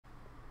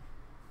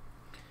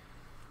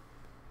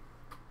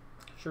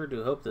Sure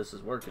do hope this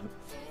is working.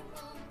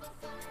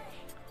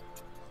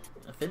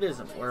 If it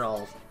isn't, we're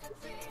all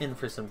in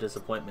for some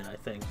disappointment, I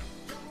think.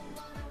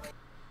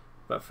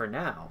 But for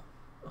now,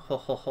 ho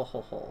ho ho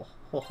ho ho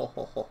ho ho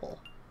ho ho ho.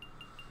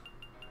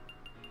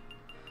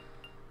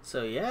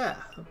 So yeah,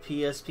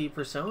 PSP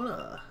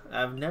Persona.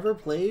 I've never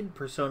played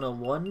Persona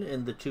 1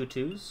 in the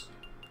 2.2s.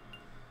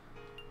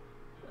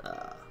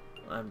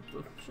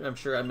 I'm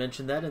sure I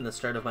mentioned that in the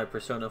start of my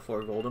Persona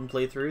 4 Golden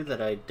playthrough,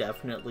 that I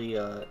definitely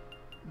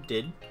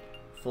did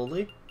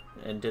fully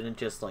and didn't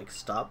just like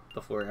stop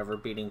before ever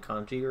beating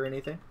Kanji or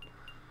anything.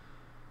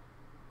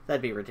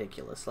 That'd be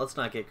ridiculous. Let's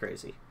not get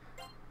crazy.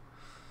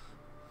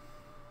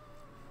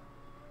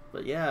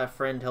 But yeah, a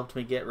friend helped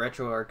me get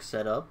RetroArch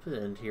set up,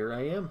 and here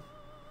I am.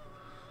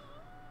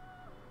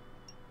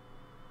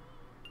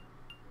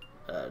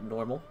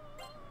 Normal.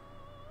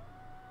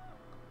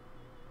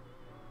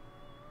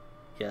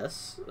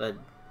 Yes.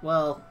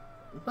 Well,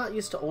 I'm not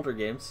used to older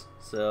games,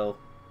 so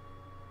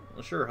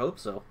I sure hope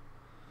so.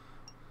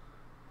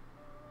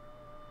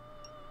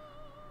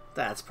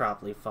 That's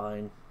probably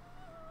fine.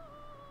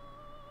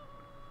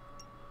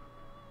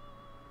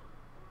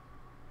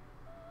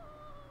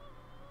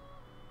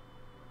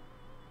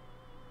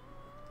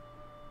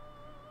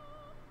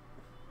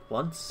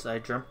 Once I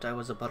dreamt I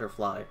was a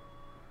butterfly.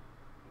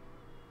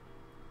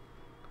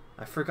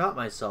 I forgot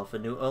myself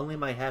and knew only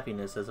my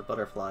happiness as a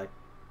butterfly.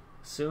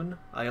 Soon,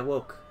 I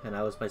awoke, and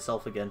I was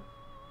myself again.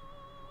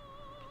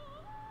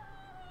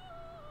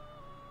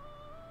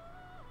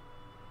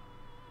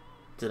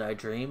 Did I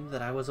dream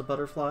that I was a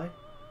butterfly?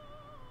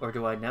 Or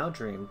do I now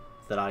dream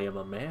that I am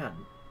a man?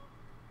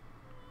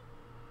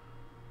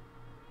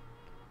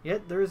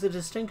 Yet there is a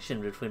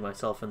distinction between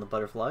myself and the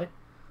butterfly.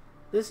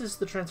 This is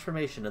the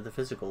transformation of the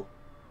physical.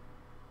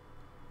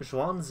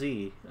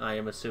 Zhuangzi, I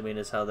am assuming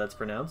is how that's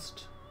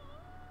pronounced.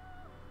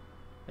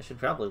 I should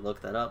probably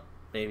look that up,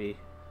 maybe.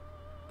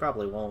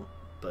 Probably won't,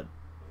 but...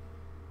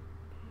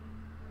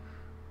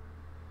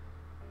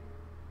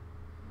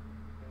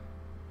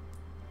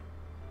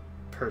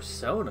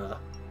 Persona?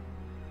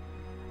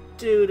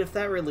 Dude, if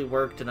that really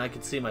worked and I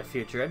could see my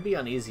future, I'd be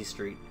on Easy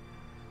Street.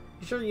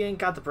 You sure you ain't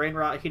got the brain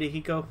rot,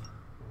 Hidehiko?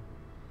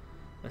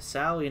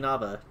 Masao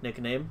Inaba,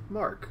 nickname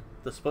Mark,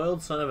 the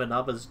spoiled son of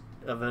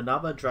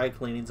Inaba Dry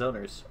Cleaning's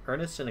owners,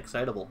 earnest and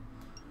excitable.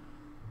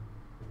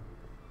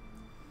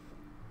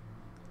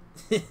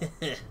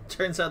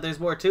 Turns out there's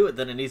more to it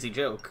than an easy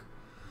joke.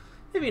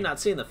 Maybe not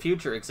seeing the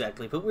future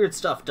exactly, but weird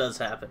stuff does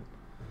happen.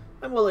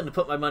 I'm willing to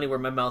put my money where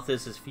my mouth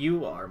is if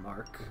you are,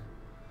 Mark.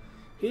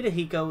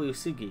 Hidehiko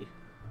Usagi.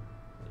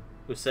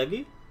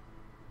 Usagi?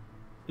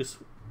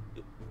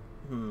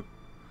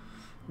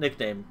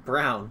 Nickname,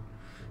 Brown.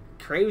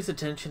 Craves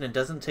attention and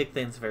doesn't take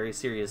things very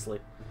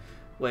seriously.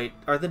 Wait,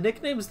 are the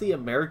nicknames the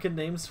American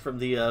names from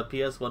the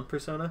PS1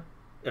 Persona?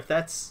 If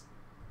that's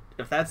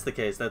the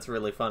case, that's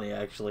really funny,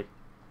 actually.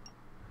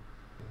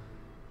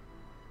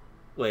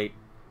 Wait.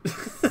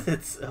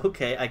 It's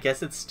okay, I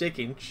guess it's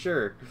sticking,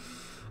 sure.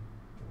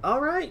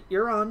 Alright,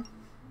 you're on.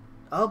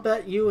 I'll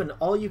bet you an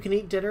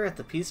all-you-can-eat dinner at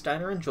the Peace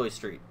Diner on Joy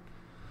Street.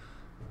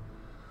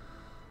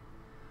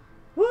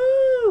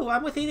 Woo!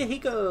 I'm with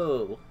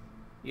Hidehiko!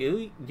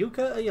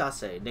 Yuka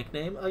Ayase,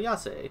 nickname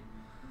Ayase.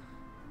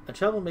 A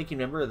troublemaking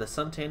member of the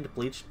sun-tanned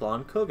bleached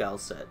blonde Kogal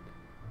set.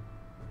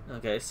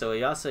 Okay, so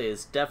Ayase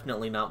is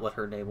definitely not what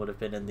her name would have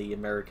been in the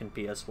American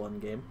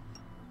PS1 game.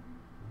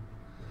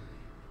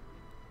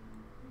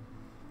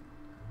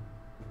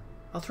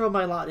 I'll throw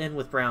my lot in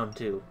with Brown,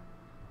 too.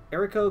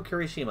 Eriko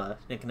Kirishima,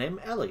 nickname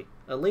Ellie,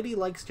 a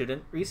ladylike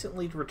student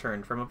recently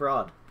returned from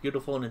abroad,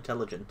 beautiful and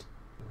intelligent.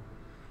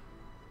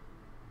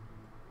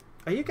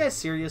 Are you guys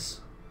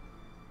serious?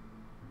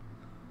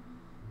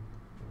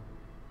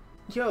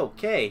 Yo,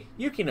 Kay,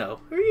 Yukino,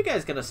 who are you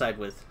guys gonna side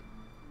with?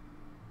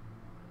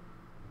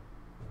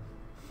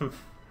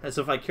 As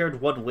if I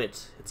cared one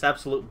whit. It's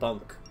absolute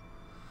bunk.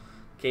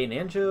 Kay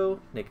Nanjo,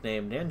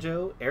 nickname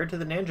Nanjo, heir to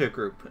the Nanjo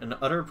group, an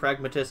utter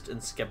pragmatist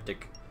and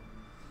skeptic.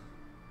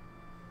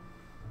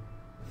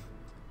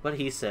 What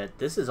he said,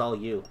 this is all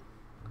you.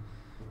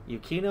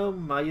 Yukino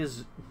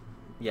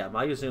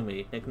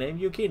Mayuzumi, nickname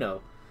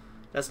Yukino.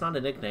 That's not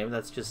a nickname,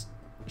 that's just...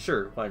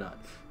 Sure, why not?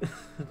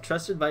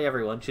 Trusted by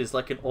everyone, she's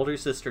like an older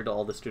sister to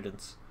all the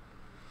students.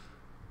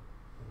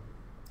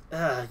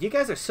 You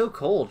guys are so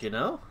cold, you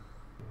know?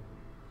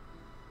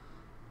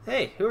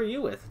 Hey, who are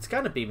you with? It's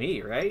gotta be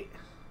me, right?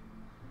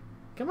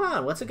 Come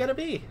on, what's it gonna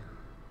be?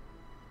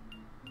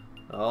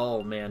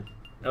 Oh, man.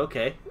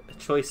 Okay, a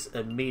choice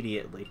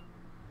immediately.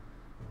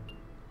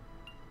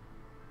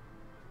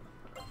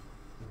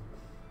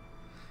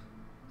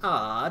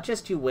 Ah,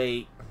 just you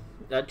wait.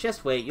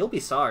 Just wait, you'll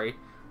be sorry.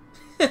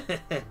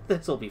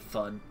 This'll be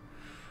fun.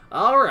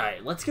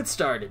 Alright, let's get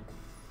started.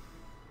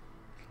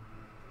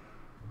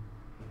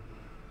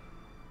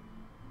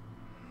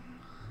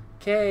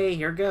 Okay,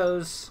 here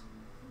goes.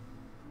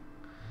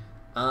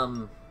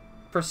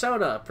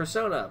 Persona,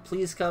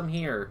 please come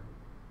here.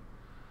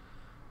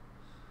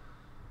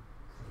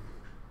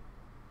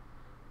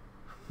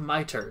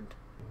 My turn.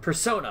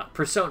 Persona,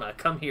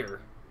 come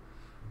here.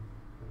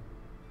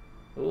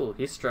 Ooh,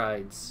 he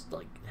strides,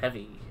 like,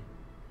 heavy.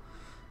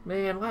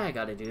 Man, why I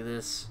gotta do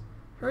this?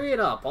 Hurry it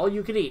up. All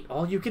you can eat.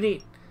 All you can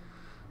eat.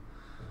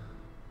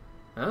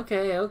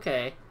 Okay,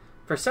 okay.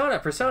 Persona,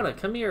 Persona,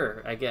 come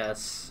here, I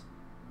guess.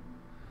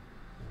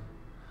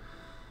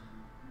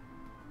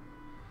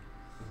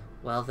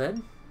 Well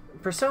then.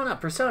 Persona,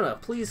 Persona,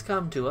 please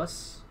come to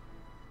us.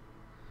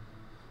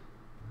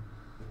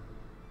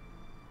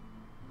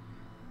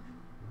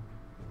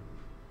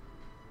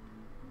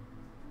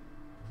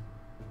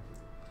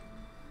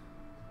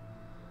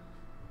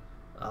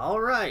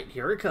 Alright,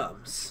 here it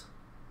comes.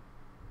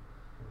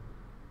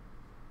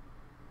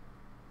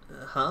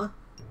 Huh?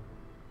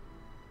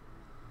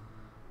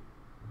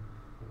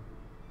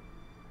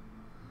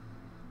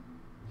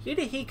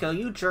 Hidehiko,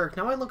 you jerk.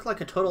 Now I look like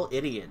a total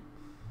idiot.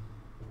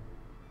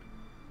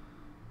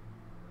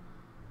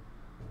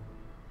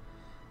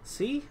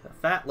 See? A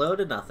fat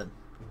load of nothing.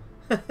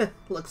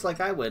 Looks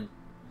like I win.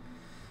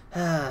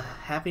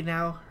 Happy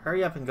now?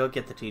 Hurry up and go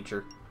get the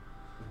teacher.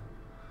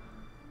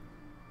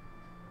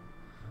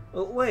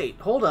 Oh, wait,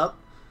 hold up.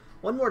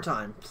 One more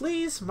time.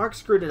 Please? Mark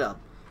screwed it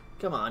up.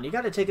 Come on, you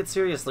gotta take it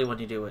seriously when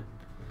you do it.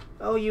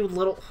 Oh, you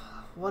little...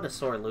 What a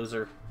sore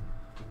loser.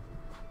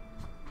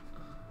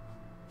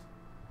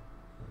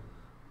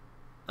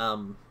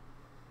 Huh?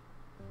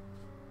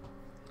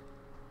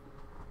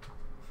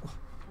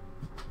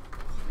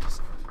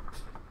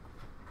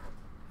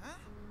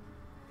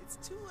 It's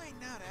too late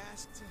now to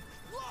ask to...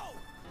 Whoa!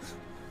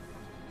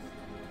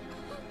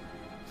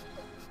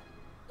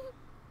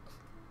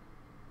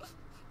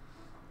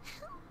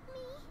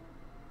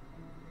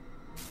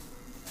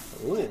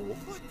 Ooh.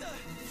 What the...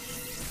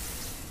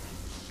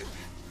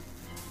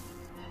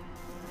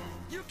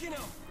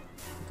 Yukino!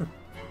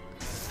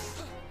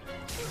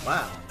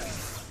 Wow.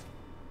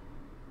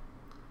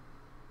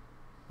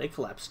 They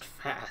collapsed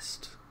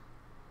fast.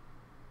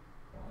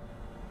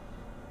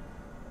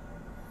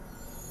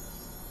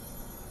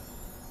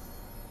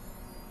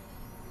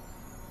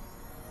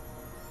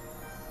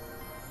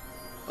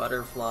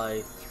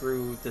 Butterfly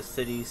through the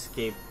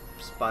cityscape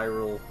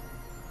spiral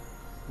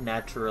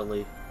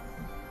naturally.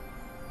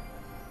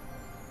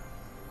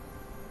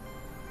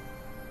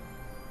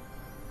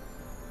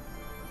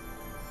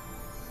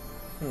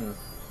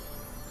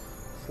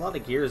 There's a lot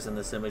of gears in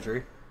this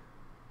imagery.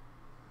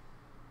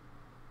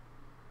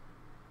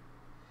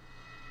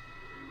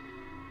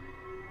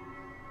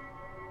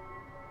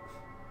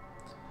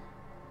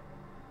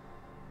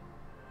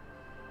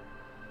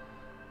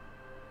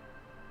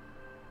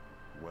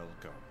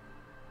 Welcome.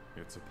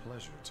 It's a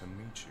pleasure to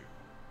meet you.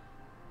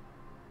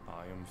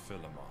 I am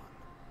Philemon,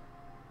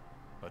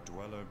 a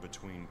dweller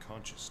between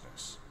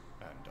consciousness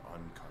and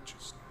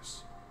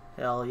unconsciousness.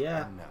 Hell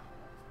yeah. And now,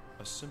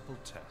 a simple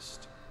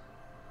test.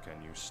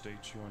 Can you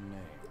state your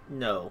name?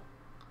 No,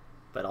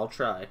 but I'll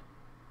try.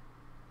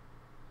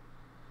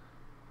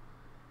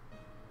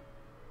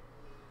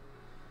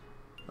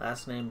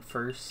 Last name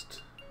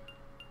first.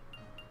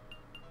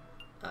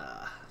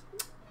 I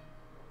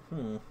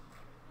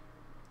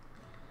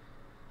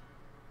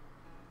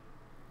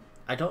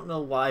don't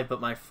know why,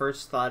 but my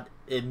first thought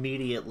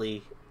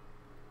immediately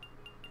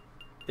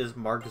is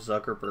Mark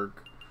Zuckerberg.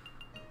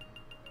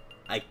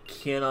 I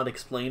cannot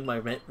explain my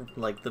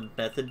the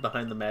method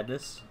behind the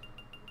madness.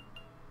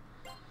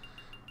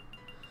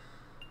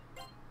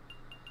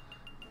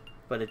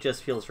 But it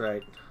just feels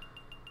right.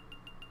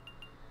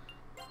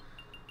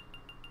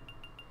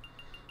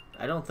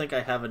 I don't think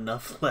I have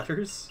enough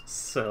letters,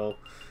 so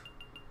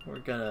we're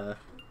gonna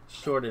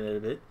shorten it a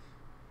bit.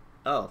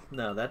 Oh,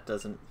 no, that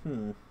doesn't...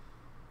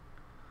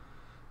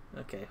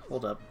 Okay,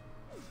 hold up.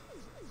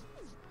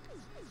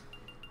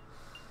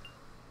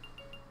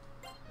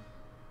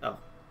 Oh,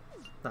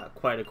 not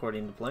quite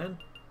according to plan.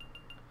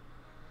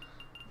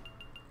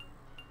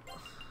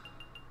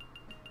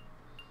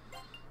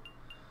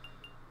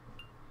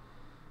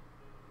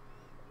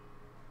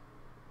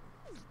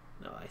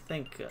 No, I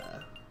think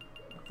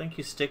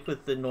you stick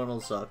with the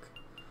normal Zuck.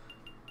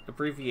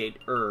 Abbreviate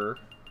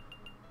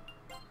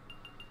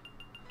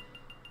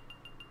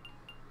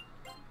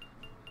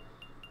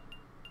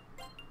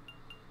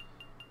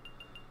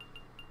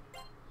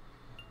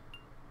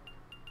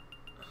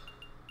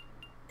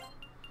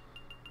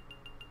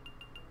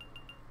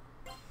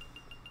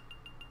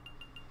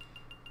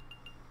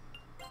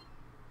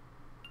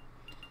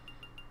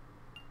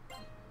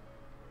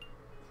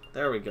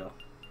There we go.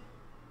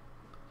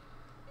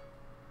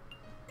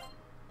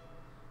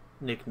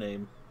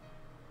 Nickname.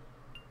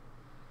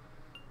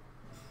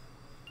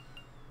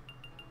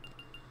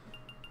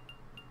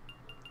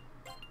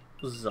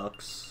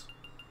 Zucks.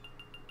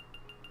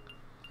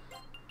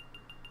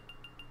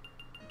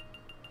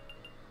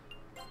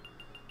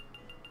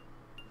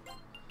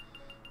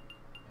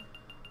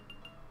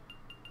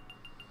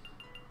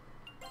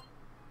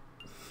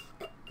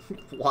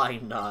 Why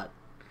not?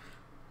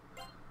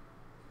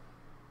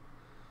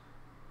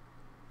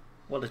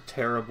 What a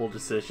terrible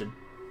decision.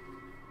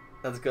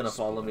 That's gonna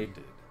follow me.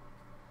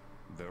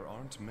 There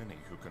aren't many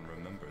who can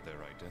remember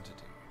their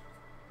identity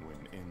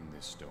when in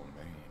this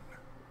domain.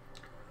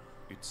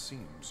 It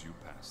seems you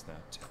passed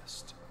that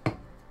test.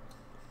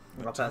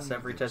 I'll pass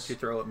every test you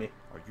throw at me.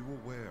 Are you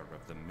aware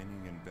of the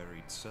many and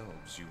varied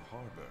selves you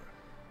harbor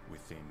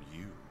within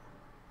you?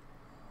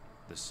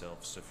 The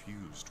self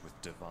suffused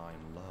with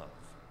divine love.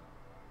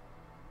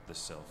 The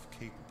self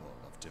capable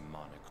of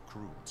demonic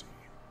cruelty.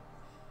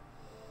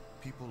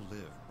 People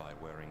live by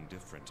wearing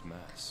different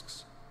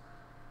masks.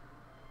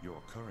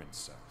 Your current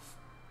self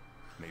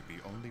may be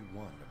only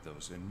one of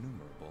those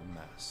innumerable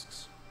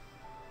masks.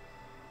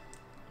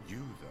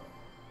 You,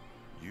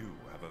 though, you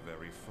have a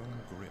very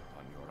firm grip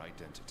on your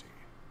identity.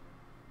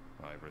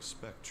 I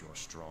respect your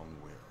strong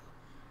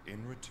will.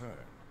 In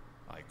return,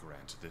 I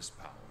grant this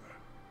power.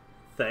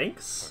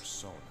 Thanks.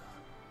 Persona.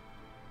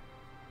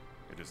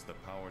 It is the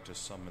power to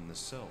summon the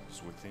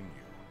selves within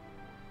you,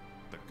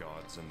 the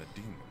gods and the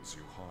demons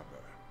you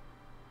harbor.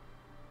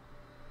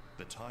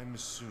 The time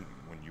is soon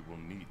when you will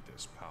need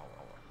this power.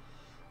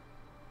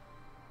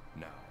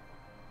 Now,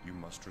 you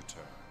must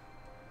return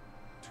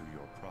to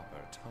your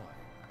proper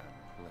time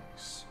and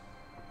place.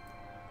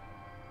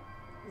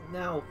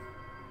 Now,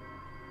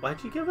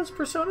 why'd you give us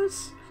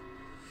personas?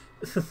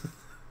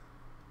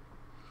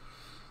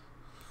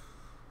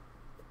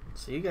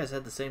 So you guys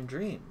had the same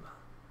dream.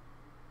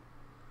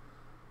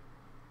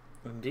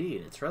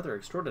 Indeed, it's rather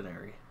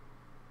extraordinary.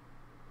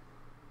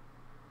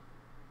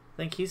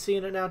 Think he's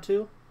seeing it now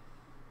too?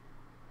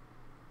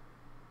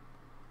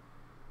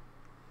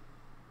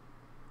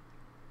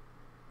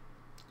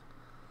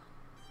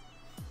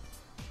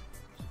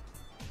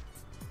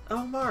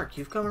 Oh, Mark,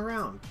 you've come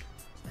around.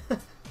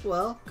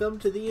 Welcome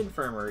to the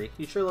infirmary.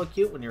 You sure look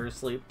cute when you're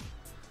asleep.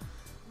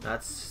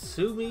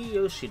 Natsumi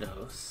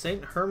Yoshino,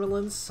 St.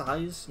 Hermelin's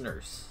size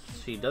nurse.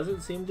 She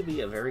doesn't seem to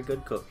be a very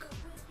good cook.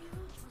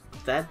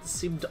 That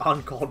seemed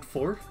uncalled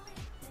for.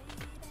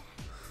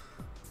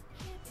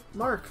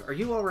 Mark, are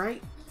you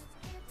alright?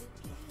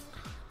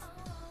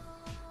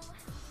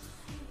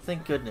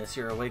 Thank goodness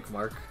you're awake,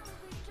 Mark.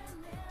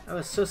 I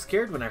was so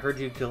scared when I heard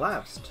you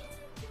collapsed.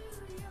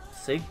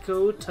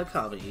 Seiko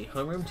Takami,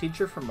 homeroom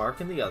teacher for Mark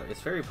and the others,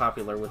 very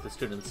popular with the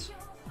students.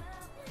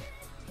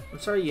 I'm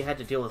sorry you had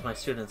to deal with my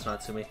students,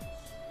 Natsumi.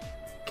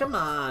 Come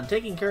on,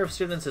 taking care of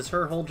students is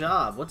her whole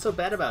job. What's so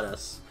bad about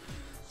us?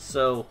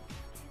 So,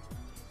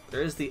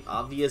 there is the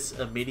obvious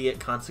immediate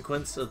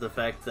consequence of the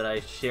fact that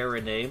I share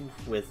a name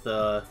with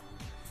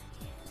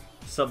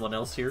someone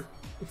else here.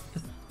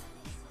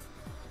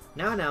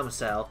 Now,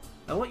 Masao,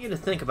 I want you to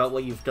think about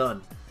what you've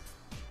done.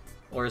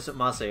 Or is it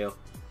Masao?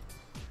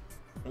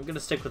 I'm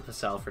gonna stick with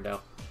Masao for now,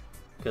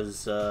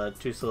 because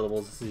 2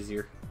 syllables is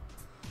easier.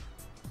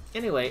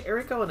 Anyway,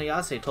 Eriko and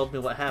Ayase told me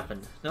what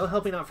happened. No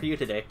helping out for you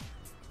today.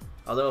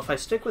 Although if I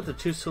stick with the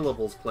 2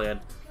 syllables plan,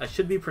 I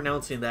should be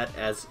pronouncing that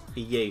as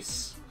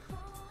yes.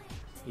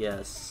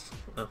 Yes.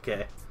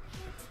 Okay.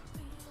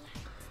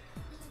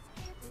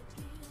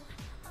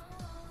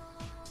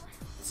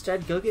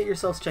 Instead, go get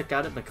yourselves checked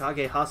out at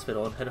Mikage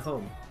Hospital and head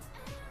home.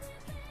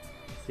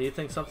 So you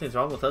think something's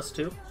wrong with us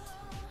too?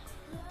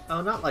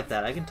 Oh, not like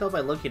that. I can tell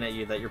by looking at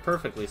you that you're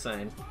perfectly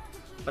sane.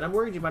 But I'm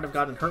worried you might have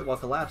gotten hurt while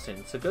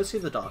collapsing, so go see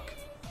the doc.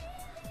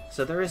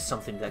 So there is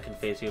something that can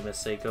phase you,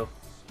 Miss Seiko.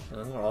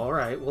 Oh,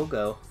 alright, we'll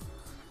go.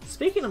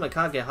 Speaking of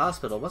Mikage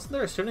Hospital, wasn't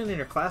there a student in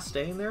your class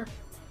staying there?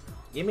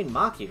 You mean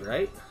Maki,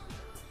 right?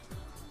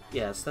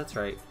 Yes, that's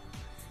right.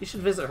 You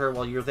should visit her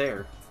while you're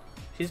there.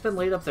 She's been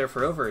laid up there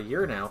for over a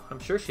year now. I'm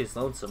sure she's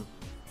lonesome.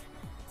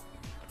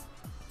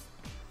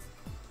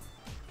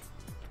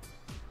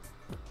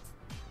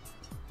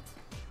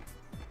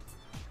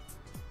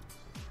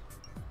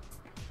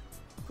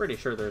 Pretty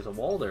sure there's a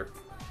wall there.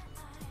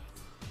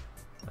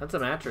 That's a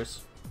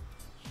mattress.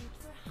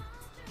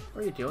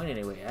 What are you doing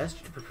anyway? I asked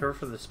you to prepare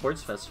for the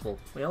sports festival.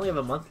 We only have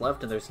a month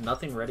left and there's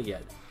nothing ready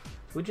yet.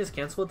 Should we just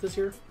cancel it this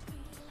year?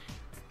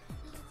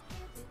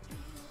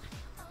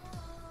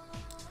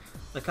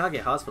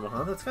 Mikage Hospital,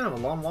 huh? That's kind of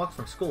a long walk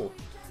from school.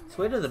 It's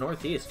way to the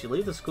northeast. You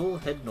leave the school,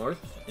 head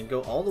north, and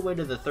go all the way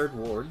to the 3rd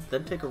Ward,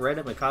 then take a right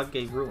at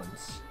Mikage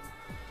Ruins.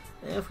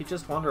 If we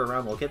just wander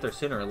around, we'll get there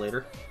sooner or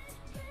later.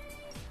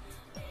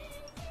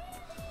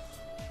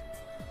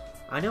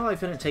 I know I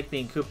couldn't take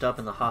being cooped up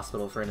in the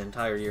hospital for an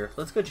entire year.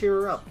 Let's go cheer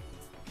her up.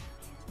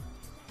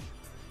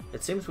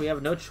 It seems we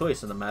have no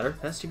choice in the matter.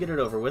 Best to get it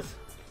over with.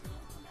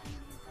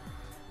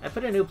 I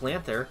put a new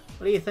plant there.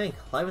 What do you think?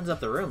 Livens up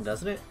the room,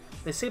 doesn't it?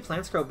 They say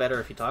plants grow better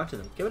if you talk to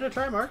them. Give it a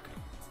try, Mark.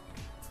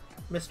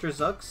 Mr.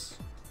 Zux.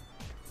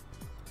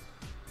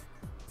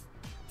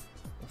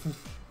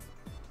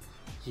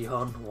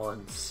 Young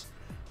ones,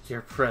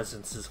 your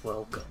presence is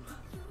welcome.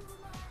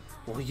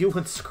 Will you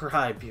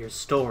inscribe your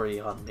story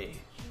on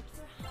me?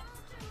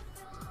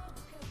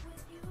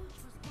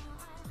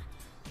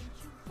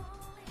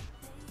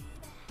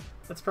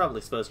 That's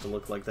probably supposed to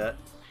look like that.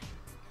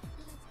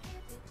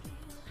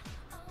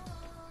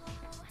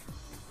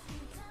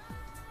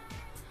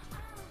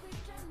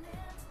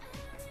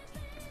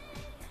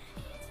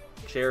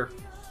 Chair.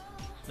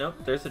 Nope,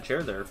 there's a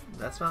chair there.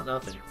 That's not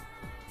nothing.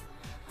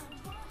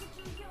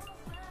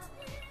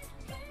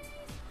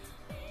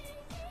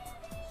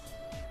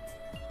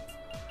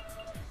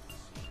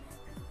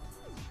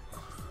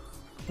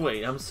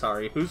 Wait, I'm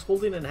sorry. Who's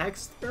holding an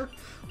axe there?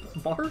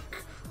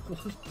 Mark?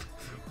 What?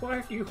 Why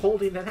are you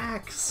holding an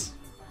axe?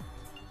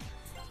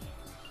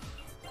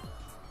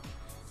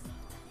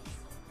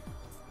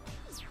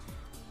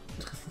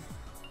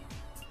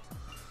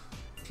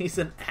 He's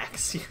an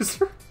axe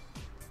user?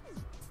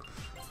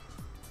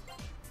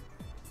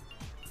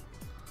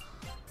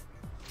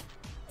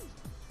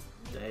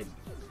 Dang.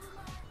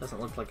 Doesn't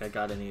look like I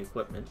got any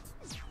equipment.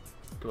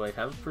 Do I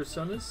have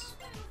personas?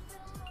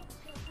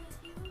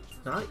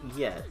 Not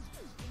yet.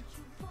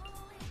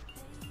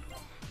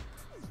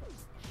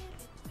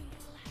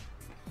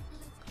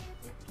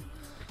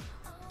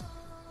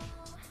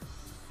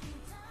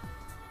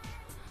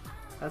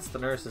 That's the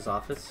nurse's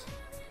office.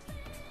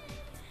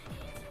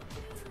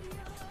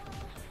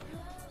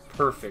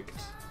 Perfect.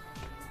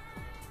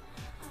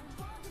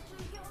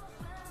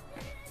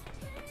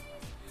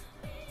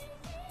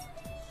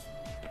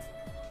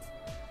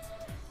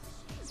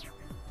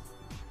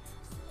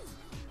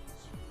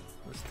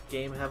 Does the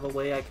game have a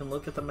way I can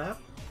look at the map?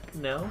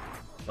 No.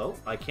 Oh,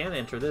 I can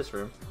enter this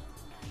room.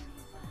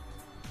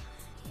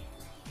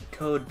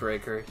 Code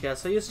Breaker.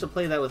 Yes, I used to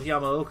play that with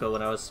Yamaoka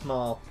when I was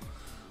small.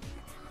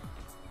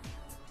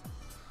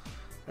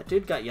 That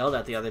dude got yelled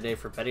at the other day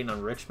for betting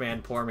on rich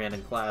man, poor man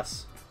in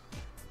class.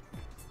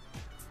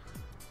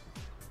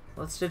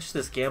 Let's ditch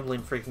this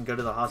gambling freak and go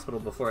to the hospital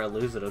before I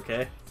lose it,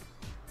 okay?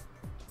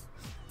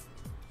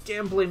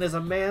 Gambling is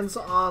a man's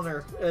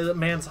honor, a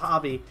man's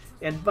hobby,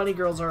 and bunny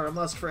girls are a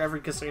must for every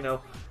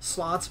casino.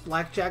 Slots,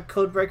 blackjack,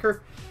 codebreaker.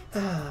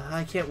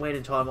 I can't wait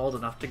until I'm old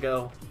enough to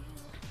go.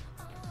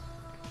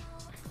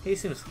 He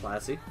seems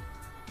classy.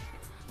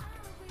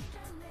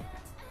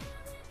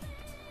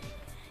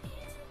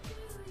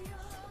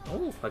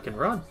 Oh, I can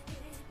run.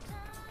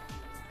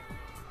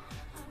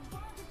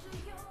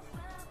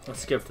 I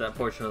skipped that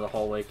portion of the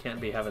hallway. Can't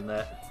be having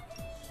that.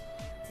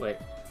 Wait.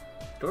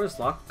 Door is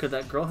locked. Could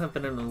that girl have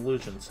been an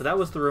illusion? So that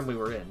was the room we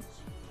were in.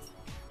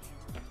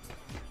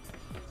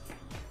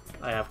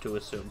 I have to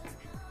assume.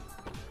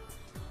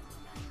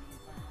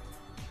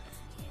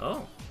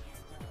 Oh.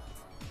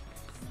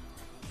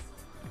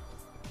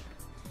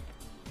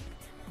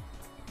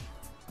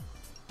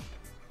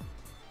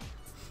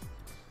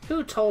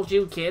 Who told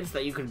you kids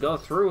that you could go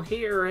through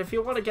here? If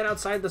you want to get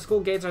outside, the school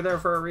gates are there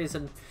for a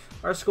reason.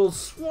 Our school's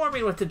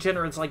swarming with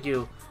degenerates like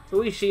you.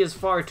 Uishi is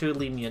far too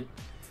lenient.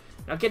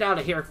 Now get out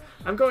of here.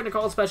 I'm going to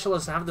call a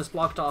specialist and have this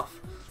blocked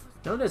off.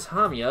 Known as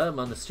Hamiya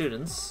among the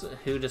students,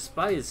 who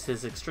despise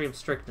his extreme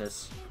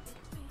strictness.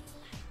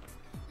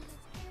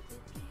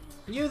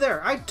 You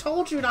there! I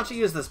told you not to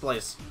use this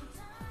place!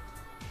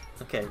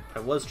 Okay, I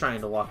was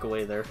trying to walk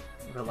away there.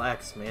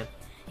 Relax, man.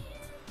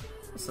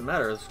 What's the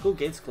matter? The school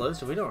gate's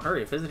closed. If we don't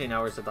hurry, visiting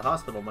hours at the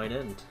hospital might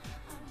end.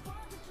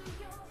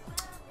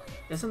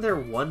 Isn't there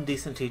one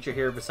decent teacher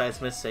here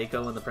besides Miss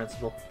Seiko and the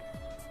principal?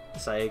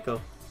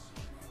 Saeko.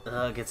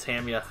 Ugh, it's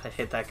Hamiya. I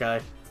hate that guy.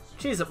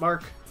 Cheese it,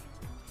 Mark.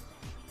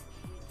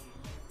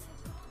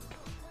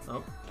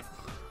 Oh.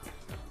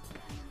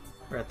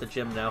 We're at the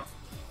gym now.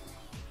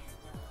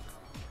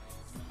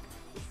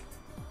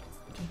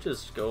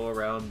 Just go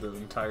around the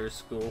entire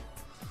school.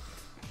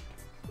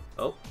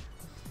 Oh.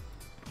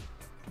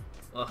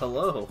 Well,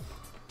 hello.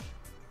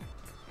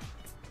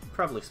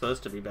 Probably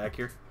supposed to be back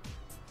here.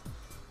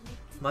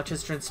 Much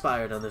has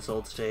transpired on this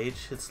old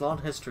stage. Its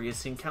long history has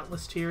seen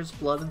countless tears,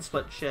 blood, and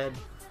sweat shed.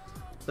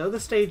 Though the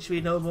stage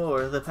be no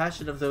more, the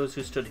passion of those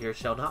who stood here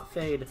shall not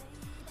fade.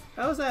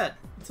 How was that?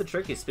 It's a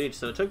tricky speech,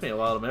 so it took me a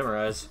while to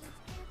memorize.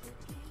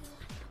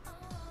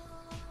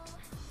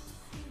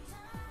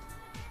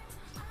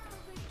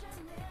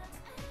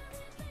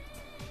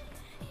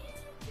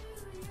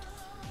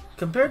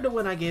 Compared to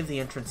when I gave the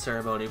entrance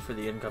ceremony for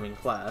the incoming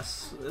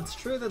class, it's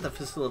true that the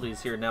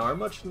facilities here now are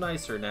much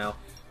nicer now.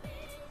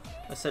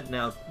 I said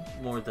now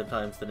more than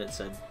times than it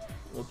said.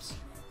 Whoops.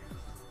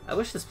 I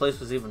wish this place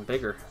was even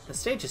bigger. The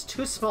stage is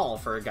too small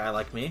for a guy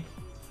like me.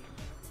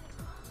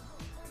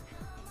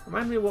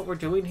 Remind me what we're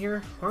doing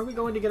here? Aren't we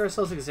going to get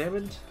ourselves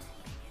examined?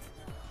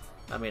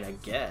 I mean, I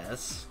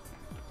guess.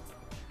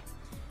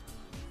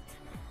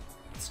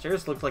 The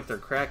stairs look like they're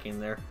cracking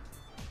there.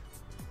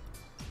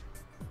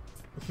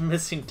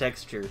 Missing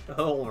texture.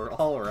 Oh,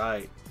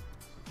 alright.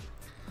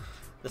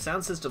 The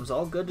sound system's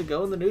all good to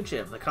go in the new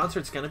gym. The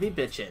concert's gonna be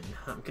bitchin'.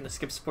 I'm gonna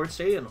skip sports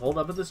day and hold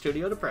up at the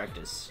studio to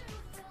practice.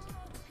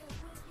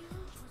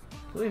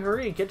 Can we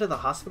hurry and get to the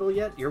hospital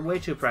yet? You're way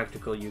too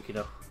practical,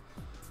 Yukino.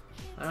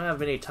 I don't have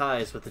many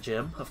ties with the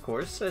gym, of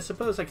course. I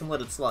suppose I can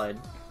let it slide.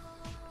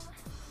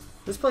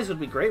 This place would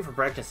be great for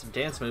practicing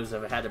dance moves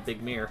if it had a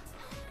big mirror.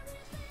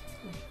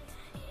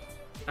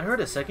 I heard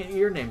a second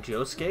year named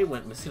Josuke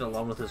went missing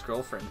along with his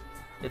girlfriend.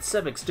 It's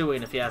Sebek's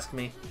doing, if you ask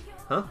me.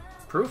 Huh?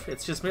 Proof?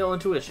 It's just male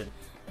intuition.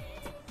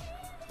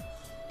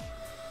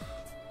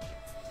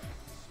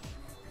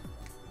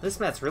 This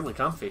mat's really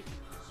comfy.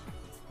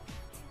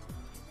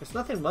 There's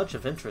nothing much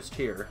of interest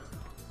here.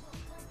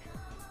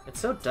 It's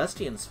so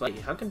dusty and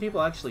sweaty. How can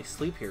people actually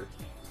sleep here?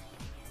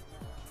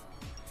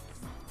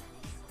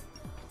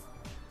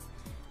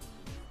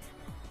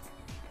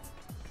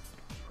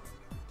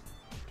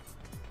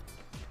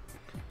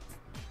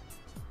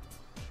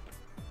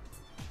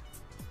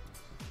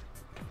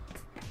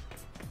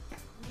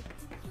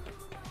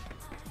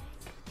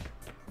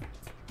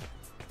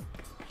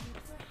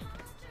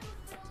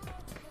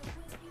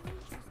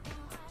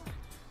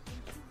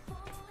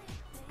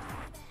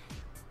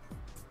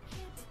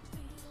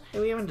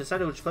 Hey, we haven't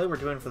decided which play we're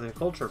doing for the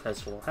Culture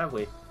Festival, have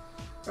we?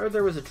 I heard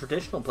there was a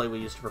traditional play we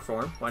used to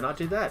perform. Why not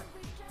do that?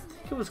 I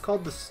think it was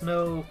called the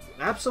Snow...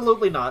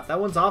 Absolutely not. That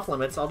one's off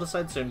limits. I'll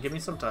decide soon. Give me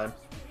some time.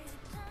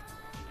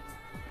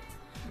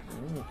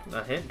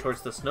 A hint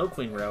towards the Snow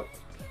Queen route.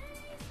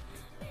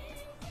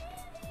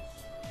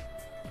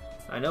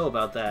 I know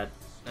about that.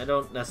 I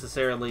don't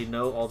necessarily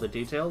know all the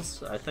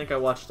details. I think I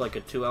watched like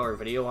a 2-hour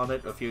video on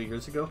it a few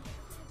years ago.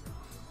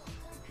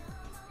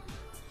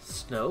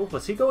 Snow?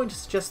 Was he going to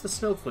suggest the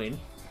Snow Queen?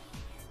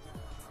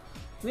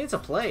 He needs a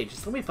play.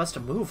 Just let me bust a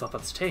move up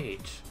on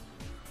stage.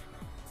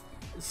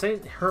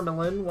 St.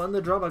 Hermelin won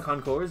the drama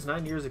concours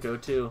 9 years ago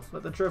too,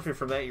 but the trophy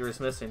from that year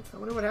is missing. I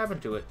wonder what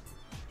happened to it.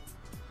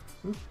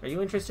 Are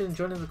you interested in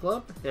joining the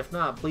club? If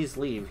not, please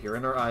leave. You're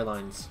in our eye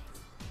lines.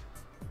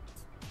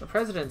 The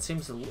president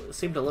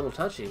seemed a little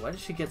touchy. Why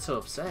did she get so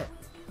upset?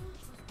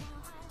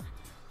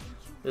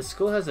 This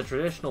school has a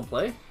traditional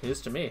play? News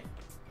to me.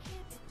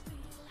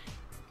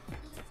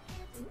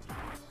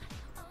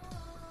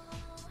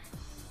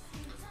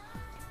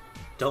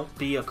 Don't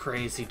be a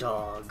crazy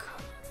dog.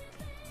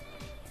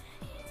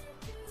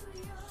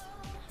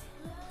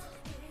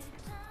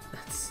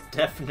 That's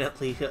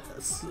definitely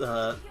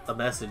a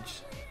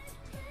message.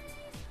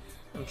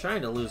 I'm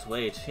trying to lose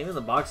weight. Even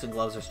the boxing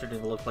gloves are starting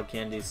to look like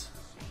candies.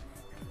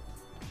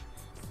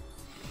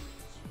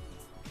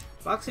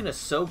 Boxing is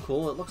so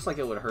cool, it looks like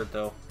it would hurt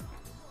though.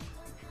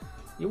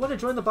 You want to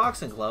join the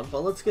boxing club?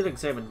 Well, let's get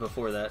examined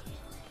before that.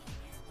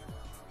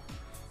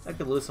 I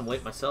could lose some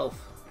weight myself.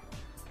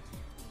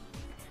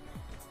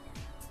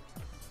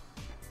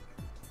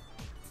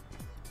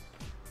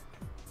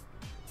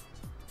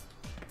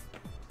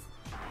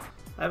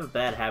 I have a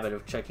bad habit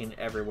of checking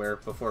everywhere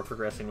before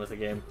progressing with a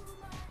game.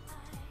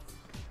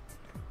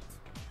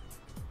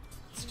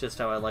 It's just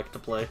how I like to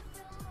play.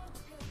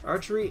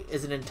 Archery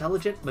is an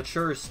intelligent,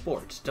 mature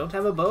sport. Don't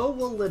have a bow?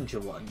 We'll lend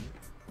you one.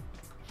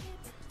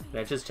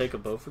 Can I just take a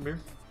bow from here?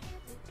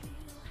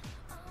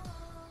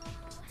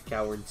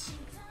 Cowards.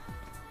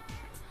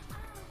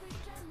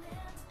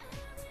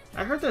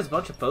 I heard there's a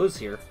bunch of bows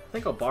here. I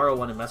think I'll borrow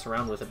one and mess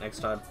around with it next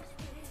time.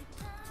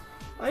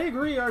 I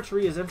agree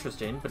archery is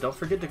interesting, but don't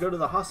forget to go to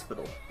the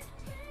hospital.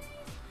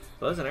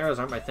 Bows and arrows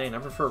aren't my thing. I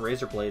prefer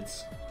razor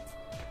blades.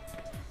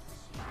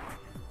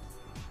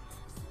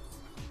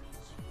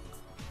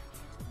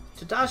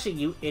 Tadashi,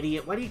 you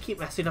idiot. Why do you keep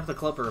messing up the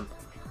club room?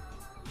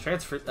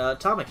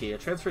 Tamaki, a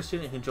transfer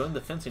student who joined the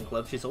fencing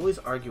club. She's always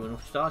arguing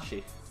with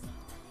Tadashi.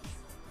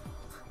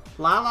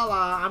 La la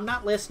la, I'm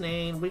not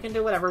listening. We can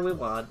do whatever we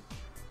want.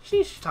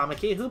 Sheesh,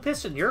 Tamaki, who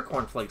pissed in your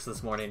cornflakes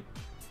this morning?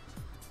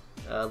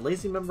 A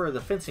lazy member of the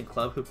fencing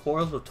club who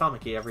quarrels with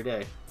Tamaki every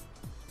day.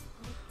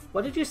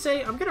 What did you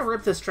say? I'm gonna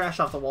rip this trash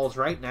off the walls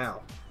right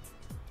now.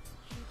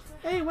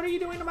 Hey, what are you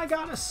doing to my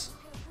goddess?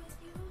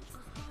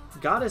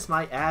 Goddess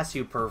my ass,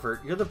 you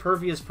pervert. You're the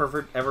perviest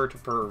pervert ever to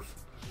perv.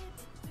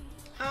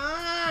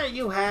 Ah,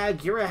 you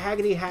hag. You're a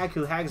haggity hag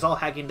who hags all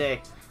hagging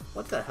day.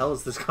 What the hell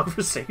is this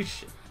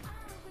conversation?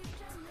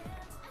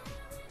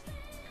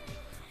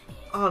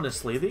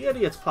 Honestly, the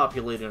idiots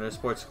populating our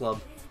sports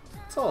club.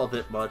 It's all a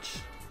bit much.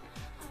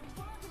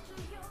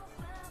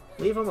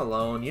 Leave them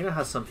alone. You know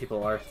how some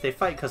people are. They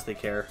fight because they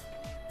care.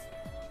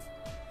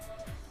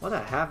 What a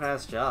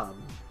half-assed job.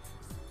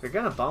 If you're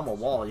gonna bomb a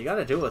wall, you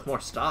gotta do it with more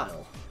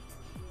style.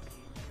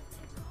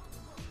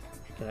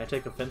 Can I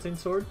take a fencing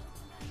sword?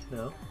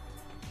 No.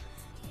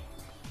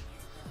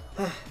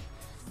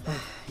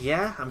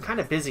 Yeah, I'm kind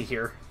of busy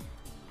here.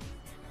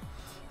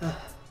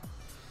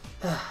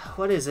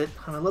 What is it?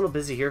 I'm a little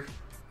busy here.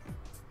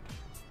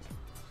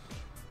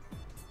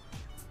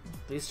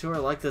 These two are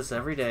like this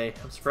every day.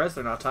 I'm surprised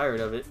they're not tired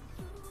of it.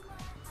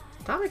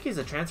 Tamaki's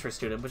a transfer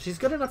student, but she's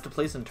good enough to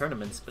place in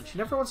tournaments, but she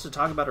never wants to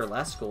talk about her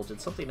last school. Did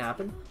something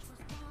happen?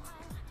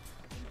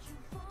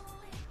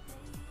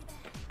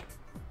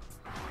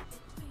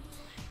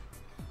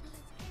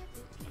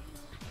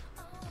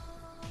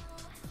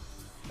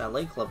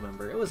 Ballet club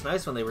member. It was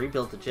nice when they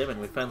rebuilt the gym and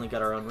we finally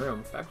got our own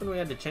room. Back when we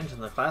had to change in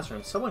the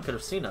classroom, someone could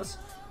have seen us.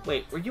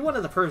 Wait, were you one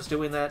of the pervs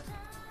doing that?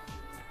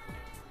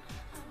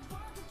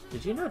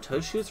 Did you know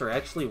toe shoes are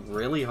actually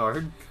really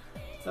hard?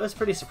 I was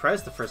pretty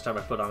surprised the first time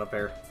I put on a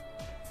pair.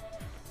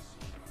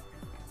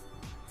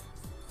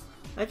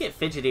 I get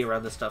fidgety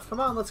around this stuff. Come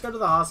on, let's go to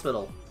the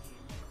hospital.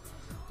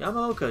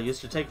 Yamaoka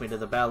used to take me to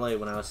the ballet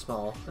when I was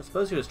small. I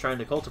suppose he was trying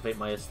to cultivate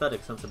my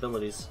aesthetic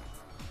sensibilities.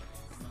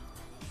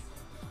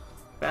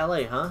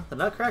 Ballet, huh? The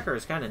Nutcracker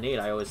is kinda neat,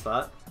 I always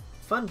thought.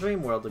 Fun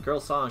dream world the girl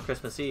saw on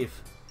Christmas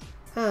Eve.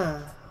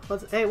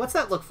 Hey, what's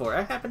that look for?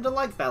 I happen to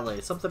like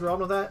ballet. Something wrong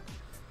with that?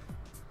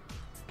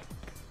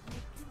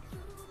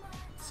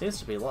 Seems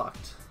to be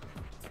locked.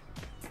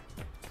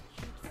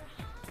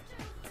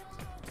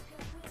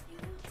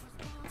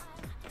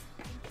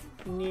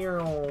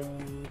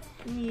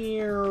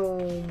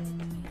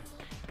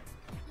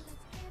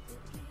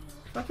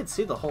 If I could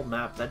see the whole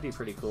map, that'd be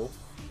pretty cool.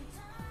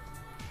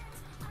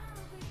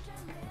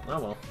 Oh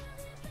well.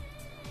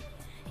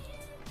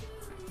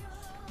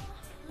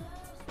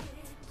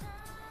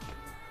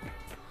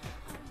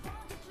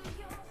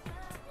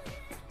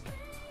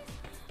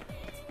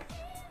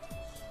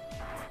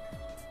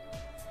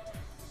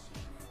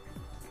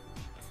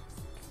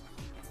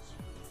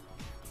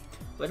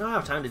 We don't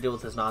have time to deal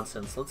with this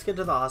nonsense. Let's get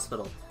to the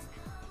hospital.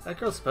 That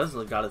girl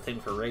supposedly got a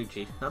thing for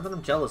Reiji. Not that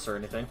I'm jealous or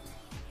anything.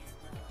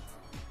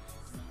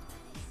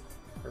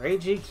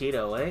 Reiji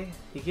Keto, eh?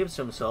 He keeps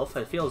to himself.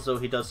 I feel as though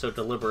he does so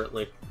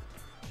deliberately.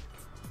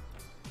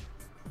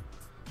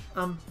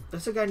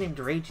 There's a guy named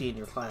Reiji in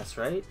your class,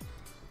 right?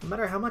 No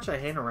matter how much I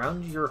hang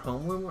around your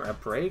homeroom or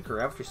at break or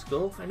after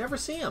school, I never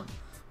see him.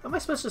 How am I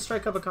supposed to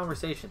strike up a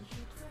conversation?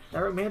 That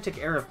romantic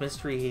air of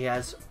mystery he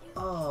has...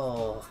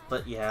 Oh,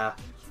 but yeah.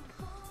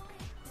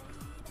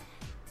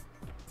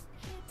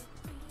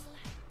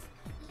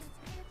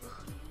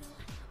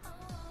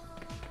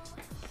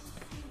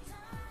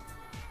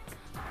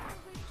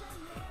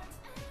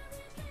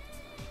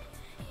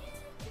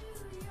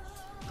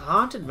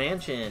 Haunted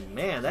Mansion.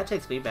 Man, that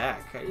takes me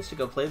back. I used to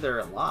go play there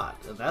a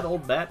lot. That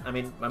old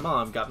my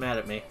mom got mad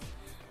at me.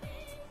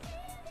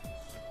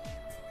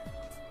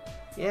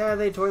 Yeah,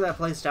 they tore that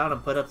place down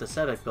and put up the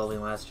Civic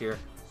building last year.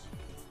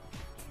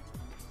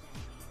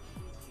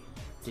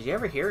 Did you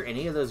ever hear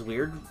any of those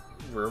weird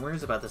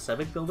rumors about the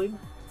Civic building?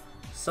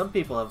 Some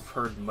people have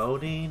heard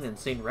moaning and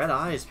seen red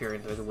eyes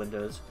peering through the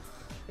windows.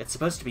 It's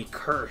supposed to be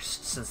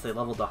cursed since they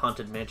leveled the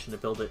Haunted Mansion to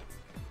build it.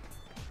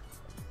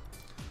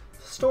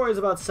 Stories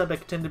about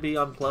Sebek tend to be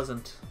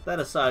unpleasant. That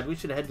aside, we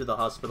should head to the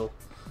hospital.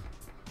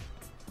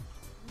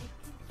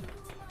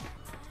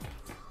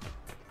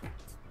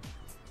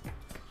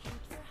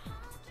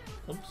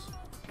 Oops.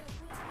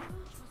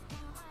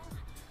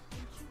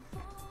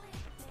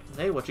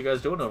 Hey, what you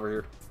guys doing over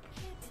here?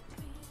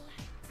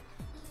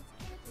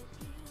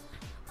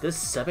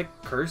 This Sebek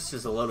curse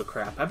is a load of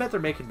crap. I bet they're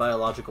making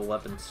biological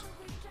weapons.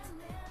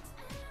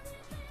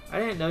 I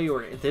didn't know you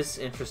were this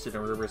interested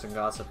in rumors and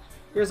gossip.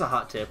 Here's a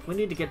hot tip. We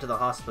need to get to the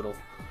hospital.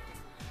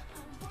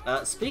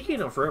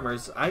 Speaking of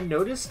rumors, I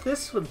noticed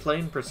this when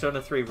playing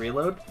Persona 3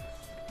 Reload,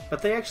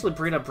 but they actually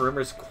bring up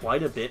rumors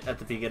quite a bit at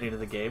the beginning of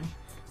the game.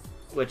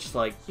 Which,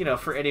 like, you know,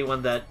 for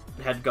anyone that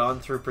had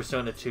gone through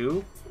Persona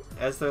 2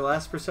 as their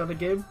last Persona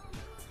game,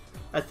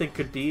 I think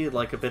could be,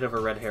 like, a bit of a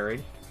red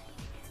herring.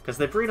 Because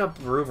they bring up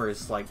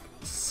rumors, like,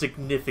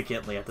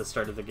 significantly at the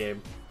start of the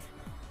game.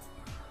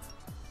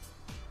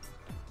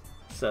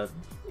 So,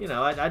 you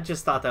know, I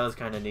just thought that was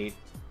kind of neat.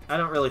 I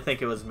don't really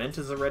think it was meant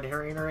as a red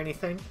herring or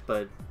anything,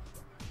 but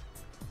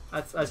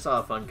I saw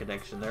a fun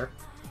connection there.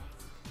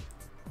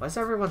 Why is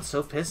everyone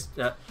so pissed?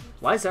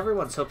 Why is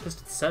everyone so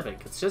pissed at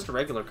Sebek? It's just a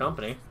regular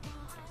company.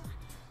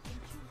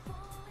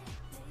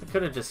 I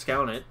couldn't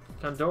discount it.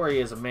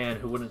 Kandori is a man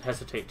who wouldn't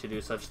hesitate to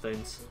do such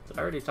things. Did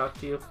I already talk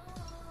to you?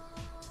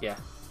 Yeah.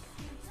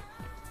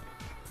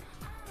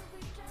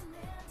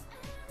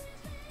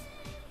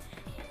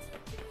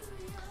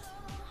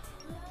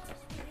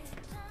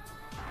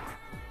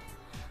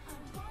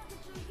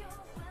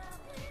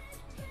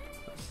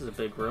 This is a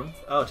big room.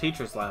 Oh,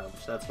 teacher's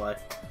lounge, that's why.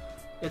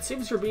 It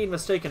seems you're being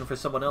mistaken for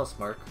someone else,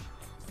 Mark.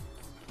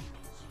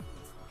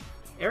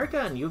 Erika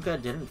and Yuka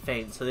didn't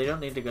faint, so they don't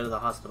need to go to the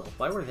hospital.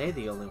 Why were they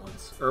the only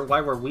ones? Or why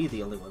were we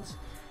the only ones?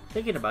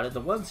 Thinking about it, the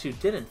ones who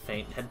didn't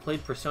faint had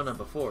played Persona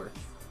before.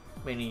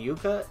 Meaning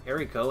Yuka,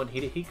 Eriko, and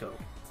Hidehiko.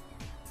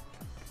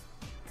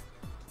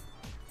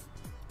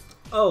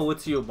 Oh,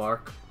 it's you,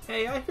 Mark.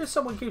 Hey, I hear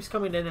someone keeps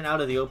coming in and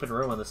out of the open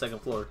room on the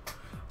second floor.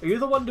 Are you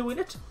the one doing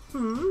it?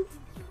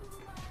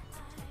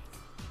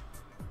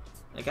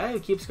 The guy who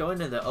keeps going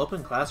to the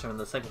open classroom on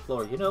the second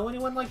floor. You know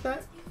anyone like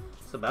that?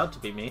 It's about to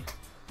be me.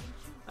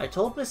 I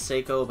told Miss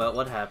Seiko about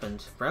what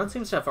happened. Brown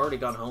seems to have already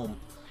gone home.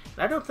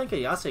 I don't think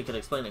Ayase could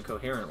explain it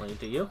coherently,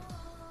 do you?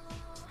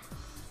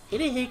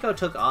 Hidehiko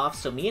took off,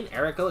 so me and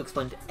Eriko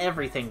explained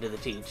everything to the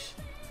teach.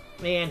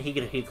 Man,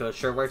 Hidehiko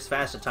sure works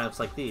fast at times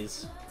like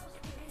these.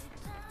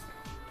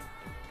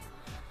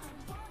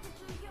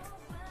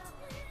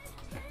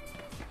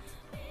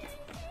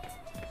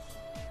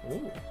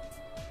 Ooh.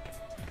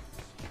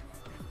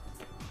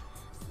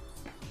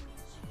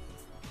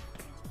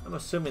 I'm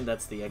assuming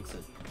that's the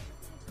exit.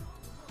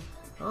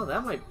 Oh,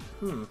 that might...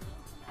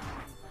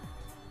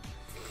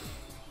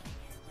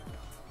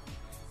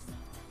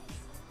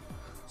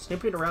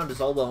 Snooping around is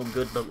all well and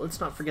good, but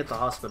let's not forget the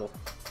hospital.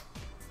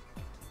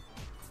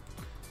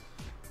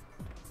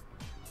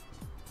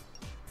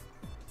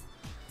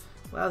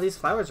 Wow, these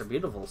flowers are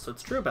beautiful, so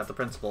it's true about the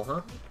principal,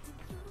 huh?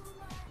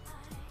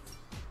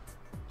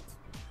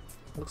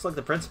 Looks like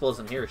the principal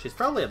isn't here. She's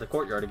probably at the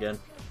courtyard again.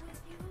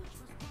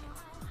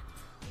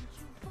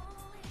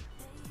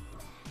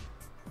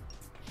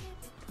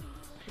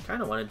 I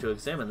kind of wanted to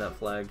examine that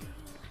flag.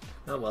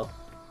 Oh well.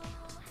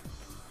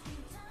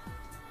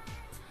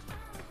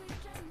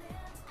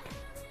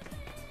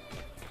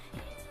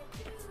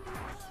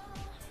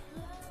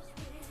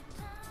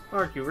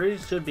 Mark, you really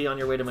should be on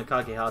your way to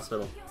Mikage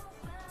Hospital.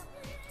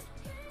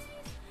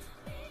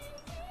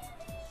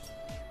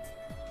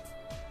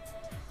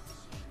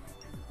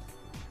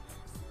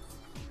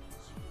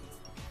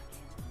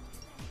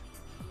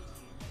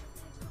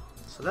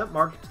 So that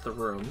marked the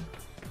room.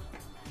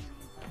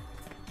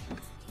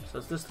 So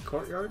is this the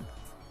courtyard?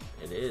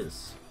 It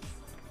is.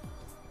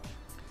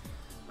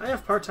 I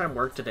have part-time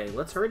work today.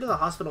 Let's hurry to the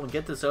hospital and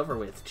get this over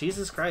with.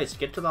 Jesus Christ,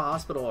 get to the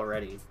hospital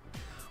already.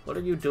 What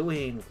are you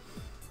doing?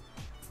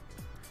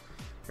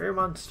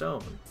 Harriman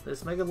Stone.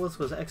 This megalith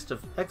was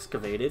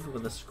excavated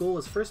when the school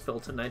was first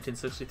built in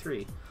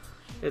 1963.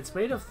 It's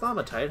made of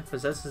thaumatite and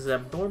possesses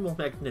abnormal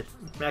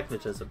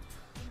magnetism.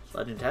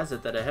 Legend has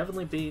it that a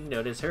heavenly being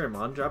known as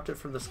Harriman dropped it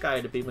from the sky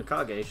to be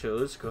Mikage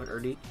Sho's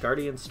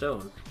guardian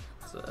stone.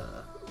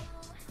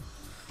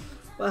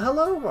 Well,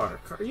 hello,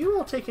 Mark. Are you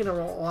all taking a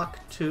walk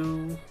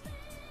too?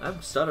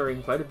 I'm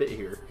stuttering quite a bit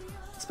here.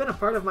 It's been a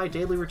part of my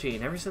daily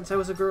routine ever since I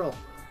was a girl.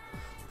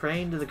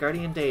 Praying to the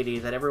guardian deity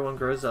that everyone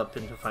grows up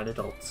into fine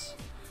adults.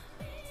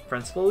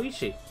 Principal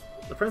Ishii,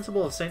 the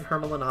principal of St.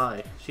 Hermelin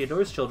High. She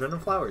adores children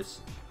and flowers.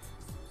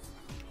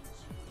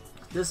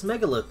 This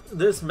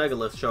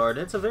megalith shard,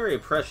 it's a very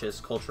precious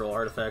cultural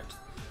artifact.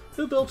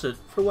 Who built it?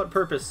 For what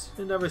purpose?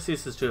 It never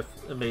ceases to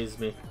amaze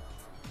me.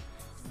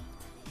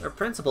 Our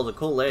principal's a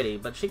cool lady,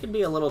 but she can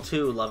be a little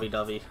too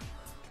lovey-dovey.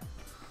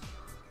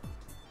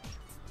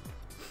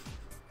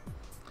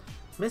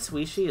 Miss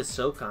Wishi is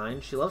so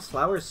kind. She loves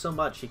flowers so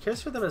much. She cares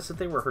for them as if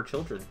they were her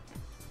children.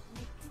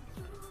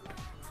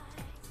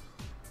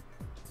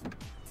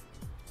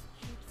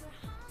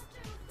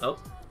 Oh,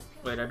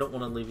 wait, I don't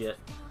want to leave yet.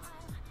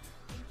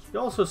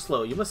 You're all so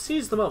slow. You must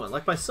seize the moment,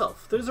 like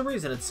myself. There's a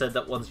reason it's said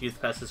that one's youth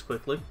passes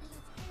quickly.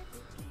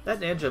 That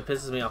Nanjo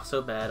pisses me off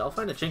so bad. I'll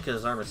find a chink in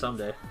his armor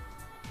someday.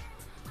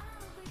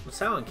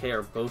 Masao and Kei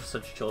are both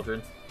such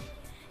children.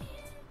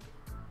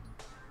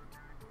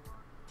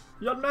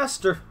 Young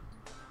Master!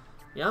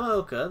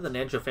 Yamaoka, the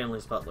Nanjo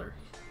family's butler.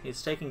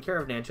 He's taken care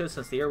of Nanjo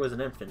since the heir was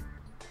an infant.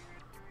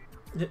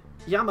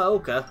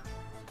 Yamaoka?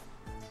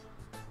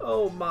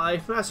 Oh my,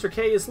 Master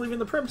Kei is leaving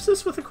the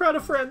premises with a crowd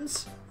of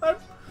friends.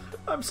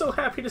 I'm so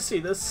happy to see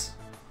this.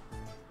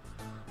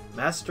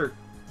 Master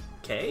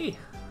Kei?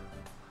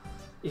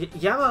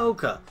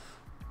 Yamaoka,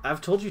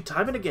 I've told you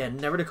time and again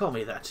never to call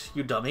me that,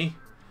 you dummy.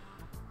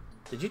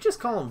 Did you just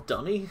call him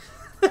dummy?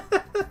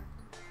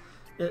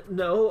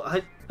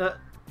 No,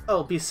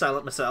 oh, be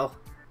silent, Masao.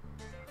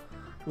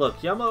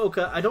 Look,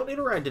 Yamaoka, I don't need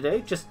a ride today.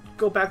 Just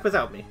go back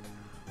without me.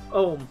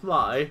 Oh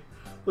my.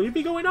 Will you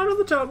be going out of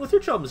the town with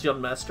your chums,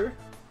 young master?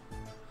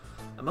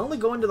 I'm only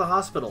going to the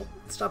hospital.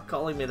 Stop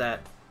calling me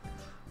that.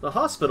 The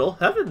hospital?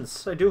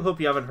 Heavens! I do hope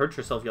you haven't hurt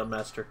yourself, young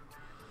master.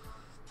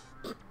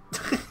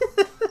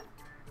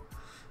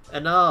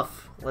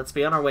 Enough. Let's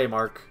be on our way,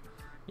 Mark.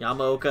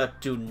 Yamaoka,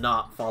 do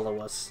not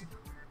follow us.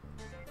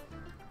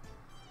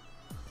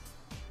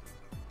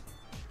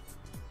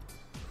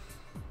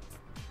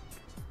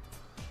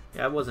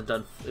 Yeah, I wasn't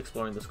done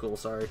exploring the school,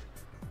 sorry.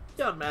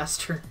 Young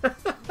master.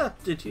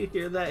 Did you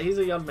hear that? He's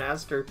a young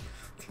master.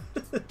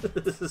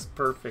 This is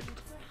perfect.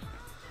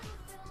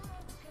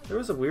 There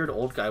was a weird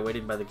old guy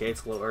waiting by the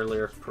gates a little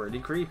earlier. Pretty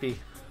creepy.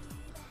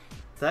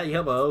 That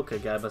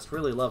Yamaoka guy must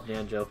really love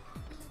Nanjo.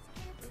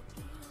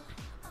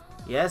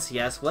 Yes,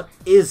 yes, what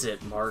is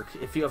it, Mark?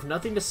 If you have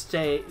nothing to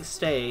say,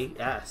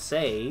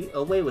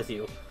 away with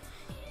you.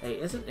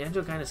 Hey, isn't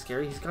Nanjo kinda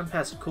scary? He's gone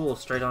past cool,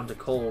 straight on to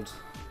cold.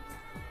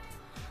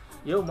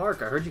 Yo,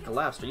 Mark, I heard you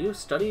collapsed. Are you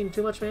studying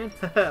too much, man?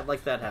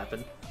 Like that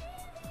happened.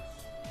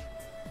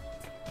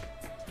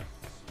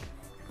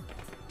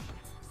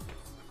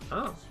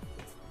 Oh.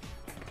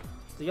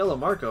 The yellow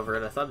mark over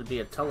it, I thought it'd be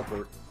a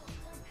teleport.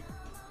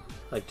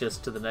 Like,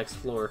 just to the next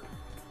floor.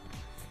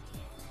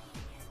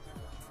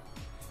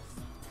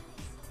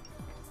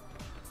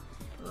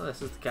 Oh,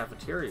 this is the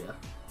cafeteria.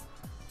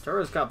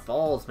 Toro's got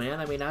balls, man.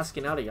 I mean,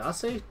 asking out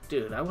Ayase?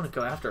 Dude, I wouldn't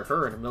go after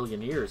her in a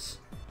million years.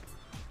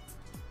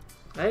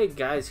 I hate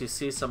guys who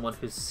see someone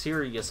who's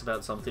serious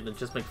about something and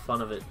just make fun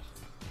of it.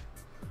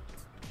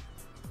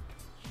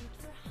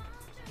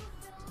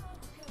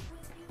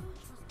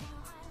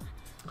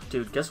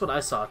 Dude, guess what I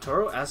saw?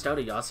 Toro asked out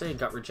Ayase and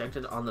got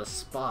rejected on the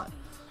spot.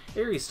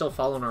 Here he's still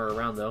following her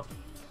around, though.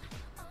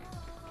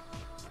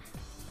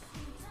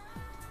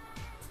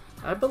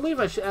 I believe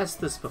I should ask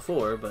this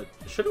before, but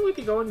shouldn't we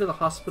be going to the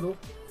hospital?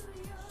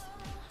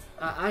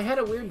 I had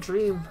a weird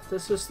dream.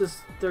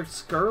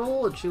 This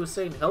girl, and she was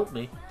saying, help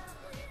me.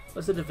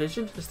 Was it a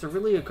vision? Is there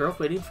really a girl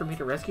waiting for me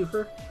to rescue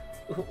her?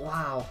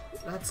 Wow,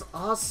 that's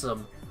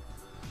awesome.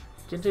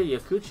 Kenta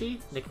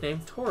Yakuchi,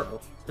 nicknamed Toro.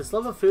 His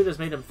love of food has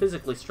made him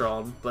physically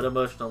strong, but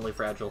emotionally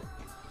fragile.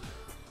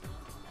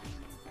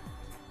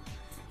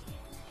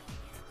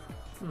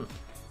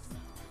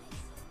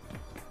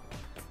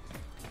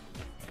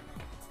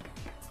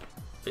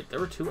 Wait,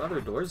 there were 2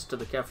 other doors to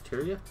the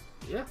cafeteria?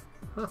 Yeah?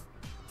 Huh.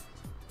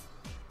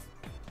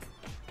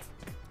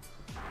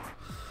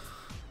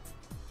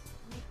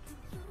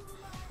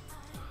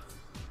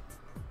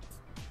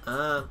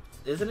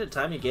 Isn't it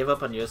time you gave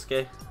up on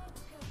Yosuke?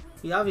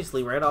 He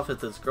obviously ran off with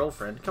his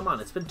girlfriend. Come on,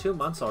 it's been 2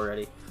 months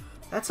already.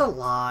 That's a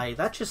lie.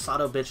 That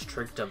Chisato bitch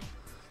tricked him.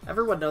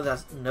 Everyone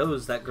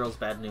knows that girl's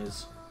bad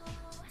news.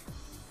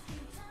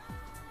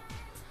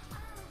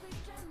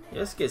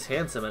 Yosuke's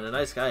handsome and a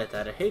nice guy at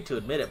that. I hate to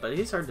admit it, but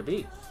he's hard to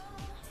beat.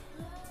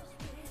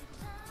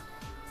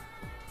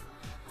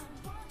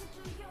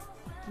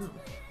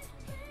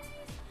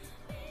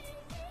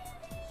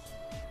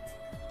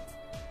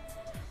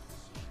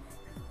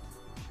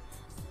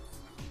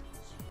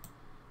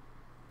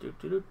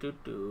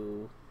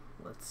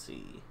 Let's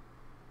see.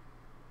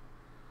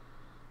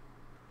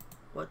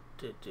 What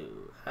to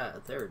do? Ah,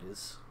 there it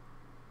is.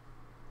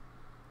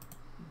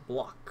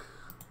 Block.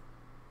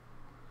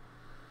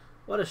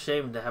 What a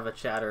shame to have a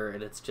chatter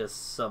and it's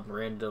just some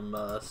random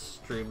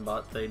stream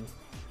bot thing.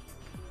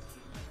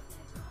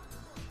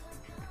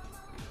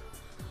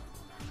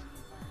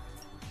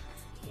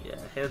 Yeah,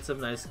 handsome,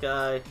 nice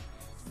guy.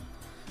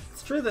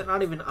 It's true that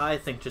not even I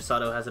think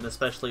Chisato has an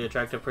especially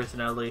attractive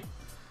personality.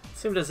 It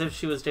seemed as if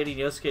she was dating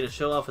Yosuke to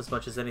show off as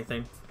much as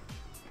anything.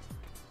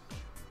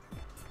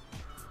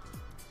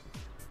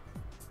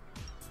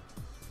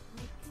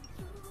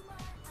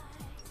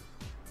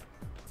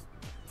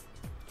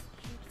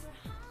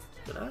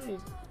 Did I...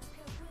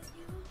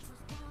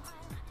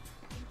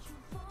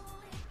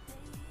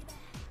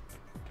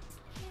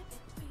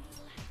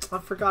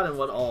 I've forgotten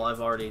what all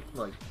I've already,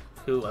 like,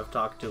 who I've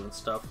talked to and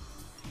stuff.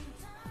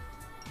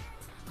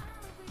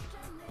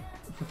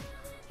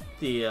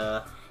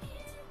 The,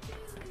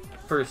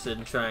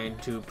 person trying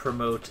to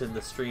promote in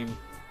the stream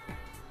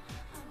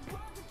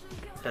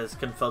has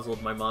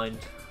confuzzled my mind.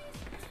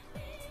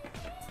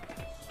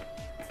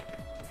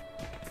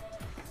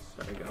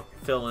 There we go.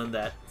 Fill in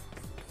that.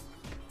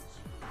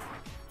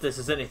 If this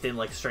is anything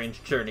like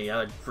Strange Journey,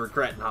 I'd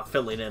regret not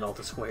filling in all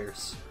the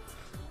squares.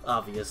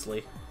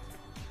 Obviously.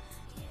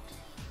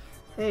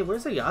 Hey,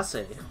 where's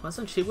Ayase?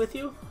 Wasn't she with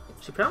you?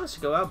 She promised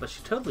to go out, but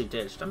she totally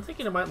ditched. I'm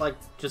thinking I might, like,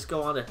 just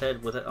go on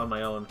ahead with it on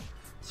my own.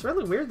 It's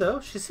really weird, though.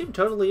 She seemed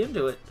totally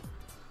into it.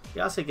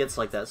 Ayase gets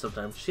like that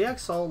sometimes. She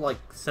acts all, like,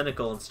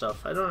 cynical and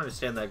stuff. I don't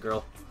understand that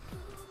girl.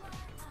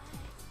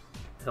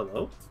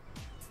 Hello?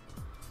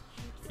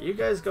 Are you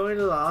guys going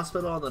to the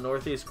hospital in the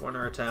northeast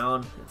corner of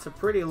town? It's a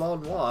pretty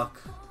long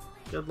walk.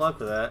 Good luck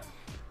with that.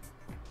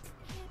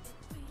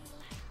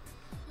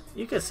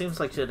 Yuka seems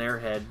like an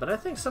airhead, but I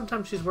think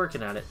sometimes she's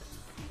working at it.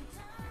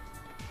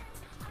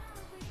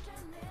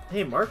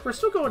 Hey Mark, we're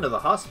still going to the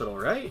hospital,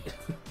 right?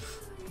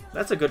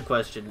 That's a good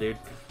question, dude.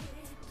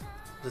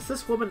 Does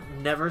this woman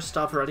never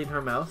stop running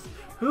her mouth?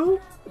 Who?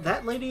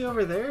 That lady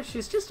over there?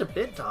 She's just a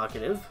bit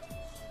talkative.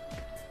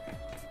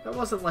 That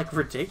wasn't, like,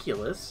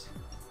 ridiculous.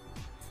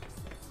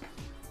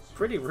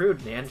 Pretty rude,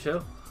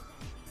 Nancho.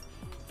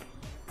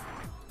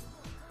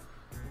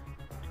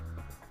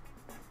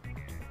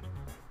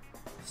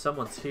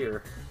 Someone's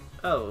here.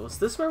 Oh, was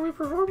this where we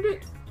performed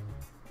it?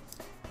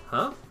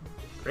 Huh?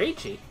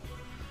 Reichi?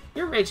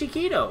 You're Reichi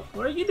Kido.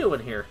 What are you doing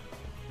here?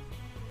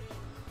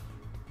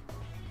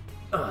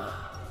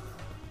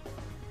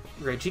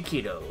 Reichi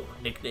Kido,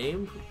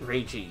 nickname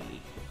Reichi,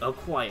 a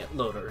quiet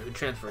loader who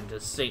transferred to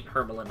St.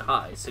 Hermelin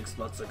High 6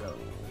 months ago.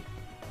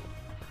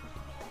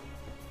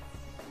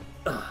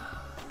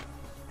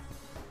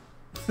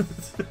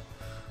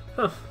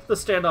 The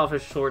standoff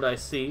is short, I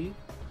see.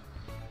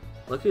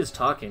 Look who's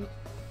talking.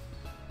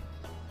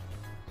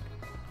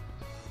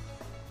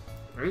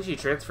 Reichi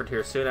transferred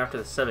here soon after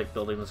the Civic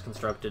building was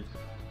constructed,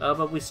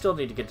 but we still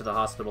need to get to the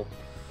hospital.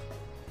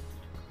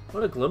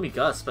 What a gloomy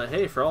Gus, but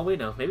hey, for all we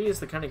know, maybe he's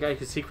the kind of guy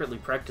who secretly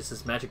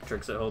practices magic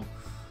tricks at home.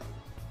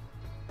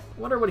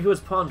 Wonder what he was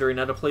pondering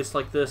at a place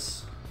like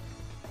this.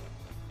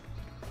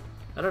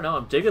 I don't know,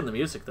 I'm digging the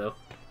music though.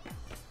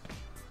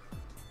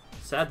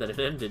 Sad that it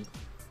ended.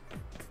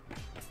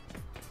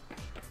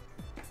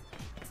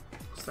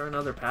 Is there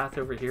another path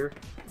over here?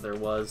 There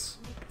was.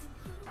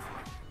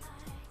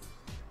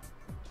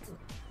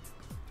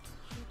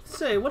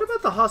 Say, what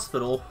about the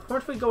hospital?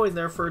 Weren't we going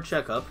there for a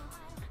checkup?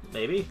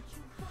 Maybe.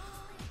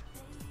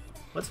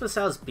 What's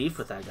Masao's beef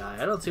with that guy?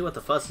 I don't see what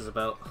the fuss is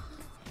about.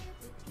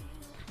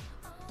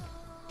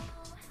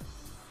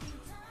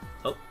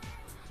 Oh.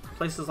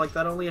 Places like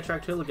that only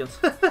attract hooligans.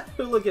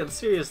 Hooligans,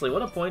 seriously,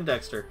 what a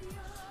Poindexter.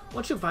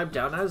 Once you pipe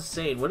down, I was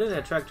saying, wouldn't it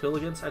attract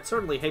hooligans? I'd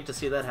certainly hate to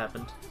see that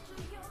happen.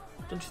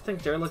 Don't you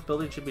think derelict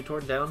buildings should be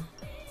torn down?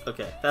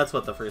 Okay, that's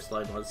what the first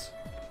line was.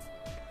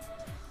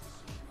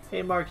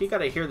 Hey Mark, you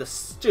gotta hear the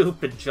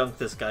stupid junk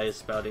this guy is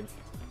spouting.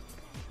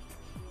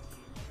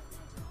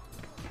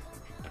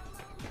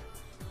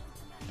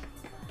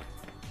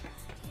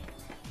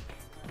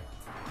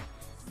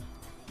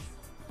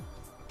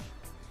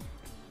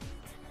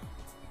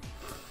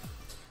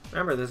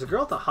 Remember, there's a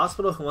girl at the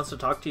hospital who wants to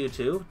talk to you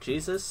too?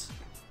 Jesus.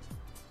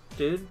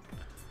 Dude.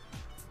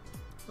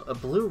 A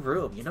blue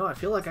room. You know, I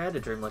feel like I had a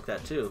dream like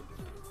that too.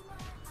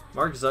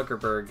 Mark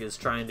Zuckerberg is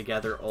trying to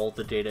gather all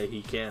the data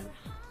he can.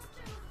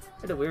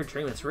 I had a weird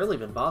dream. It's really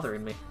been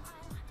bothering me.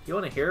 You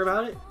want to hear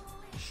about it?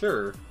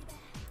 Sure.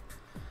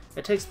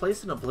 It takes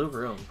place in a blue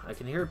room. I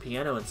can hear a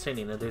piano and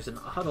singing, and there's an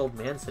odd old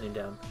man sitting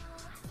down.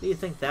 What do you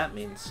think that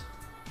means?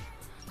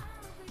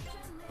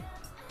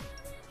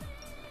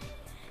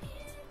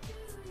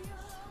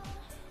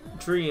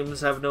 Dreams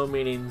have no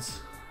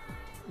meanings.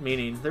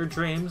 Meaning, they're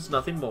dreams,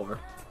 nothing more.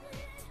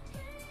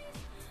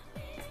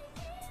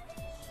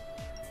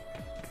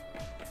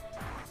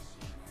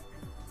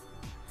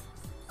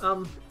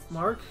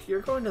 Mark,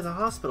 you're going to the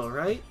hospital,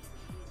 right?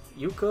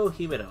 Yuko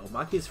Himeno,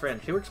 Maki's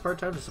friend. She works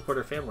part-time to support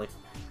her family.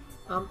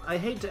 I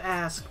hate to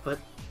ask, but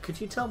Could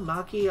you tell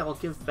Maki I'll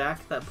give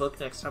back that book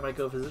next time I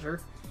go visit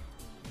her?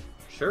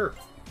 Sure.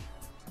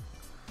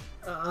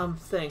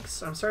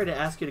 Thanks. I'm sorry to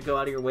ask you to go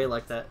out of your way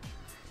like that.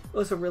 It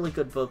was a really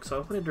good book, so I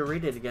wanted to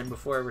read it again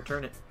before I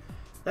return it.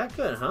 That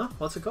good, huh?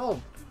 What's it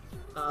called?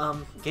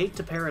 Gate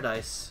to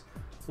Paradise.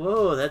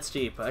 Whoa, that's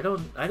deep. I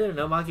didn't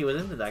know Maki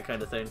was into that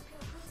kind of thing.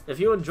 If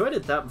you enjoyed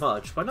it that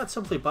much, why not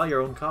simply buy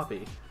your own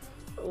copy?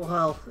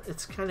 Well,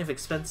 it's kind of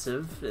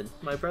expensive, and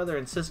my brother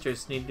and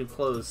sisters need new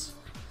clothes.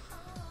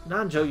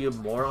 Nanjo, you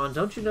moron.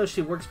 Don't you know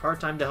she works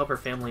part-time to help her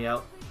family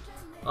out?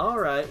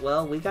 Alright,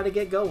 well, we gotta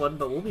get going,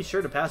 but we'll be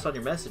sure to pass on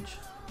your message.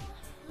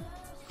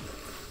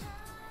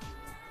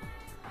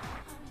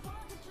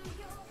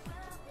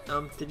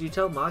 Did you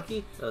tell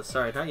Maki?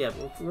 Sorry, not yet.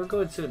 We're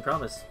going soon,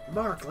 promise.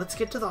 Mark, let's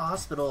get to the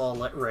hospital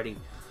all ready.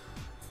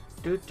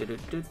 Do.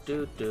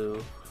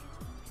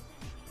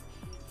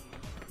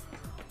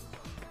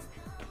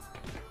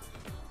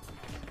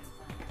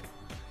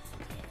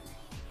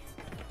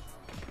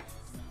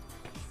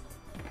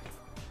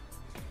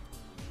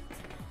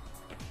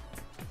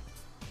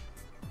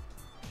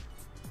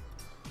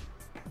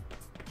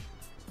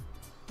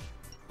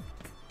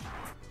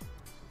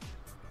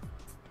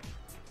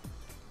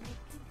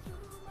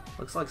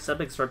 Looks like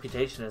Sebek's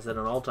reputation is at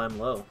an all-time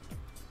low.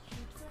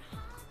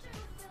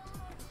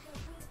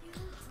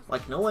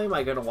 Like, no way am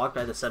I going to walk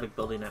by the Sebek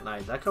building at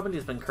night. That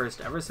company's been cursed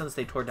ever since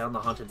they tore down the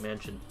Haunted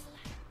Mansion.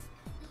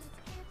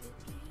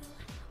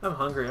 I'm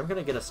hungry. I'm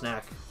going to get a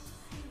snack.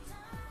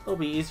 It'll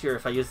be easier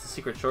if I use the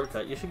secret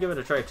shortcut. You should give it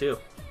a try, too.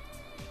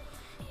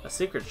 A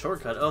secret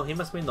shortcut? Oh, he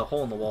must mean the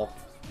hole in the wall.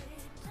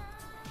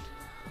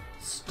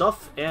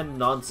 Stuff and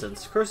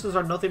nonsense. Curses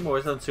are nothing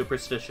more than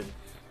superstition.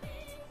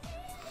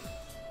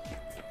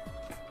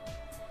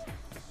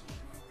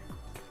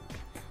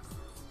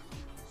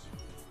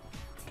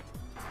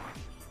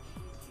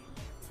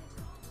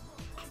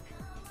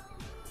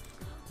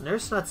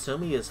 Nurse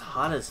Natsumi is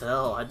hot as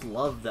hell. I'd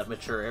love that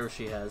mature air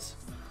she has.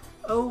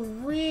 Oh,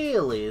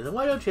 really? Then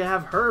why don't you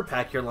have her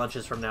pack your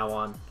lunches from now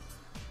on?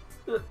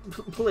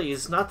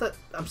 Please, not that...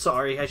 I'm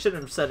sorry, I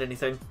shouldn't have said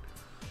anything.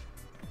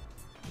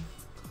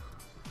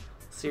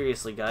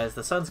 Seriously, guys,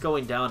 the sun's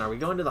going down. Are we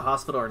going to the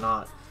hospital or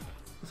not?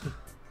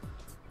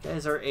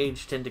 Guys our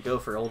age tend to go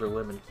for older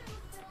women.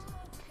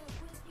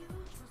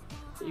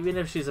 Even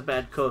if she's a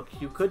bad cook,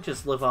 you could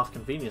just live off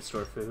convenience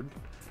store food.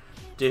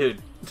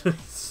 Dude.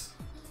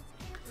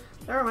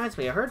 That reminds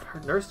me, I heard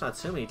Nurse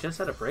Natsumi just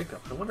had a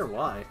breakup. I wonder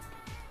why.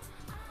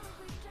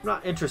 I'm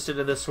not interested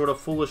in this sort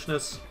of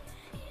foolishness.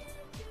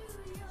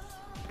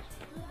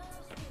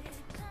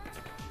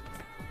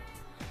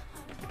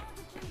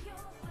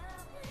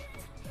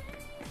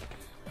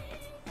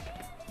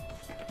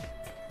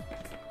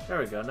 There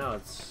we go, now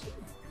it's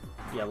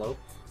yellow.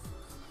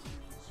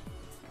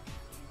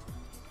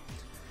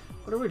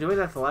 What are we doing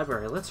at the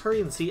library? Let's hurry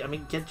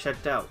and get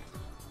checked out.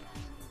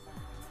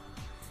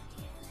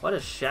 What a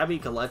shabby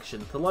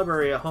collection. The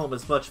library at home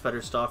is much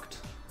better stocked.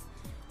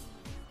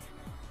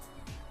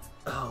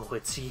 Oh,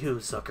 it's you,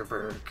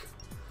 Zuckerberg.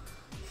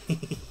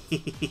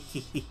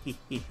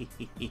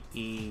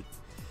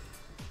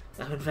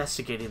 I'm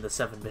investigating the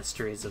 7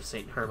 mysteries of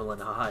St.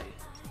 Hermelin High.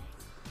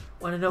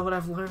 Want to know what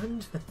I've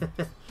learned?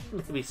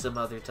 Maybe some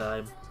other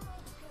time.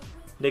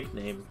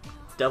 Nickname,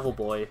 Devil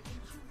Boy.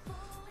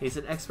 He's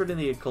an expert in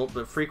the occult,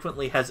 but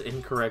frequently has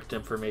incorrect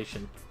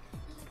information.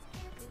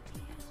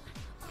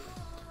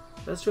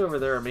 Those two over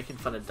there are making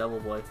fun of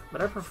Devil Boy,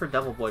 but I prefer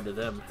Devil Boy to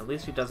them. At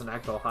least he doesn't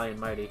act all high and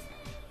mighty.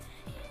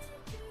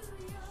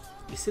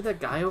 You see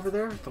that guy over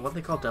there? The one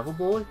they call Devil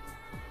Boy?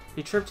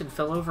 He tripped and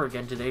fell over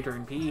again today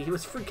during PE. He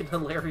was freaking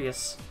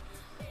hilarious.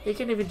 He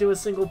can't even do a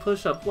single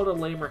push-up. What a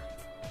lamer.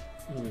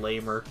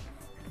 Lamer.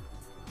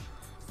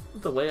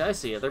 The way I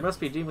see it, there must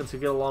be demons who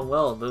get along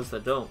well and those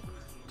that don't.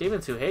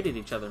 Demons who hated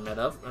each other met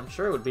up. I'm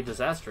sure it would be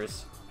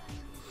disastrous.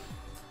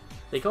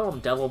 They call him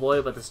Devil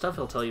Boy, but the stuff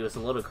he'll tell you is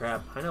a load of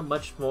crap. I know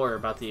much more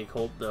about the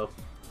occult, though.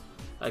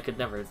 I could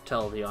never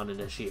tell the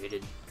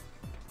uninitiated.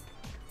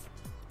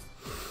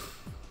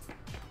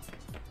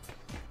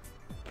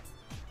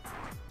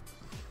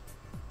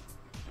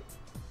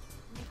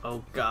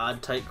 Oh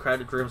god, tight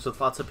crowded rooms with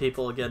lots of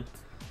people again.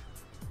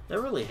 I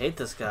really hate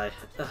this guy.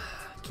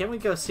 Can't we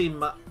go see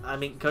go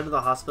to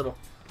the hospital?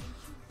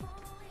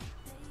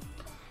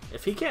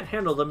 If he can't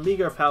handle the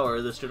meager power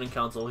of the student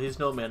council, he's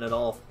no man at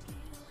all.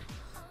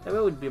 I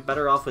bet we'd be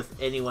better off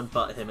with anyone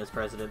but him as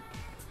president.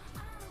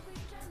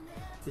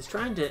 He's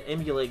trying to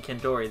emulate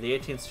Kandori, the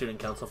 18th student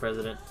council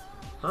president.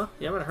 Huh?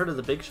 You haven't heard of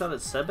the big shot at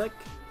Sebek?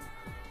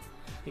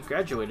 He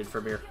graduated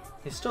from here.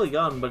 He's still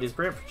young, but he's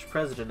branch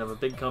president of a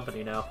big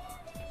company now.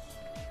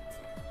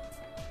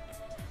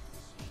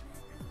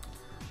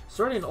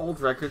 Sorting old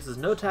records is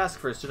no task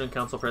for a student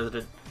council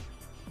president.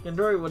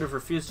 Kandori would have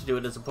refused to do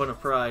it as a point of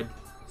pride.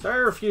 So I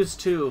refuse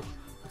too.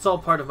 It's all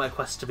part of my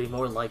quest to be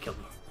more like him.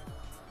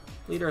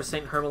 Leader of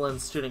St.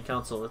 Hermelin's student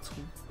council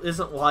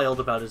isn't wild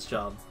about his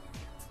job.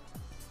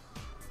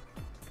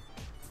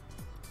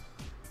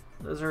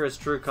 Those are his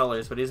true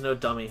colors, but he's no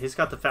dummy. He's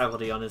got the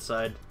faculty on his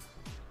side.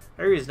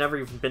 Harry's never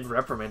even been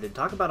reprimanded.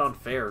 Talk about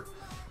unfair.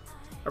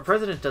 Our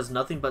president does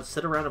nothing but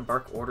sit around and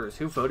bark orders.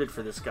 Who voted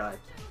for this guy?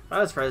 If I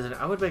was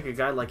president, I would make a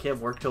guy like him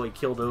work till he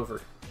killed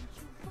over.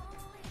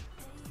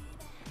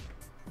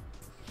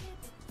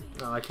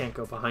 Oh, I can't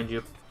go behind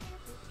you.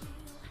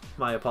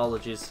 My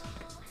apologies.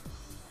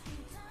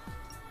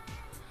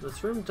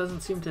 This room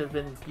doesn't seem to have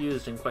been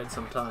used in quite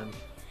some time.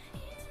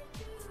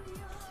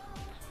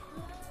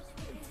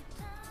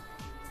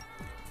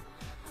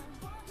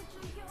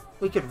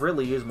 We could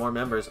really use more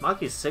members.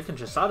 Maki's sick and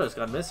Chisato's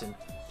gone missing.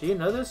 Do you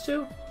know those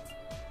two?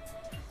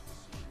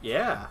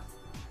 Yeah.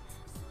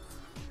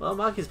 Well,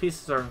 Maki's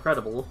pieces are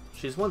incredible.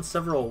 She's won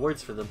several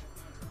awards for them.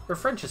 Her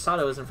friend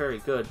Chisato isn't very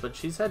good, but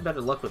she's had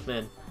better luck with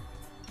men.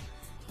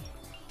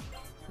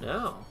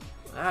 No.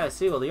 Ah, I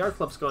see. Well, the art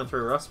club's going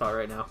through a rough spot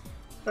right now.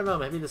 I don't know,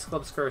 maybe this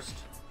club's cursed.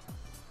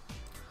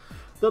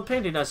 The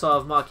painting I saw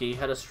of Maki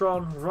had a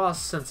strong, raw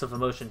sense of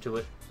emotion to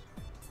it.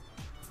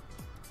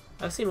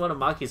 I've seen one of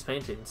Maki's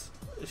paintings.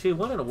 She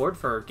won an award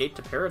for her Gate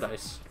to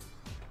Paradise.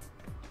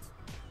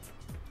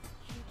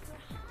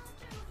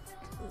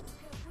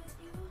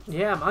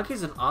 Yeah,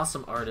 Maki's an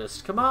awesome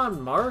artist. Come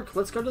on, Mark,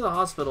 let's go to the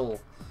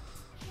hospital.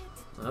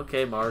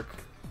 Okay, Mark.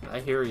 I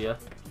hear ya.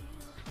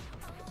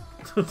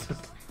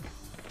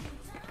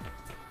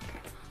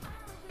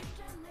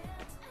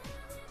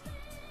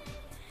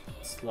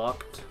 It's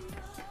locked.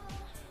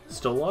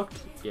 Still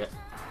locked? Yeah.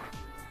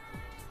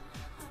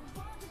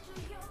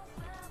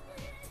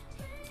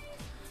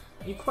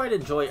 You quite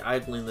enjoy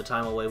idling the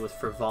time away with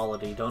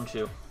frivolity, don't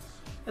you?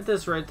 At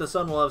this rate, the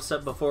sun will have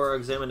set before our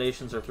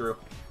examinations are through.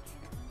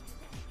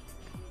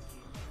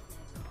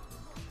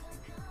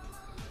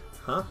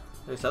 Huh?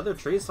 There's other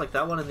trees like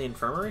that one in the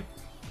infirmary?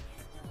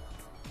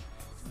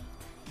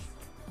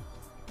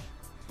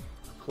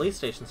 Police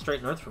station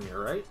straight north from here,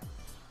 right?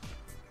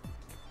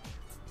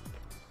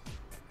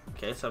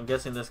 Okay, so I'm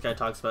guessing this guy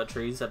talks about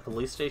trees at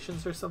police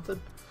stations or something?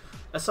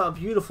 I saw a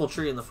beautiful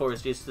tree in the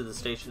forest east of the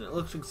station. It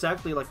looks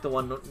exactly like the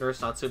one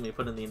Nurse Natsumi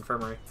put in the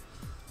infirmary.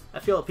 I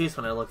feel at peace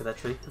when I look at that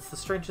tree. It's the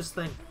strangest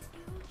thing.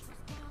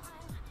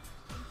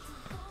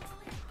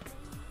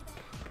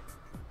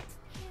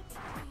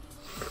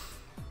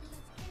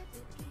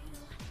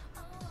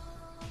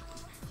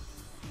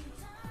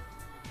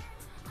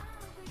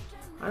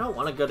 I don't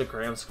want to go to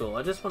cram school.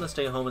 I just want to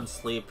stay home and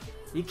sleep.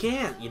 You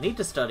can't. You need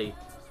to study.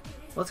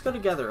 Let's go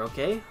together,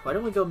 okay? Why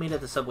don't we go meet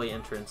at the subway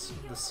entrance?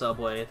 The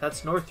subway.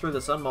 That's north through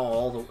the Sun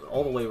Mall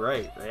all the way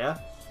right, yeah?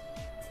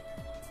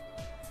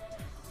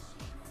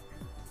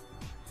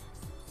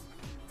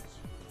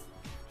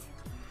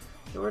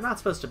 We're not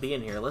supposed to be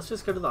in here. Let's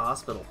just go to the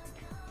hospital.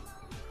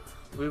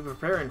 We'll be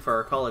preparing for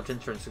our college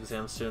entrance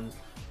exam soon.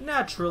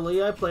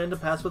 Naturally, I plan to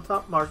pass with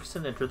top marks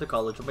and enter the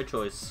college of my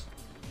choice.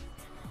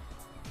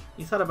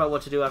 You thought about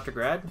what to do after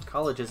grad?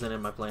 College isn't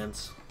in my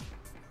plans.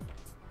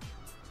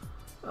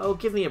 Oh,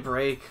 give me a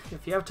break.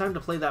 If you have time to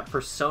play that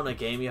Persona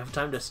game, you have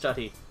time to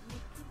study.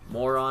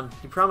 Moron.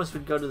 You promised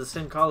we'd go to the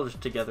same college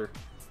together.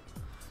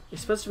 You're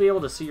supposed to be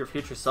able to see your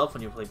future self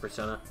when you play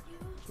Persona.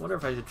 I wonder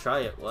if I should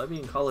try it. Will I be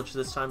in college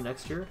this time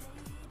next year?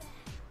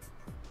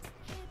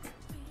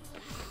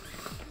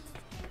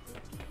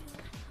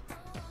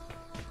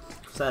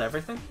 Is that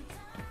everything?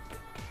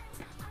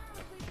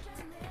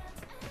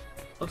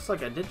 Looks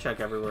like I did check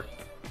everywhere.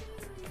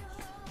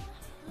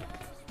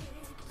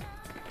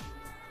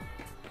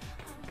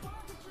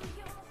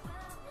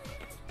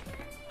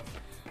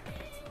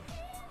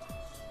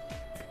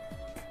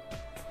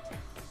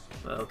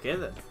 Okay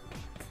then.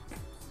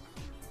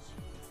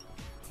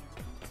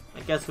 I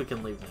guess we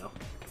can leave now.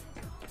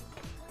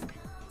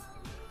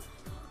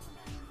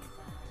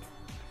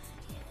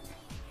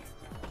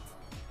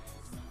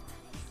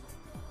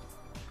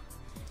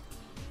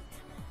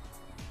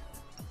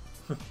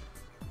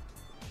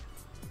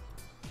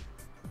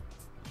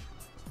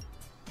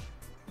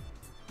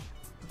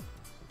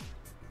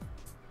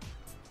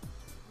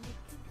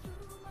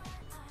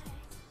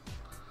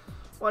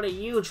 What do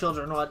you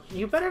children want?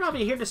 You better not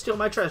be here to steal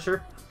my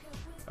treasure.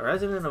 A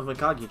resident of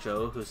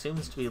Mikagicho who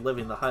seems to be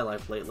living the high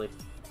life lately.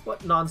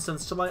 What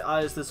nonsense! To my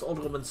eyes, this old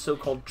woman's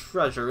so-called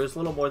treasure is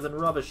little more than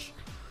rubbish.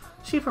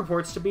 She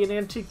purports to be an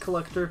antique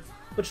collector,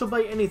 but she'll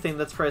buy anything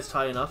that's priced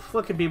high enough.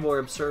 What could be more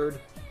absurd?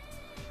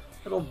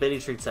 That old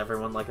biddy treats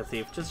everyone like a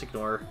thief. Just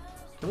ignore her.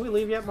 Can we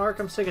leave yet, Mark?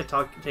 I'm sick of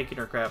taking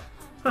her crap.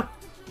 Huh.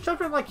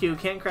 Children like you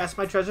can't grasp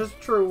my treasure's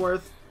true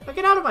worth. Now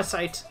get out of my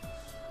sight!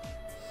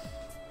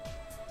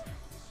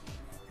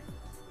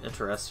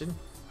 Interesting.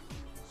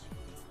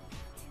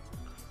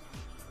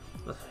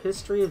 The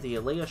history of the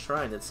Alea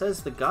Shrine. It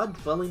says the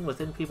god dwelling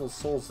within people's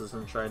souls is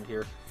enshrined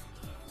here.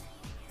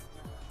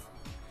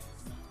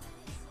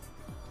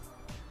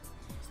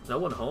 Is no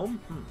one home?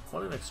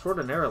 What an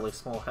extraordinarily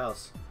small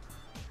house.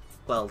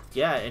 Well,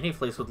 yeah, any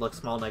place would look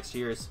small next to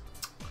yours.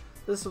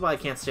 This is why I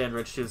can't stand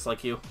rich dudes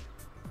like you.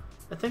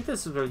 I think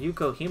this is where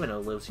Yuko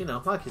Himeno lives, you know,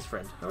 Maki's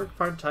friend. I work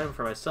part-time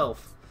for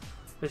myself,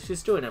 but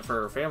she's doing it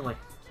for her family.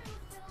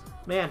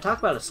 Man, talk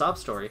about a sob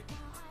story.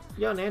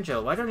 Yo,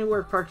 Nanjo, why don't you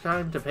work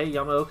part-time to pay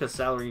Yamaoka's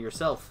salary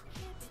yourself?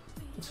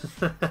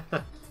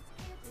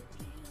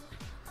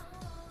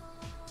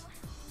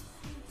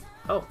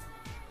 Oh,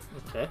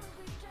 okay.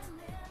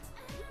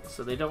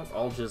 So they don't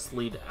all just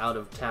lead out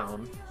of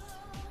town.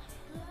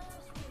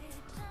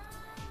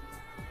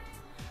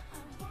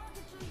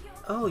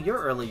 Oh, you're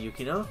early,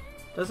 Yukino.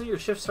 Doesn't your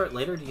shift start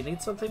later? Do you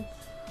need something?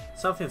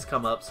 Something's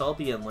come up, so I'll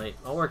be in late.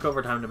 I'll work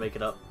overtime to make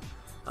it up.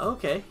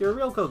 Okay, you're a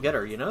real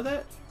go-getter, you know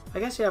that? I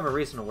guess you have a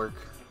reason to work.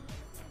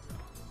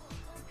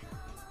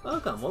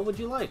 Welcome, what would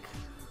you like?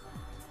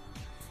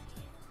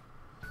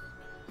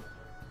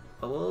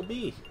 What will it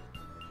be?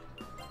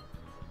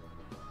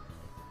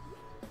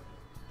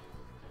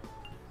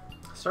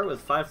 Start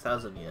with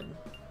 5,000 yen.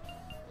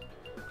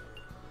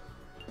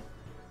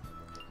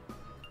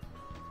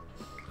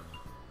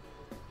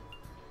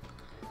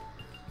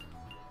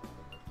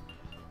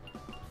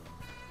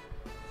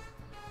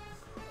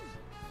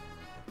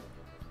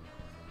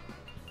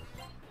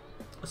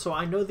 So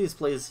I know these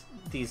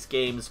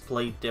games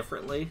play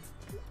differently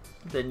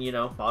than, you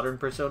know, modern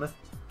Persona.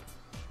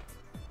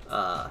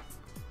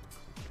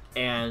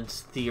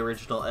 And the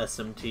original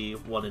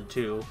SMT 1 and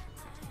 2.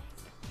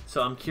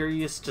 So I'm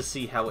curious to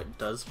see how it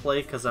does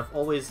play, because I've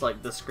always,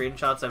 like, the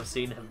screenshots I've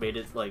seen have made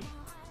it, like,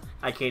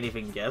 I can't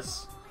even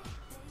guess.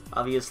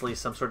 Obviously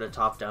some sort of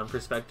top-down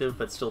perspective,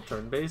 but still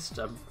turn-based.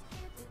 I'm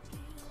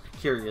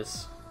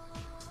curious.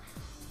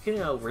 You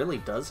know, really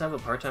does have a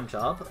part-time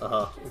job?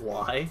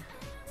 Why?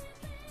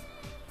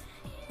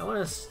 I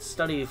want to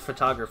study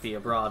photography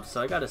abroad,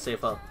 so I gotta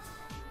save up.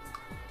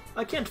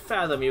 I can't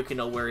fathom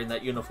Yukino wearing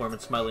that uniform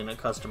and smiling at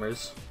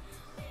customers.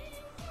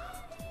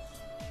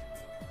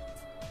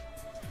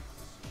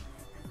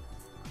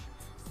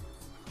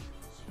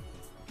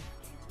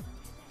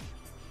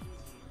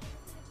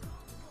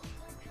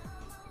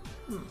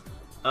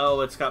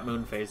 Oh, it's got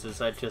moon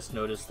phases. I just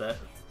noticed that.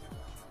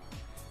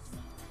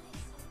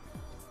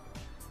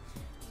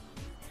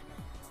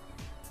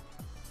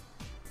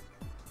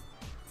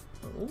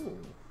 Ooh.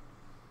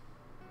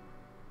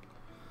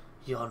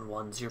 Yon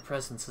ones, your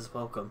presence is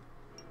welcome.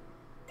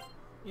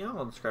 Yeah,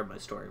 I'll describe my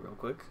story real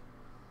quick.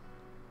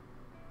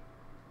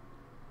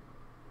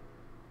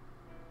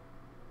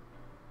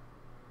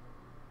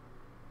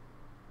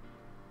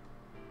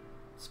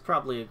 It's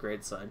probably a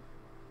great sign.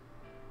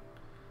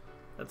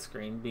 That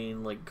screen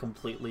being, like,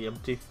 completely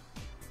empty.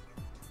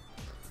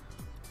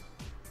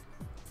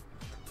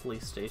 The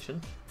police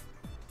station.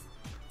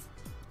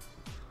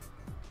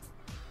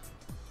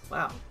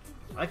 Wow,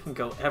 I can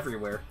go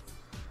everywhere.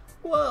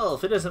 Well,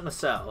 if it isn't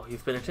Masao,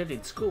 you've been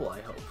attending school, I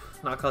hope.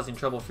 Not causing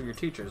trouble for your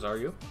teachers, are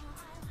you?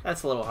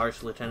 That's a little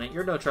harsh, Lieutenant.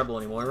 You're no trouble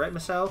anymore, right,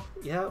 Masao?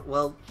 Yeah,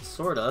 well,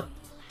 sorta.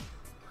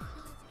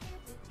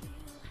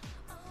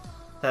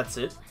 That's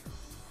it.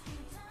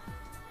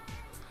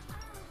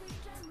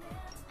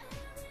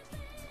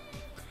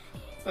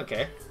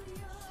 Okay.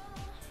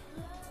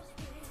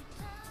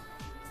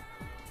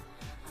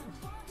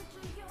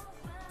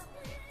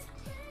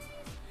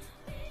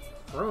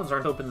 Ruins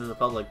aren't open to the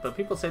public, but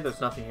people say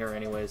there's nothing here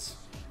anyways.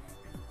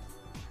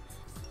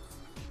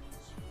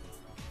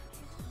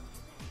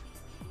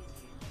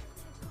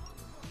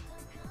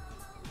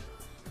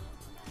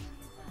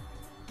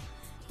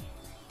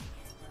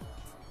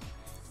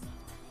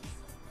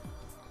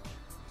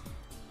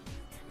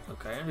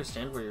 Okay, I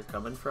understand where you're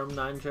coming from,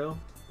 Ninejo,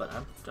 but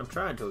I'm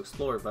trying to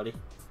explore, buddy.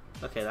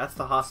 Okay, that's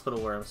the hospital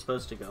where I'm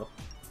supposed to go.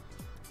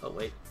 Oh,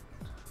 wait.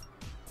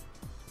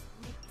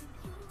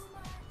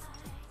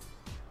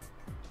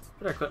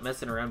 Better quit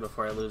messing around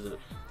before I lose it.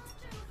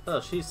 Oh,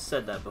 she's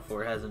said that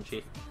before, hasn't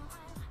she?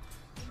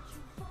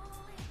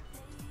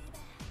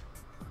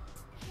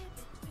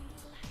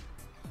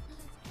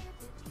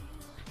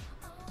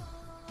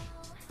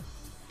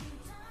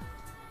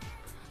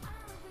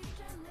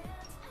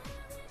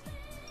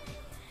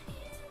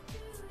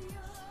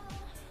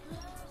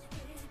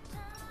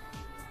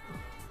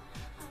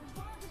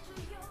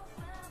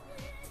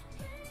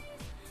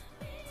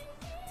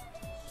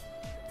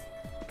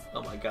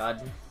 Oh my god.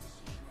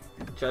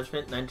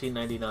 Judgment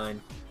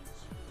 1999.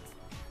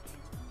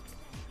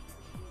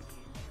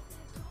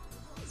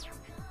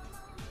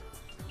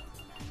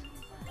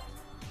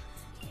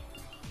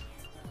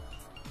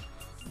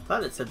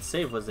 Thought it said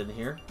save was in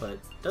here, but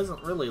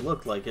doesn't really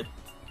look like it.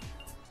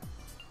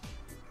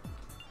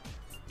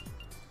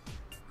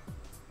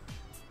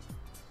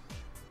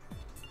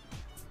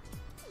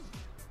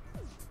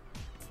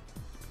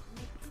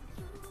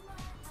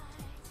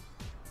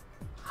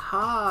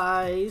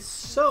 Hi,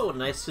 so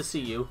nice to see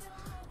you.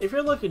 If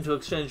you're looking to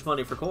exchange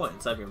money for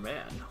coins, I'm your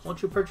man.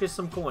 Won't you purchase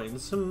some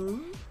coins?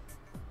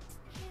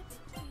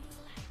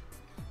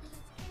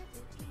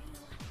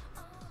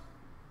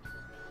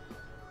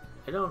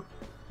 I don't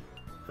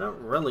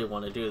really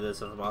want to do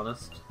this, if I'm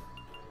honest.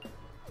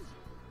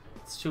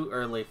 It's too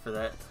early for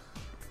that.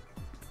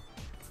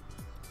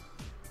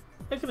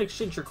 I can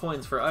exchange your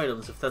coins for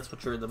items if that's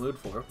what you're in the mood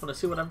for. Want to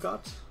see what I've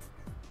got?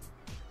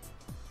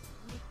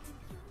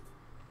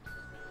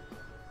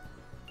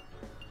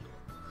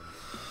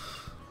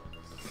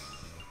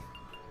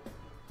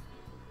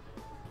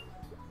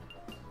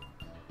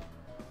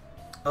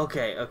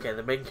 Okay,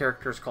 the main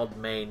character is called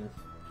Main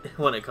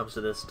when it comes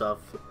to this stuff,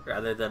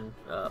 rather than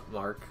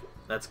Mark.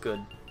 That's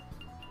good.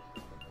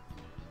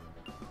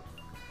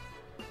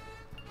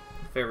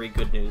 Very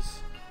good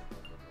news.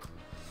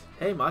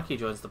 Hey, Maki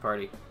joins the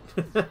party.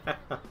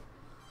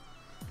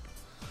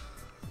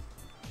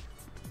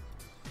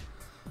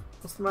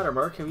 What's the matter,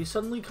 Mark? Have you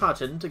suddenly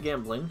caught into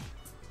gambling?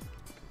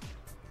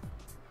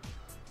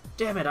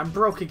 Damn it, I'm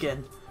broke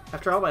again.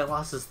 After all my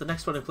losses, the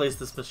next one who plays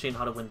this machine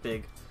ought to win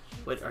big.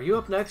 Wait, are you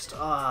up next?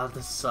 Ah,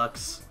 this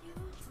sucks.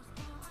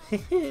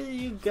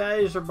 You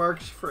guys are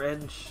Mark's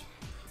friends.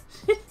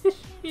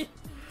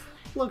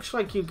 Looks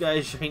like you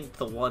guys ain't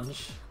the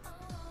ones.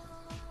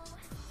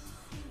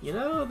 You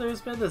know, there's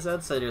been this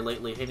outsider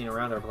lately hanging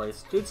around our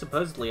place. Dude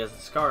supposedly has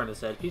a scar on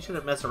his head. He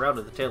shouldn't mess around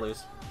with the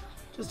tailors.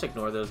 Just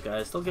ignore those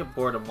guys. They'll get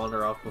bored and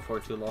wander off before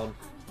too long.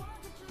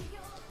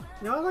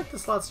 You know, I like the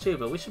slots too,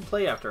 but we should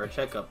play after our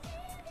checkup.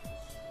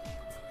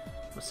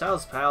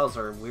 Masao's pals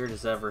are weird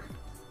as ever.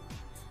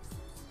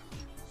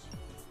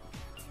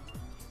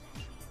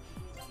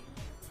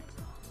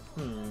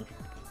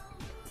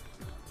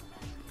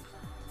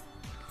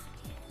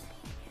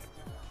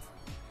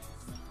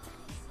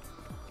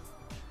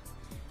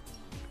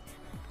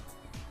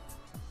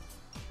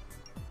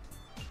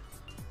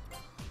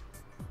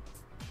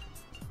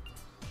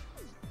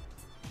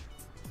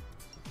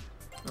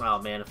 Oh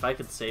man, if I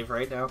could save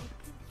right now.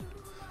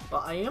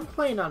 Well, I am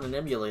playing on an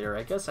emulator.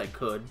 I guess I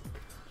could.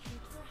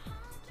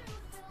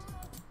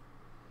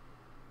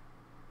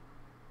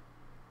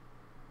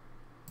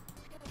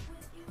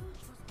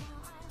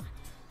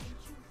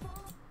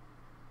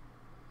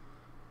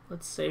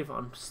 Let's save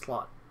on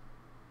slot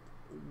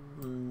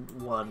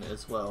 1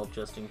 as well,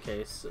 just in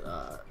case.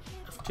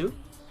 F2?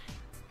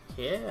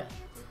 Yeah.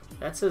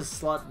 That says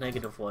slot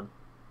 -1.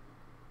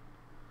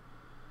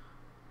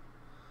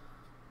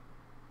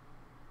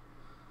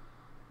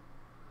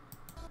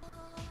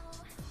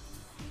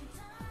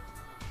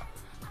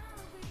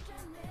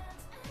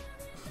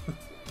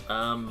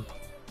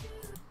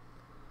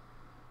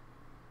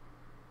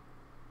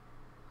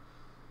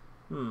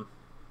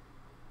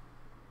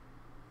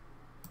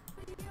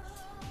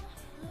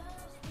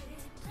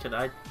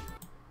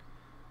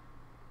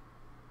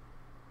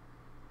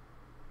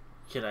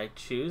 Can I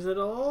choose it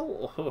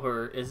all?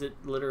 Or is it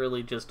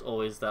literally just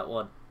always that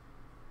one?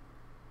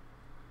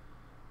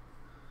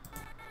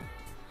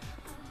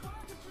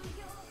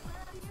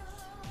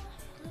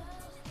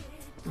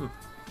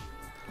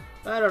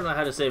 I don't know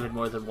how to save in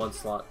more than one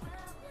slot.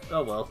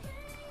 Oh well.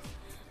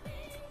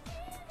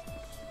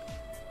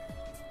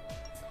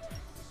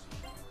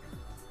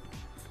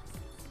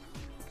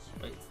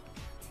 Wait.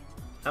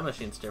 That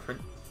machine's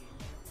different.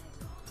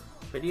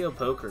 Video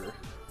poker.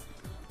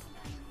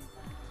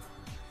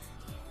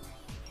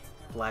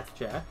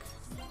 Blackjack.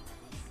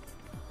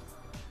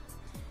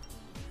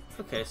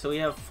 Okay, so we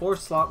have 4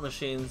 slot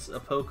machines,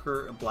 a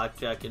poker, a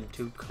blackjack, and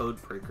 2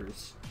 code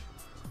breakers.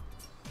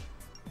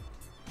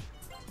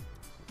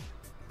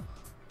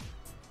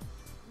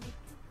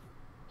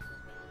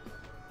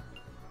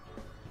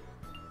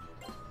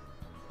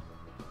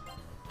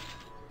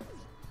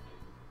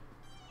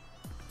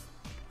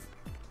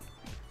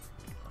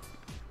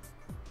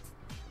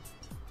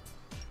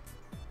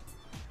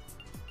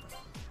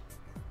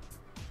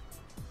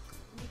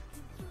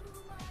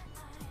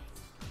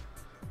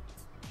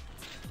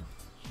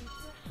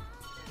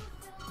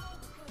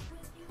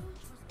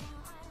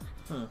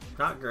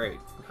 Not great.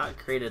 Not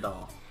great at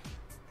all.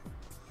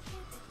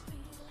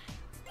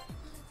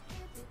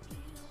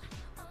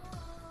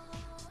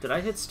 Did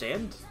I hit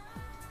stand?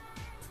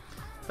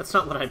 That's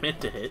not what I meant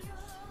to hit.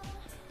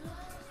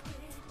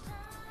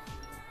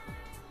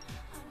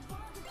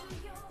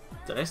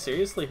 Did I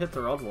seriously hit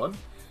the wrong one?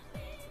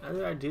 How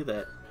did I do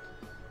that?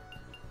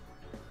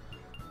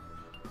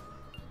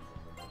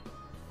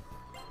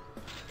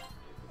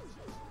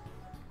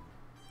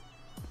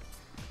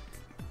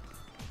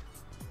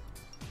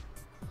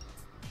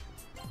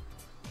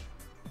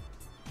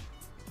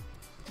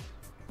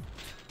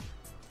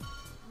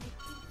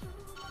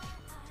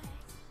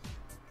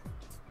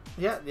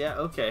 Yeah,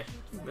 okay.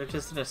 They're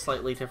just in a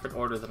slightly different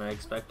order than I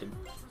expected.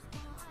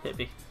 Hit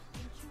me.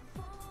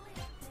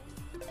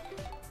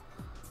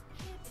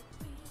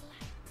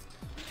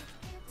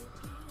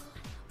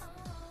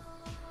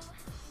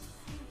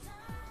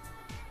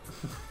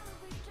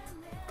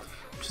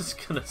 I'm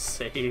just gonna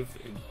save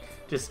and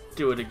just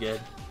do it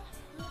again.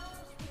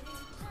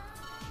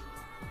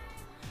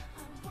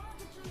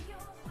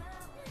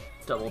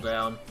 Double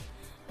down.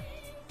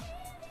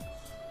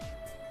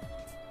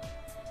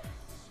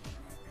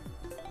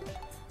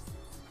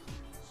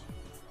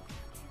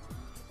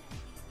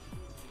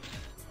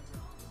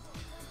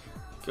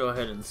 Go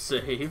ahead and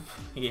save.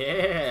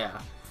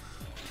 Yeah!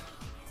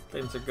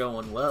 Things are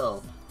going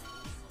well.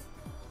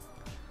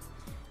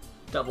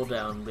 Double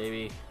down,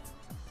 baby.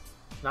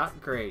 Not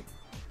great.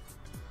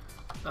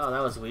 Oh, that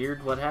was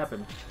weird. What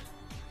happened?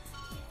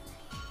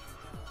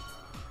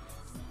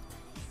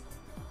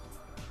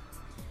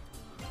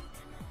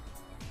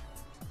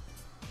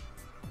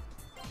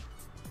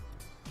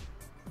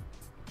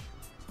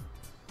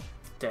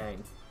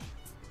 Dang.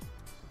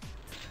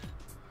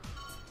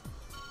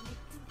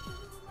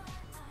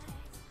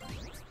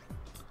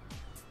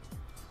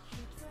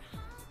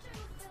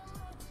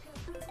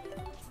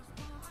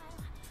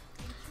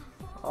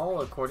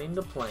 All according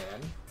to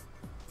plan.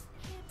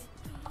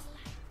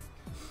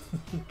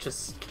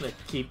 Just gonna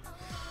keep...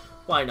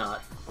 Why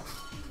not?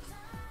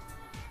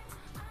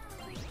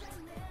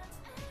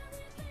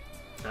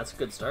 That's a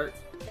good start.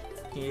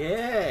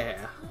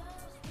 Yeah!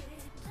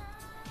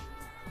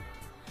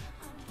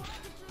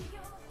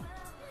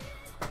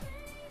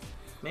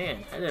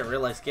 Man, I didn't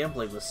realize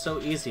gambling was so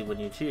easy when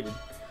you cheated.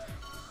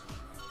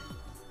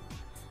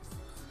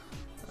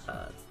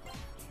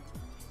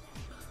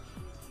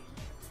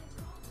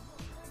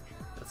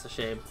 That's a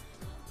shame.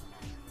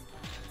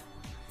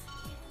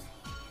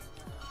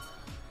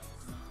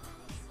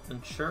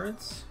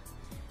 Insurance?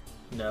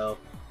 No.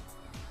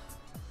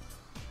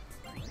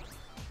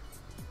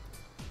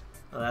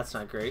 Oh, that's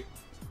not great.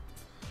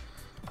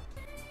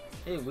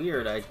 Hey,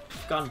 weird, I've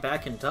gone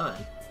back in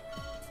time.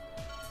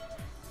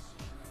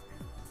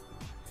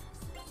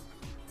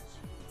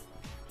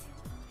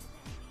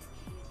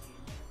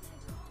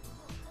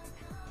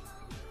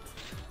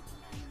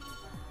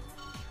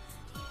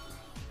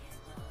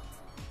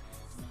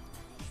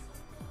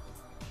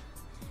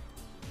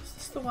 Is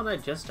this the one I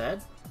just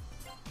had?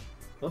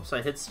 Whoops,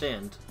 I hit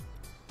stand.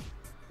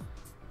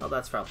 Oh,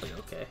 that's probably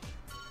okay.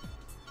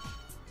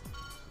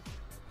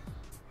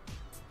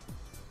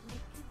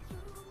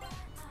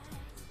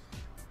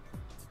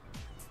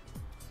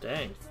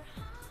 Dang.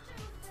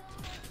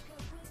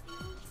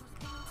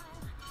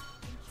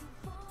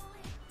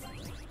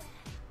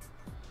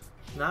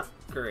 Not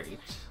great.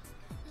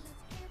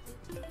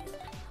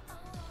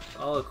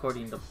 All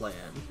according to plan.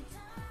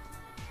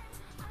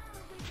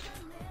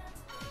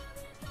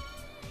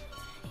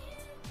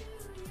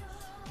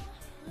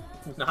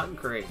 Not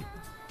great.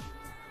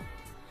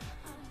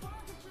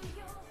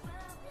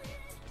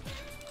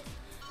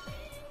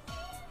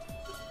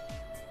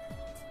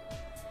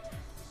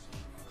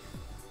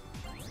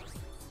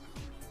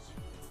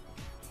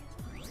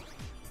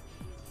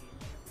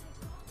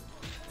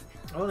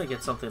 I want to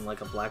get something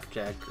like a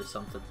blackjack or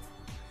something.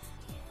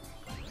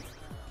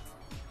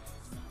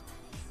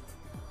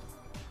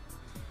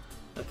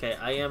 Okay,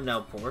 I am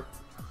now poor.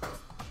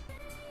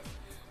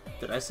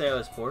 Did I say I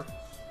was poor?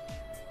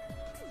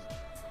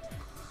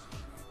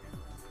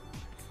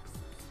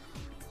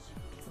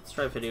 Let's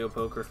try video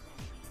poker.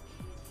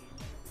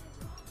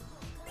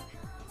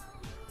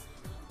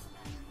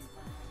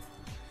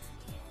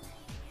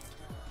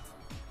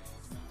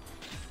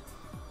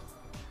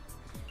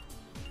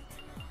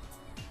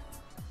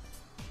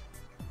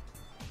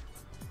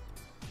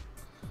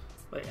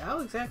 Wait, how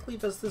exactly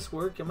does this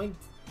work? Am I...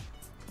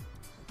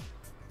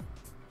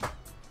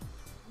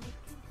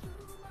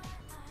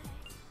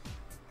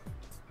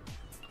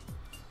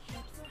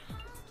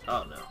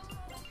 Oh no.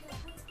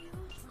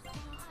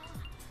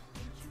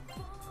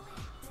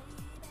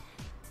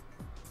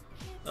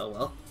 Oh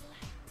well.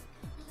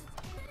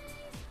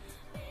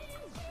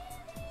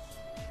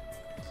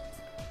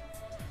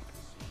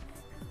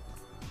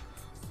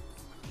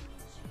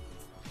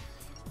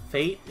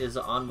 Fate is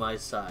on my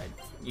side.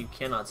 You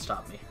cannot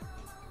stop me.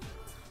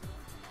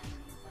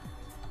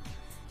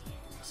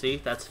 See,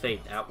 that's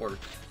fate at work.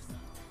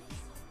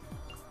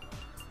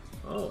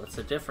 Oh, it's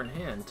a different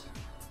hand.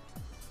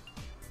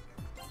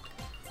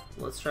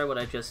 Let's try what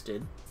I just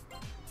did.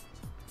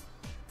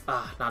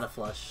 Ah, not a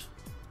flush.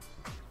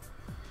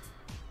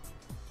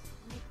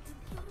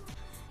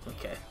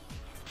 Okay.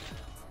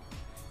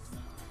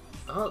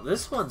 Oh,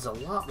 this one's a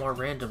lot more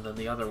random than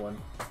the other one.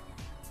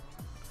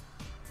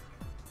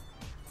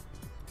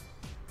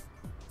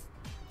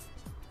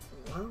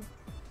 Well,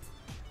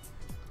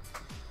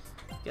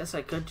 guess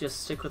I could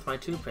just stick with my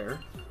two pair.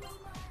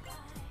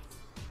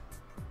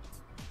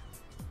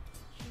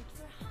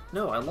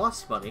 No, I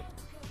lost money.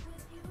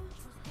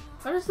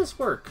 How does this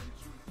work?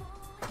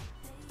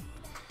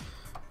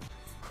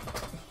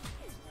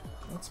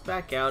 Let's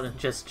back out and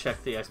just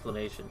check the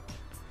explanation.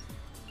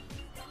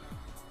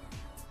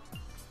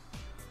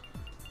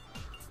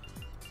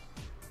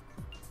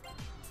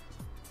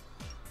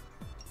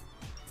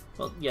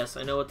 Well, yes,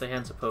 I know what the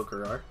hands of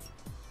poker are.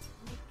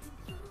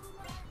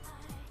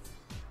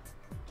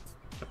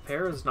 A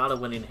pair is not a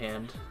winning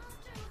hand.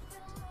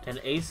 An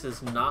ace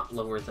is not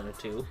lower than a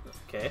 2.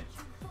 Okay.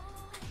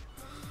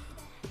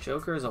 The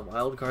joker is a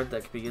wild card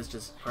that can be used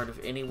as part of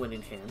any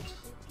winning hand.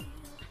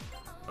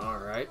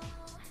 Alright.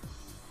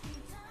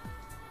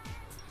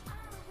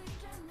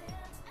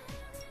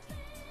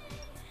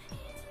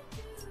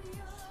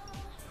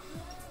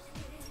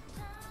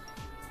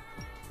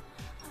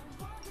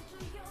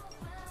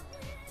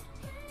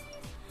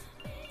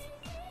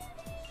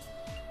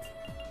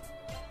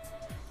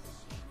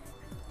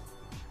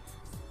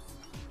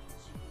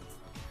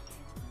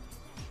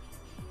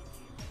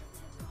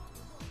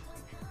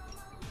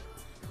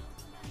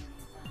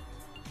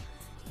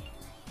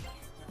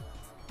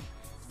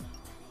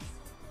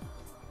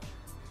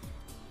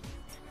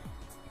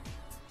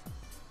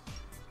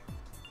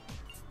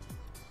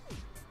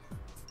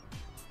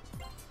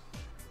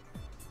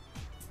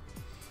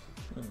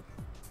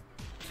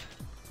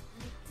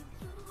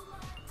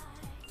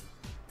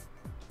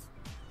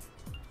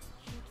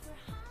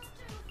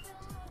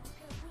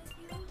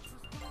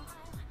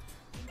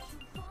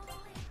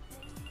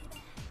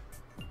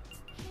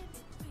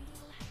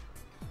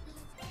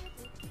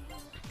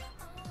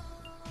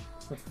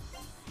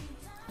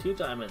 2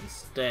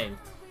 diamonds. Dang.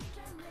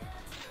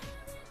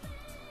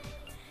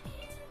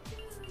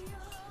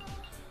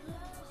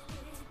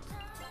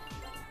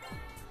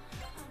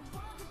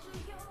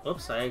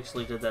 Oops, I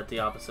actually did that the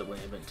opposite way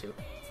I meant to.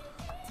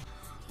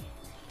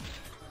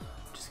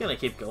 Just gonna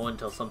keep going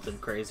until something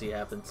crazy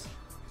happens.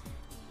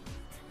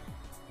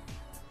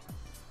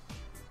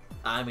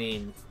 I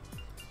mean,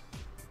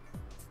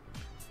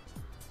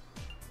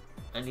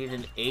 I need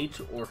an 8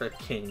 or a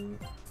king.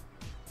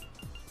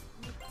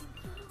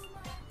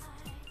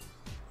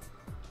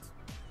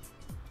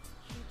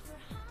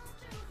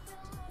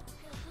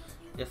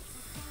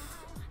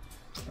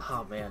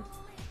 Oh man.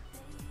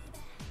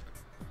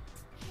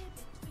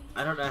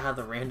 I don't know how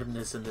the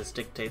randomness in this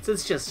dictates.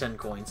 It's just 10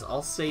 coins.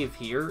 I'll save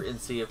here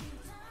and see if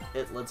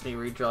it lets me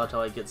redraw until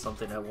I get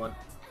something I want.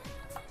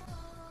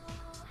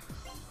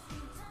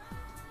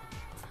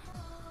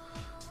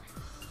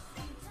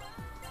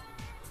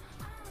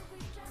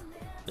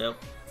 Yep.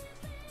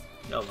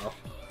 Oh well.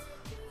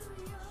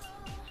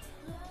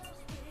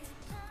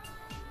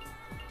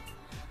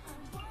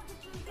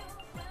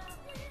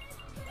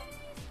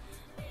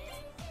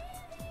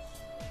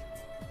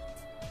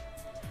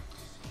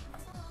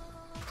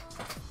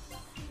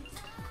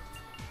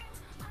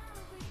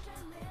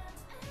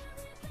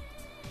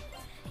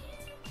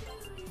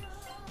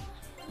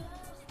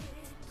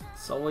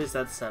 It's always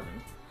that 7.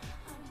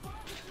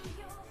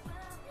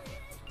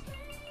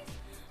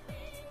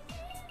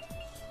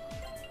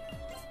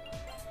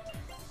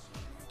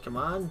 Come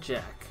on,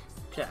 Jack.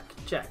 Jack,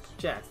 Jack,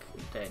 Jack.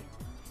 Dang.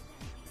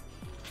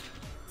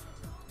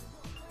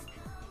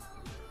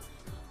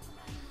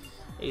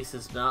 Ace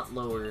is not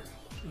lower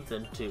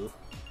than 2.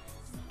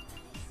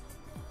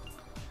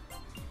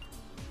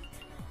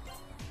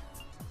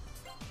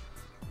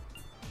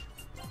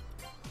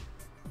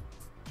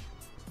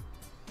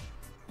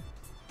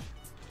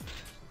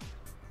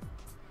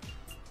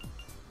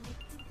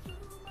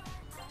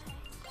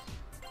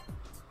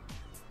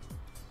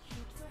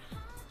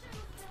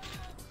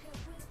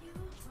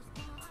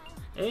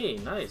 Hey,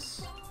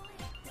 nice.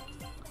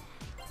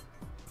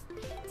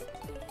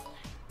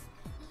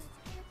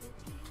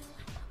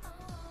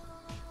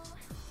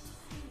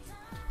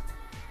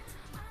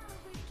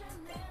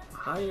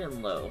 High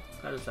and low.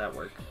 How does that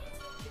work?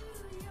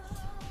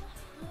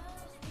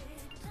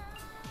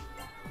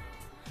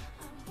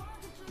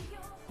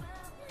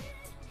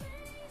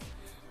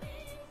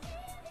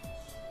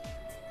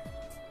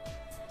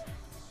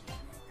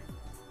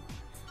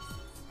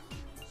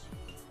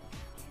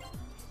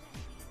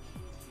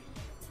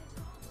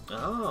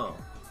 Oh.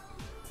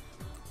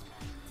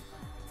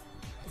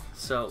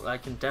 So I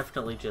can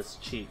definitely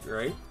just cheat,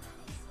 right?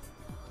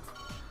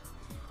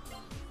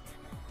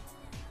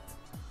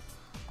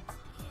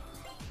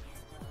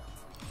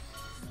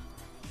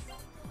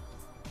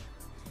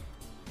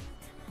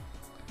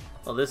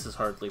 Well, this is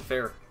hardly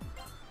fair.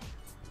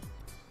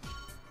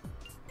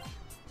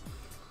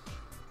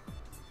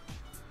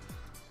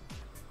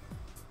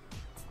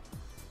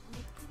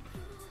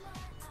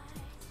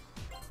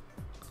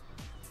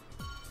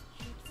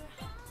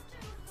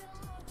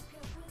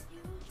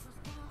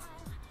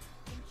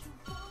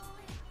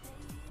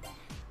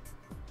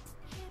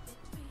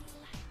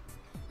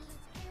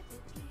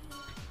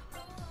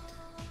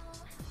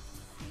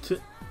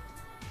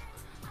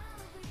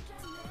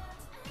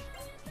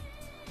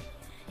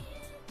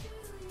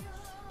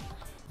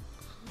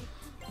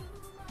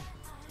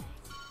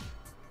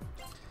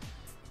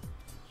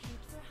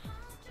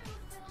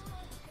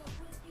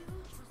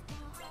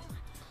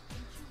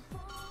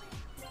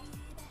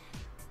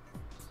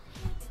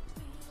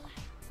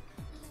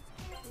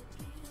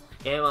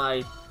 Am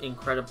I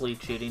incredibly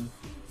cheating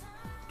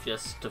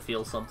just to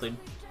feel something?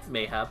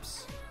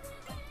 Mayhaps.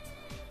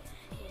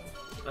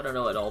 I don't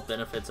know what all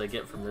benefits I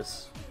get from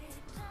this,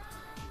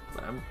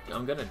 but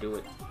I'm gonna do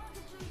it.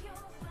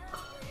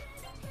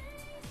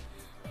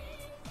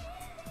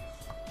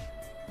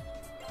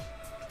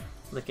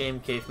 The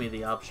game gave me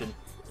the option,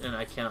 and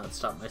I cannot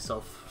stop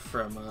myself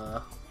from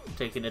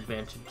taking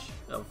advantage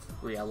of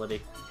reality.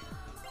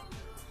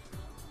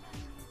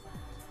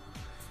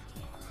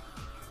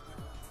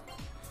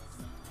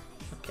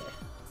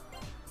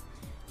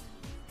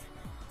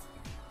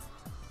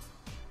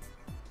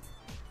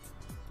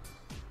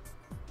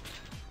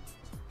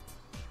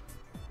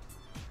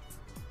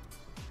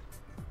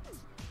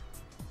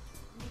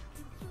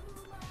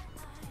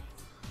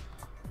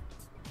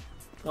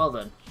 Well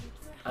then,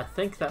 I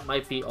think that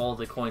might be all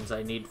the coins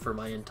I need for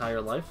my entire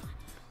life.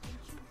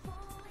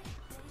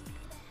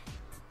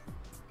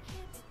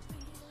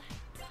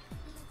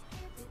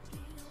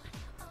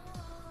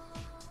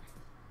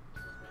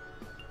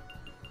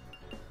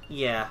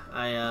 Yeah,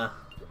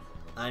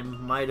 I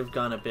might have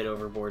gone a bit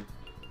overboard.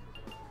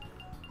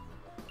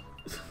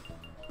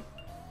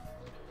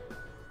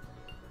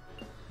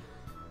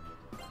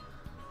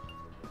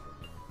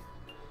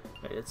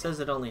 Wait, it says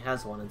it only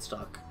has 1 in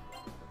stock.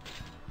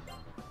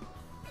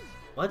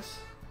 What?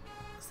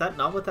 Is that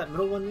not what that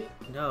middle one means?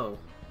 No.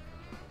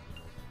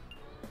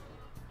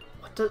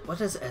 What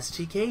does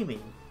STK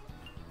mean?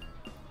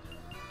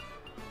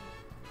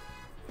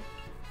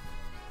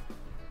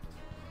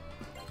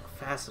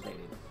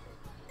 fascinating.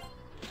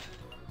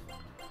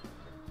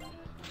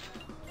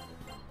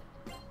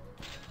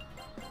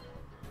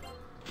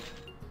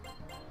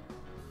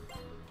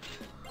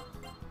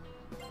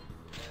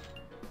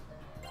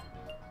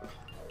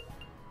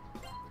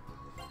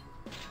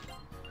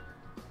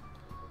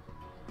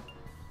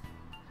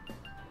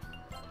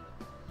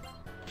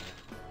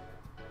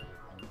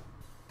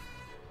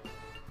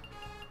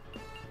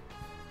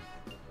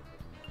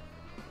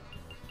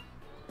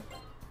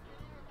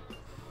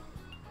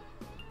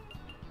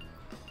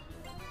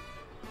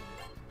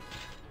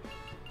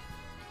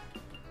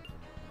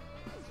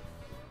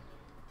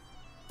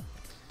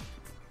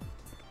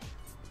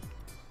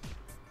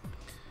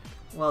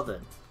 Well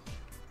then.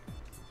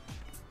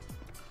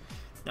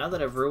 Now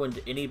that I've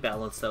ruined any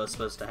balance that I was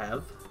supposed to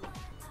have,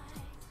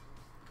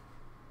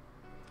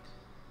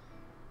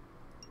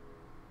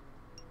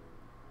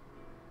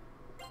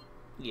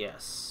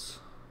 yes.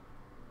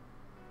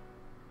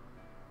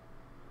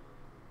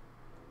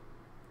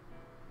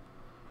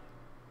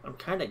 I'm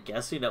kind of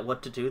guessing at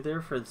what to do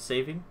there for the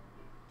saving.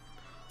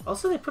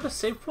 Also, they put a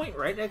save point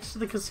right next to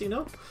the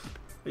casino?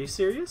 Are you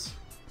serious?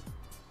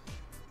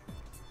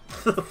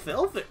 The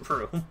Velvet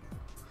Room?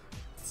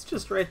 It's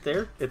just right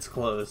there. It's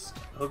closed.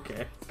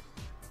 Okay.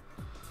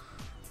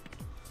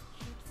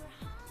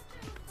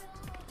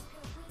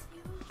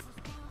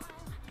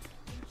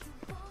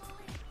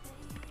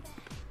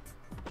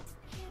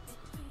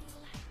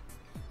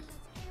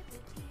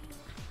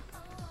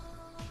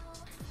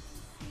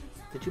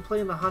 Did you play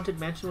in the Haunted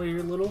Mansion when you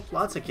were little?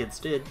 Lots of kids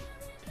did.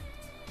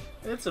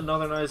 It's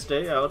another nice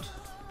day out.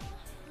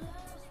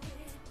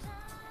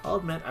 I'll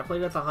admit, I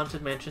played at the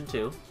Haunted Mansion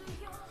too.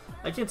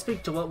 I can't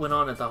speak to what went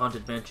on at the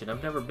Haunted Mansion.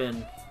 I've never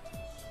been...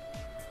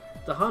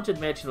 The Haunted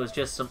Mansion was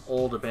just some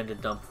old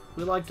abandoned dump.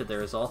 We liked it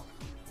there is all.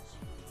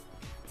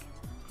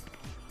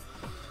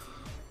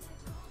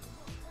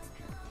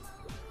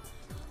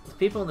 The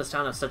people in this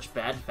town have such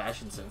bad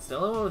fashion sense. The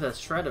only one with a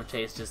shred of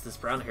taste is this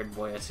brown-haired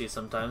boy I see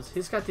sometimes.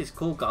 He's got these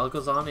cool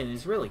goggles on and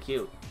he's really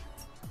cute.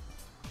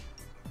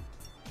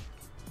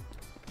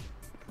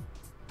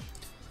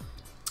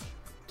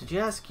 Did you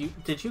ask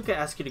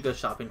you to go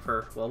shopping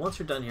for her? Well, once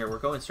you're done here, we're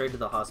going straight to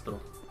the hospital.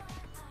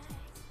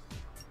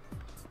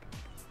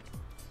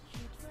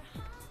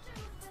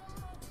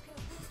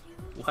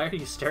 Why are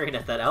you staring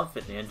at that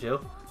outfit,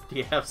 Nanjo? Do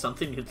you have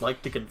something you'd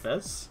like to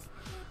confess?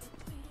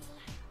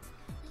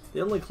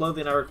 The only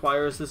clothing I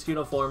require is this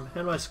uniform,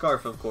 and my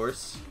scarf, of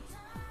course.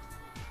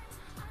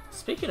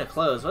 Speaking of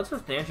clothes, what's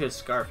with Nanjo's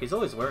scarf? He's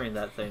always wearing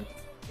that thing.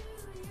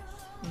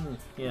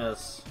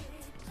 Yes.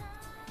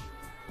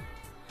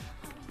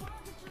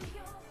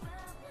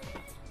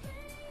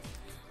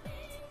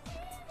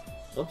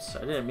 Whoops, I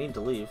didn't mean to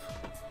leave.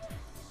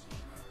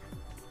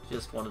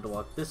 Just wanted to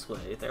walk this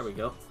way. There we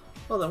go.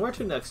 Well then, where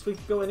to next? We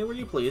can go anywhere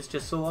you please,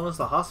 just so long as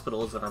the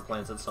hospital is in our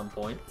plans at some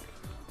point.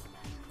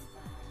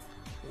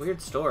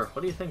 Weird store.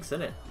 What do you think's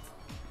in it?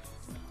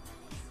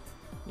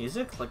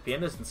 Music? Like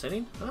pianos and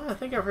singing? I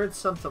think I've heard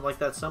something like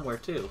that somewhere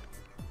too.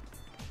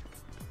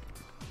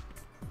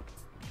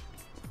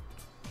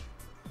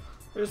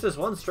 There's this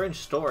one strange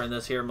store in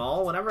this here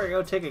mall. Whenever I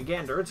go take a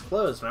gander, it's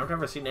closed, and I've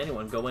never seen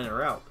anyone go in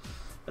or out.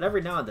 But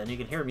every now and then you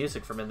can hear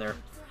music from in there.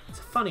 It's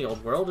a funny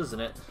old world, isn't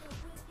it?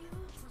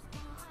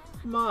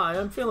 My,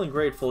 I'm feeling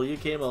grateful you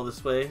came all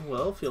this way.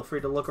 Well, feel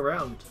free to look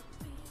around.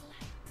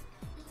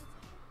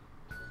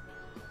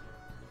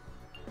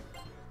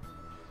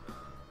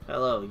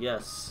 Hello,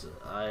 yes.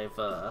 I've,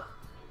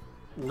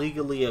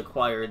 legally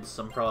acquired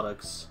some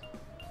products.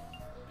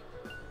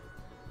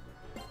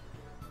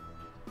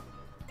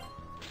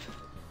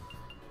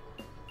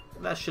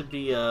 That should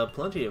be,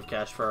 plenty of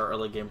cash for our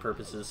early game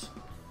purposes.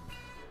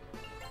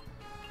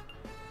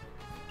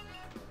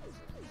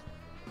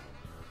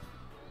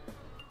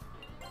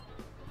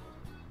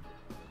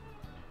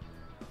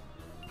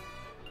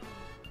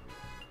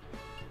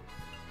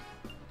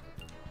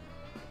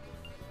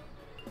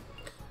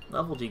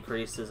 Level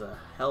decrease is a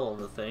hell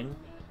of a thing.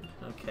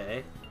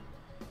 Okay.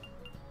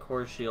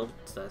 Core shield,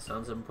 that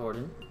sounds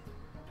important.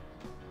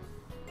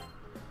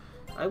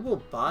 I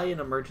will buy an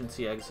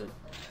emergency exit.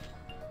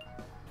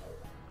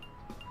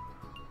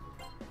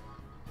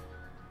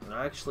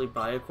 I'll actually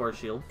buy a core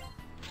shield.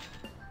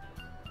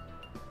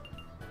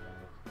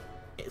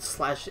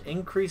 /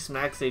 increase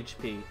max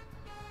HP.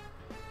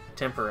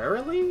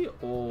 Temporarily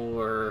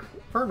or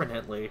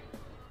permanently?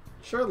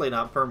 Surely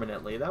not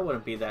permanently. That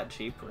wouldn't be that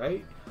cheap,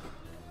 right?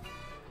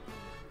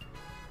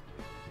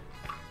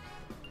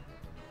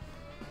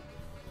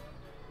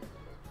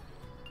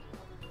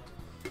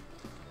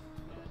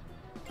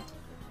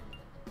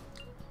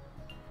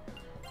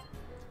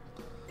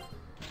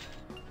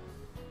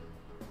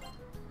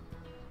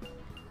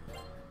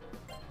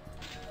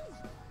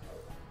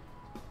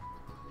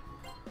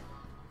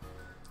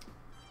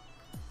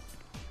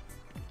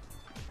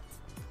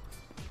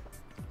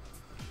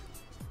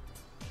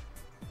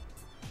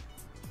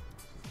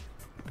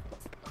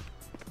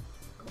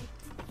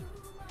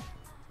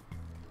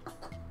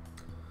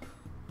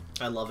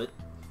 I love it.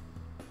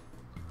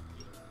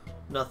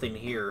 Nothing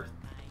here.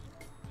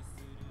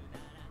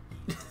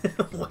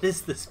 What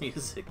is this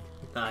music?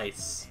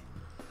 Nice.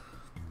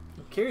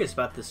 I'm curious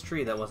about this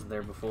tree that wasn't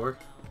there before.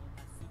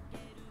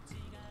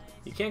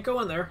 You can't go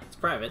in there. It's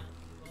private.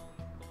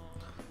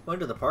 Went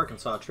to the park and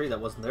saw a tree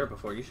that wasn't there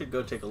before. You should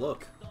go take a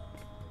look.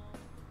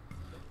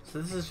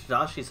 So this is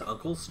Tadashi's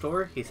uncle's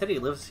store? He said he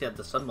lives at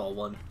the Sunmall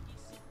one.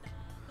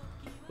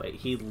 Wait,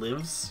 he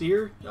lives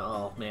here?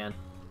 Oh, man.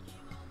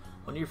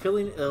 When you're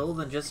feeling ill,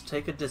 then just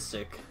take a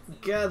distic.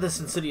 God, this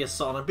insidious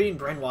song. I'm being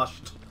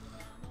brainwashed.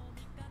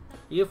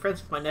 Are you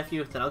friends with my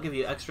nephew? Then I'll give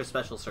you extra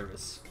special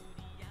service.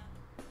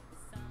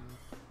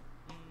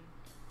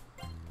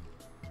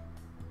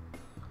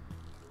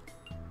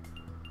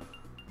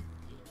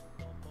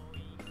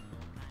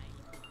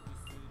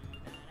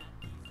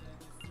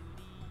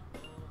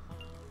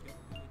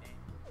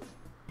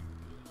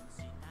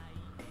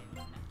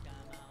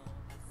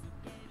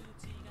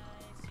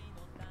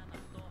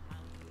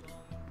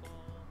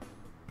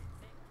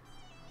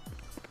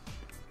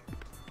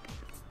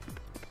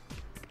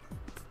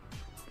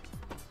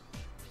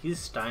 He's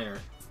Steiner.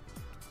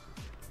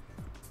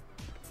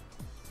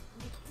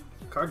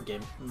 Card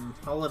game.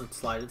 I'll let it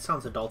slide. It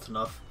sounds adult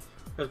enough.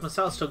 Whereas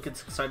Masao still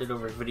gets excited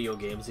over video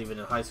games, even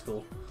in high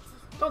school.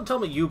 Don't tell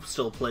me you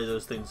still play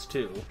those things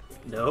too.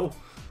 No?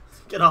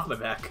 Get off my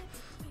back.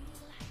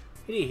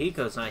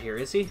 Hidehiko's not here,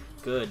 is he?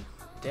 Good.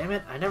 Damn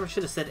it, I never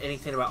should have said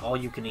anything about all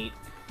you can eat.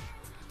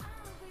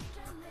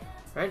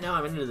 Right now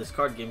I'm into this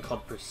card game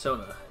called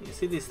Persona. You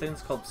see these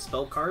things called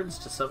spell cards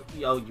to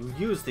you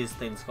use these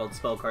things called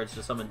spell cards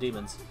to summon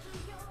demons.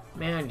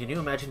 Man, can you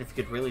imagine if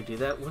you could really do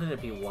that? Wouldn't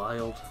it be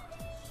wild?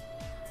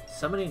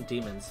 Summoning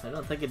demons. I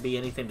don't think it'd be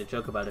anything to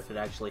joke about if it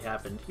actually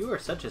happened. You are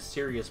such a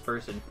serious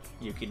person,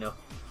 Yukino.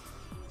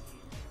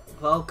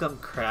 Welcome,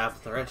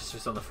 crap. The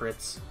register's on the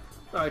fritz.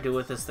 What do I do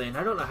with this thing?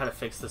 I don't know how to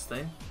fix this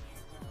thing.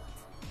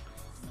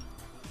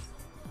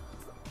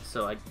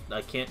 So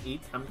I can't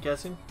eat, I'm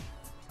guessing?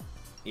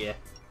 Yeah.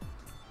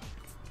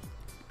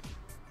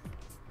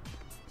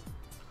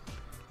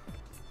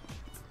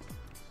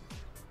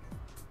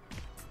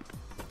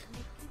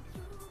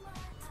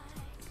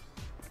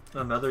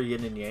 Another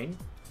yin and yang?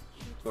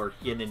 Or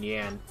yin and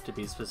yang, to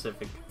be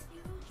specific.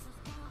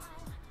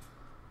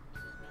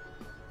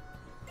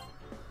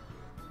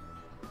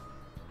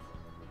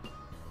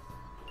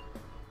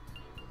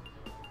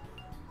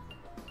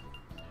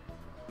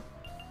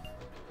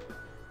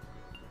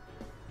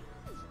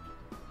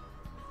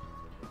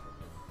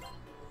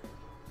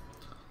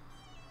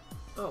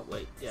 Oh,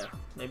 wait, yeah.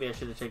 Maybe I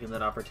should have taken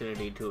that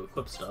opportunity to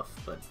equip stuff,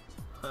 but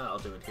I'll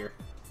do it here.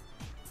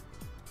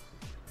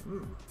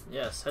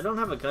 Yes, I don't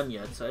have a gun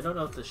yet, so I don't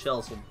know if the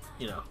shells will,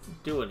 you know,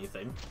 do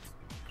anything.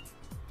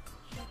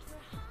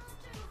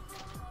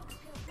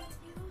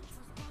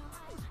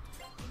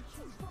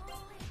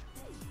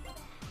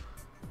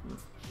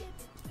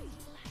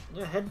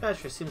 Yeah, Head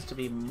Basher seems to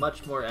be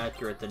much more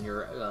accurate than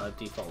your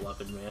default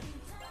weapon, man.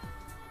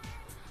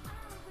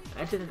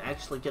 I didn't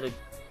actually get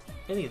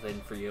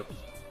anything for you.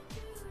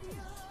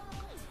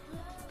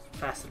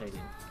 Fascinating.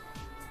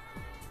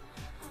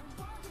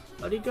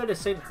 Why do you go to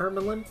St.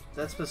 Hermelin?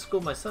 That's the school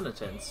my son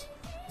attends.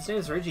 His name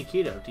is Reiji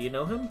Kido. Do you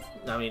know him?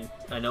 I mean,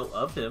 I know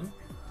of him.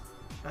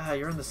 Ah,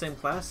 you're in the same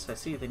class? I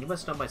see. Then you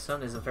must know my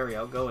son isn't very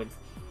outgoing.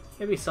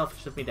 Maybe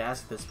selfish of me to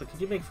ask this, but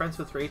could you make friends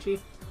with Reiji?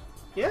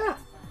 Yeah,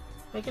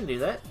 I can do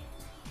that.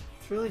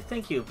 Truly,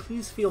 thank you.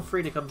 Please feel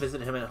free to come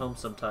visit him at home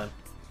sometime.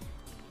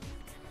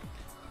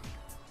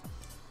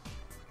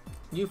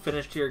 You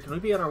finished here. Can we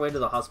be on our way to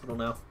the hospital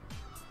now?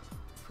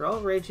 For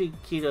all Reiji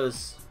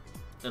Kido's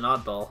an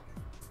oddball,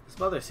 his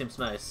mother seems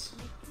nice.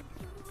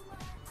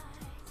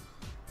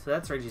 So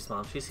that's Reiji's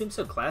mom. She seems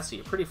so classy.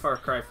 A pretty far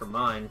cry from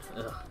mine.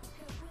 Ugh.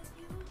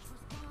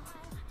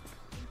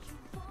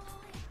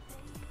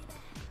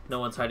 No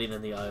one's hiding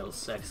in the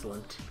aisles.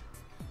 Excellent.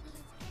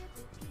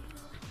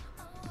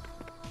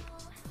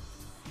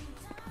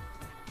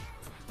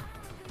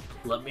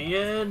 Let me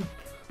in!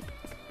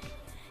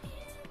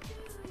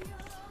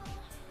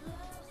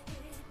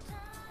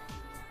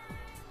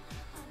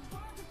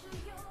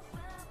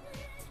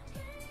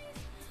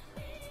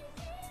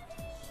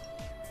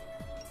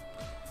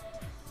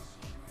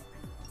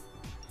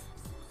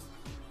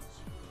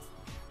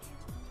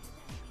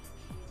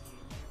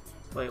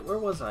 Wait, where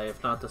was I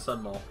if not the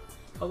Sun Mall?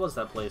 What was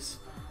that place?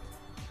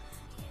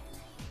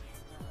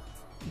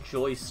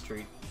 Joy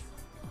Street.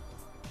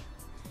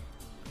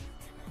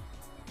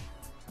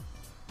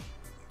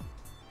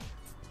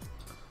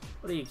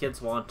 What do you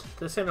kids want?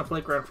 This ain't a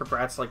playground for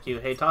brats like you.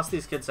 Hey, toss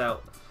these kids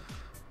out.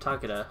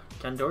 Takeda,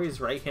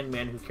 Kandori's right-hand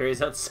man who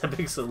carries out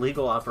Sepic's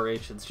illegal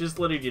operations. Just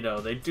letting you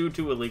know, they do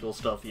illegal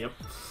stuff, yep.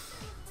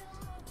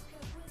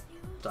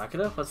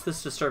 Takeda, what's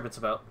this disturbance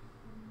about?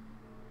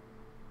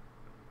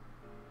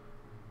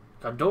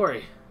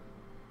 Kandori!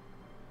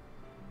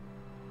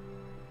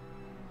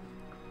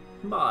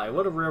 My,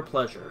 what a rare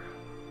pleasure.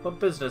 What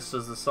business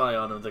does the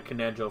scion of the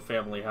Kananjo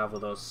family have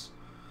with us?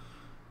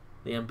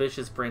 The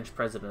ambitious branch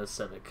president of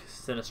Civic.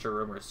 Sinister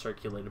rumors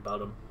circulate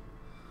about him.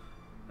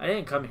 I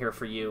didn't come here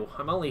for you.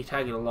 I'm only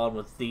tagging along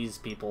with these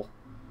people.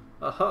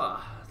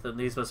 Aha, then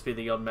these must be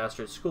the young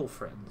master's school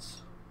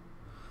friends.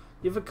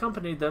 You've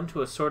accompanied them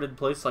to a sordid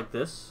place like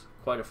this?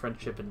 Quite a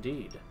friendship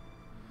indeed.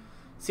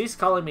 Cease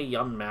calling me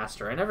young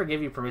master. I never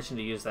gave you permission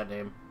to use that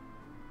name.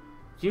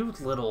 You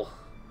little...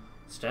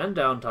 Stand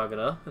down,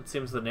 Tagada. It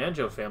seems the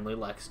Nanjo family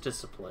lacks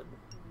discipline.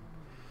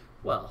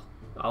 Well,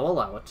 I'll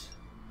allow it.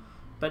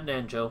 But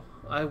Nanjo,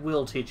 I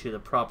will teach you the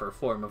proper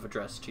form of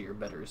address to your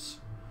betters.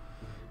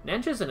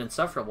 Nanjo's an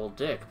insufferable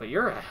dick, but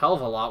you're a hell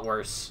of a lot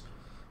worse.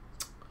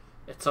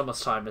 It's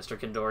almost time, Mr.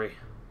 Kendori.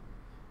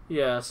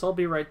 Yes, I'll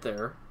be right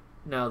there.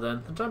 Now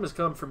then, the time has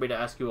come for me to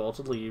ask you all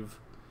to leave.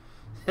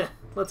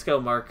 Let's go,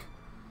 Mark.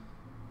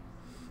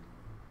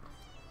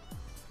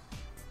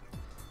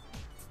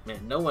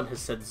 Man, no one has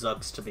said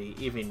Zux to me,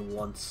 even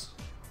once.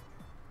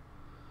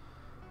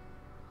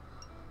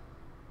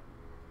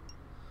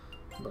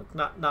 Look,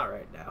 not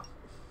right now.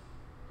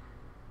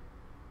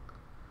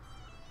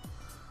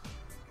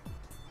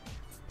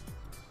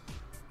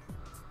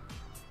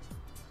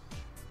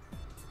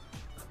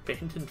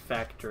 Abandoned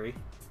factory.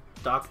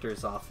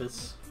 Doctor's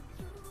office.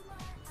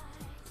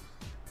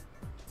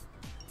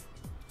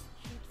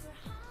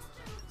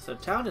 So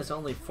town is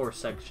only 4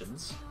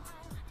 sections.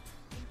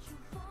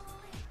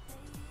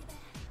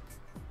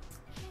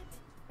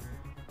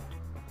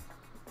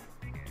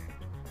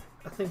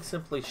 I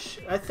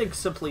think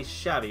simply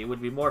shabby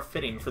would be more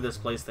fitting for this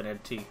place than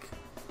antique.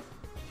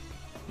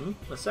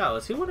 Masao,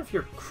 is he one of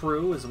your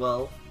crew as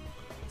well?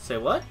 Say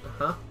what?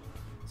 Huh?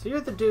 So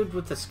you're the dude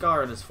with the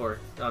scar on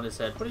his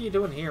head. What are you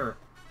doing here?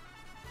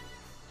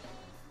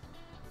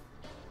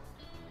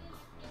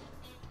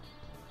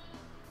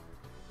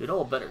 You'd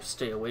all better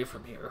stay away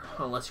from here,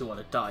 unless you want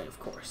to die, of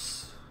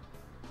course.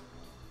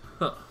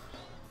 Huh.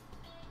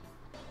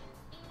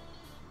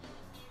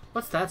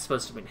 What's that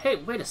supposed to mean? Hey,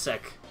 wait a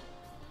sec.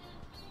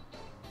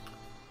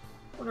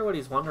 Wonder what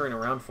he's wandering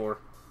around for.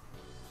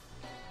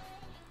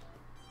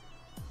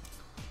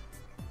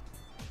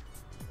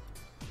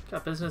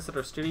 Got business at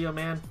our studio,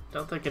 man?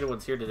 Don't think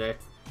anyone's here today.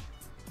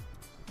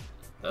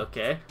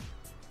 Okay.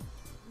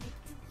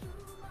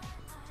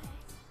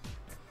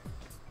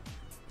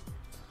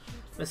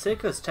 Miss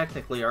Seiko's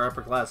technically our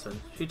upperclassman.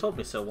 She told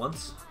me so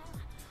once.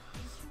 I'm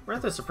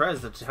rather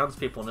surprised that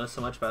townspeople know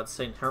so much about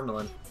St.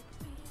 Hermelin.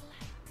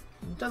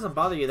 It doesn't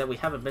bother you that we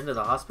haven't been to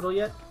the hospital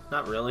yet?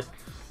 Not really.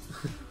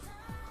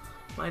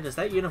 Why does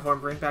that uniform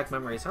bring back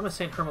memories? I'm a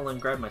St. Hermelin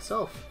grad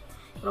myself.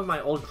 One of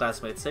my old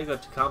classmates,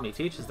 Seiko Takami,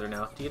 teaches there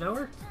now. Do you know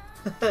her?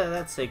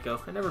 That's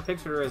Seiko. I never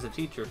pictured her as a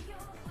teacher.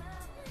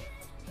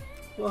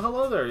 Well,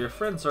 hello there. Your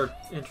friends are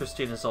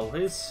interesting as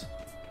always.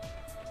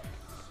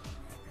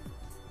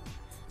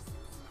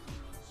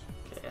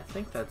 Okay, I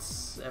think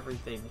that's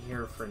everything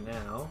here for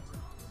now.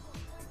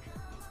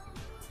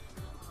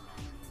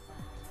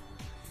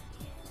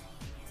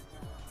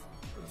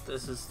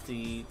 This is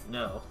the...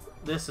 no.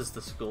 This is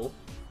the school.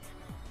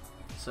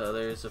 So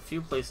there's a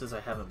few places I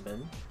haven't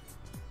been.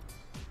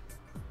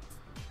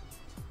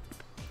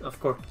 Of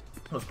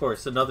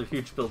course, another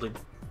huge building.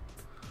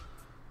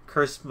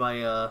 Cursed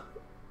my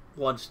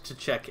want to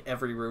check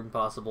every room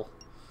possible.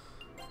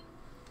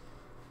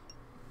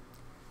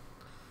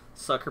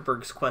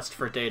 Zuckerberg's quest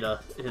for data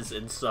is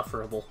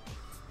insufferable.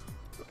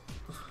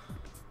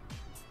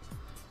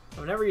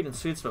 I've never eaten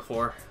sweets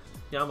before.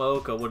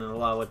 Yamaoka wouldn't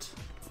allow it.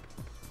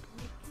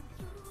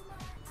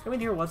 Coming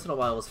here once in a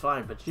while was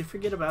fine, but did you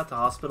forget about the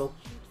hospital?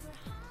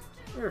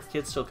 I wonder if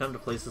kids still come to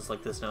places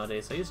like this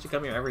nowadays. I used to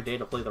come here every day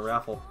to play the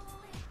raffle.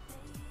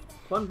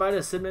 One bite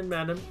of cinnamon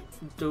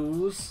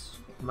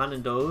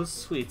Manando's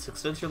sweets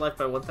extends your life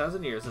by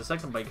 1,000 years. The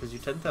second bite gives you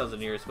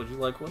 10,000 years. Would you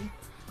like one?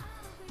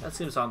 That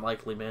seems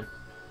unlikely, man.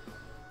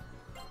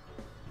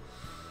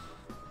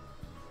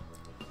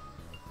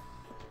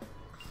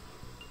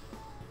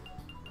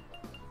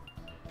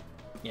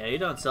 Yeah, you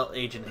don't sell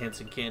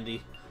age-enhancing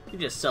candy. You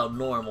just sell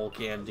normal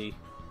candy.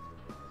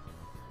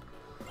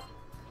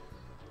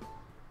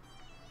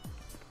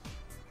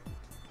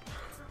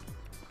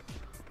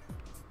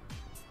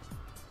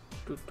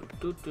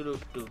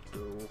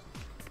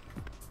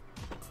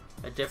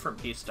 A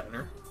different Peace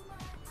Diner.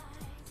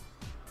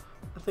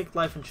 I think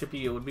life in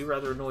Shibuya would be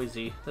rather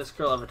noisy. This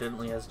girl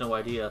evidently has no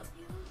idea.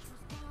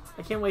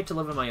 I can't wait to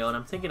live on my own.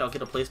 I'm thinking I'll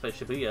get a place by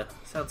Shibuya.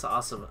 Sounds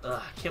awesome.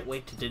 Ugh, I can't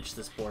wait to ditch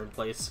this boring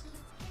place.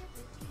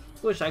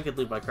 Wish I could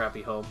leave my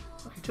crappy home.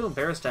 I'm too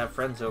embarrassed to have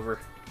friends over.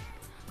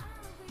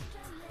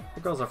 The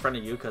girl's a friend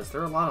of Yuka's.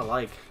 They're a lot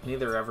alike.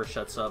 Neither ever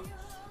shuts up.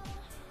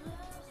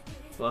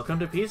 Welcome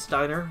to Peace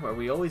Diner, where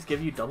we always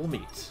give you double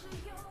meat.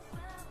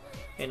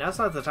 Hey, now's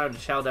not the time to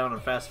chow down on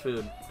fast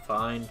food.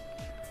 Fine.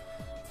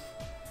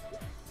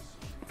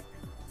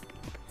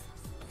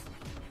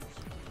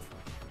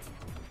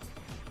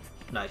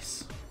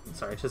 Nice.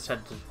 Sorry, I just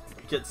had to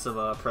get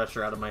some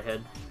pressure out of my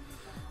head.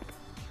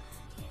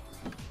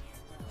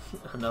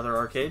 Another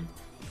arcade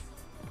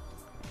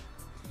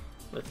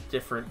with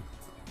different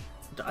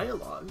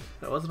dialogue.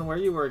 I wasn't aware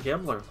you were a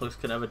gambler. Looks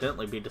can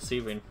evidently be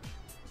deceiving.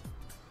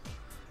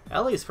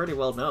 Ellie is pretty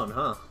well known,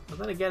 huh? But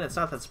then again, it's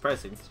not that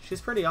surprising.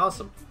 She's pretty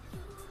awesome.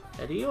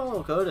 And do you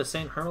all go to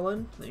St.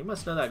 Hermelin? You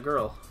must know that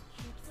girl.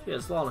 She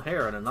has long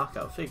hair and a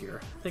knockout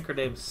figure. I think her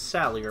name's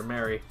Sally or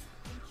Mary.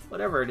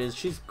 Whatever it is,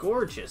 she's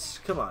gorgeous.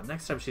 Come on,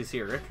 next time she's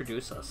here,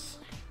 introduce us.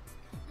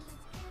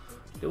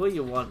 Do what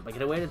you want, but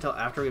can I wait until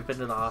after we've been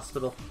to the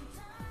hospital?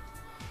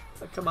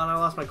 But come on, I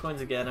lost my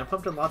coins again. I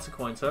pumped in lots of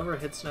coins. Whoever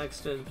hits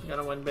next is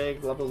gonna win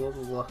big, blah blah blah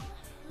blah blah.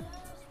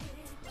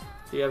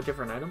 Do you have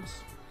different items?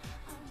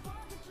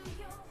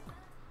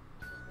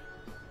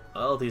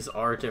 Oh, these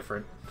are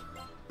different.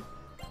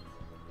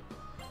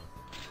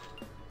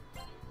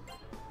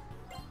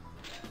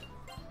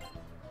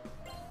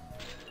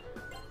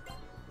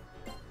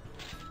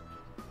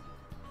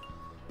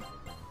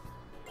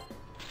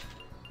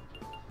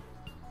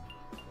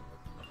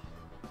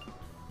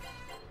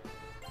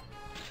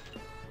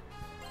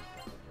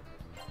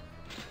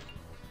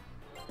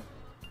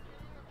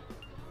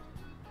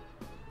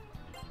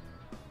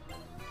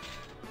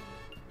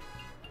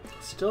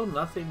 Still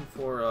nothing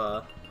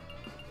for,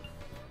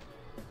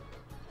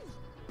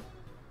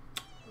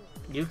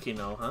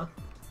 Yukino, huh?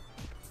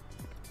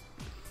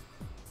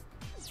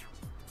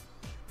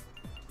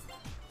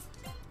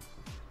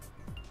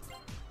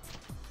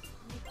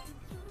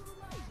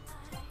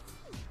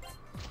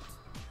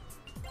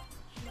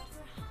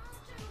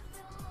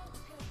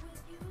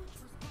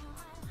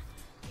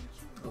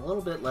 A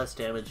little bit less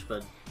damage,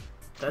 but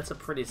that's a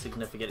pretty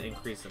significant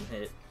increase in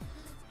hit.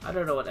 I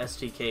don't know what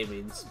STK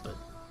means, but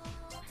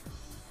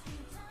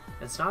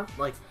it's not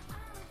like...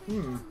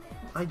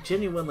 I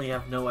genuinely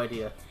have no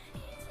idea.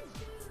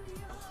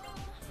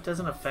 It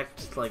doesn't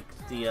affect, like,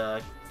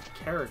 the,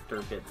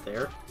 character bit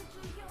there.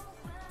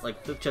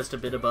 Like, just a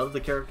bit above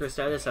the character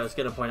status. I was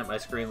gonna point at my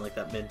screen like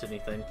that meant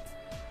anything.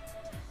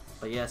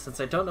 But yeah, since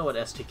I don't know what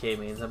STK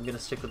means, I'm gonna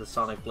stick with the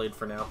Sonic Blade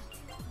for now.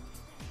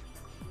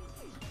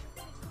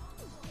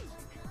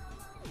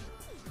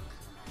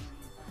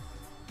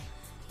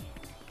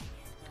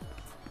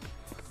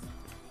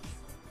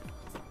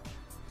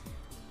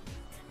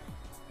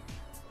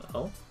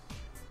 Oh?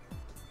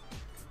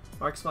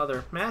 Mark's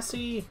mother.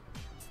 Massey!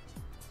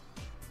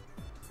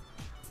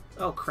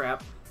 Oh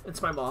crap.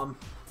 It's my mom.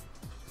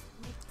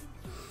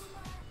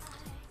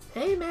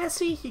 Hey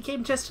Massey! You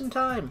came just in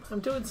time. I'm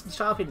doing some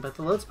shopping, but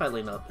the load's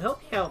piling up.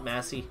 Help me out,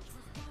 Massey.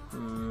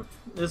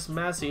 This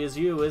Massey is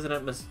you, isn't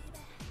it, Miss...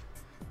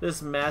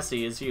 This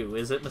Massey is you,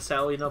 is it, Miss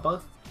Sally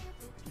Nubba?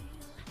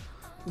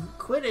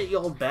 Quit it, you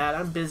old bat.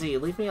 I'm busy.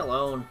 Leave me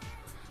alone.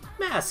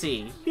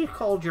 Massey! You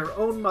called your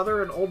own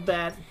mother an old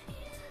bat?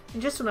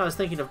 And just when I was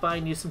thinking of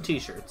buying you some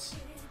t-shirts.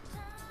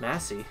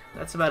 Massey?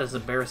 That's about as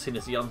embarrassing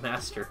as young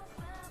master.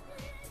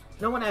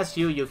 No one asked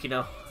you,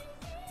 Yukino.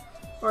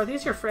 Or are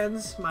these your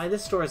friends? My,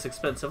 this store is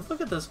expensive.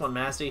 Look at this one,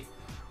 Massey.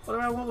 What do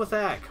I want with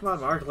that? Come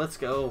on, Mark, let's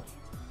go.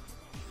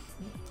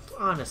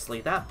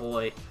 Honestly, that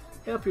boy.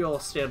 I hope you all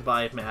stand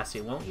by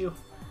Massey, won't you?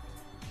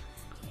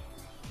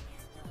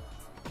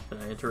 Can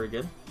I enter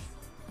again?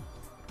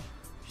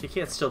 She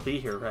can't still be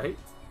here, right?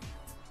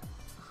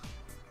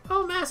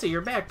 Oh, Massey,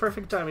 you're back.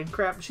 Perfect timing.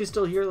 Crap, she's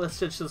still here. Let's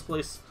ditch this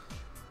place.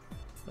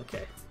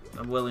 Okay.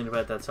 I'm willing to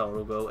bet that's how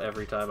it'll go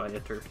every time I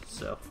enter,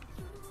 so...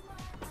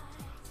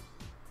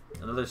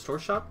 Another store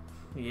shop?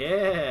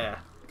 Yeah!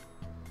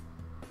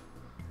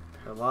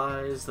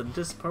 Paralyzed and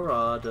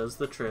Dispara does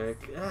the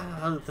trick.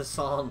 Ah, the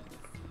song.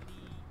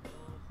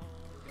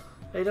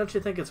 Hey, don't you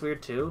think it's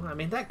weird too? I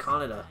mean, that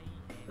Kaneda.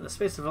 In the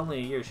space of only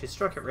a year, she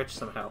struck it rich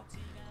somehow.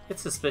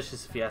 It's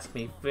suspicious if you ask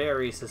me.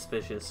 Very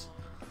suspicious.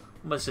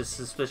 Almost as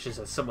suspicious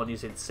as someone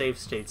using save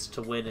states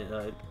to win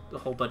a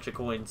whole bunch of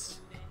coins.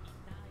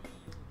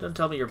 Don't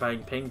tell me you're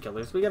buying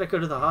painkillers. We gotta go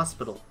to the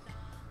hospital.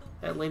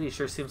 That lady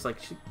sure seems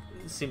like she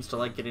seems to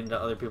like getting into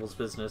other people's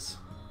business.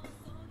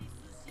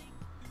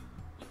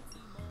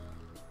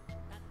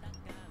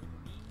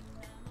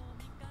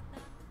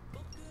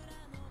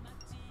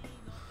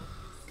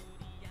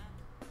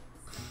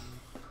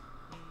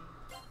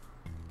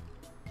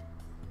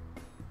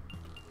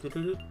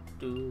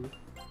 Do-do-do-do.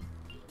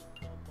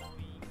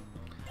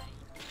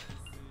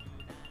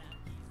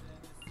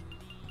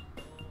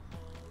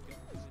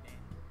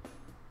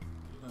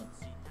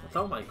 With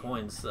all my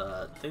coins,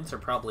 things are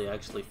probably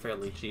actually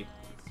fairly cheap.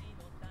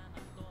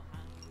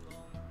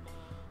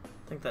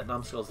 I think that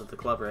numbskull's at the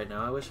club right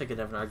now. I wish I could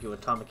have an argument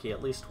with Tamaki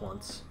at least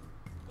once.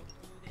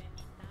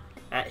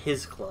 At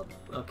his club.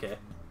 Okay.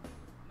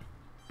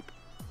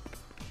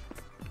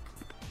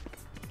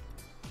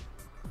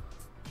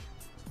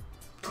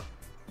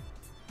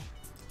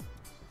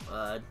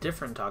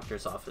 Different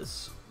doctor's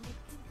office.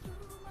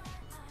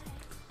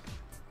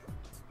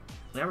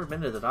 Never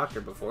been to the doctor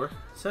before.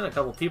 Sent a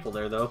couple people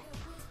there, though.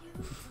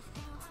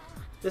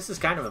 This is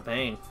kind of a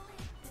pain.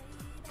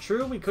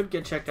 True, we could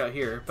get checked out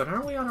here, but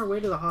aren't we on our way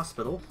to the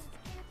hospital?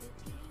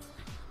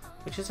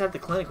 We just had the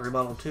clinic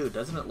remodeled too.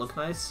 Doesn't it look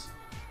nice?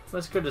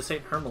 Let's go to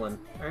St. Hermelin.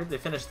 I heard they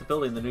finished the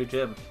building the new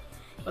gym.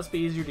 Must be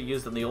easier to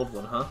use than the old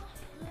one, huh?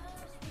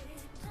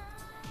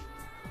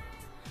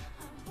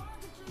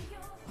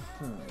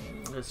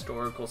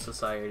 Historical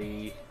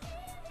Society.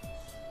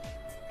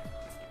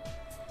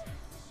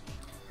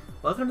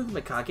 Welcome to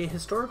the Mikage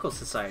Historical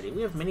Society.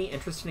 We have many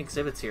interesting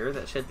exhibits here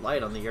that shed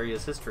light on the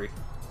area's history.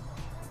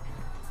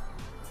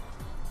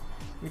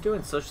 You're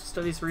doing social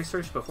studies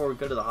research before we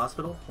go to the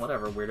hospital?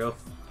 Whatever, weirdo.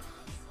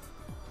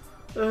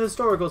 The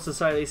Historical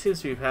Society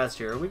seems to be past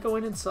here. Are we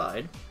going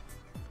inside?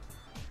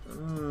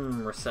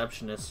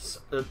 Receptionists.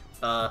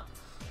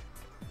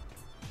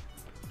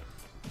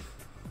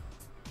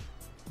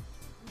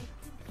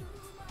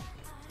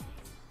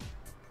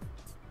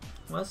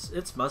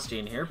 It's musty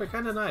in here, but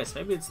kinda nice.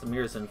 Maybe it's the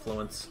mirror's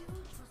influence.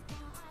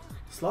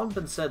 It's long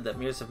been said that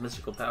mirrors have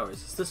mystical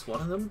powers. Is this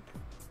one of them?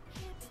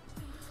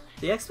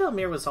 The expel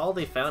mirror was all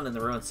they found in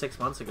the ruins 6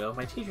 months ago.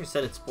 My teacher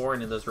said it's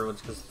boring in those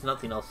ruins because there's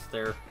nothing else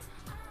there.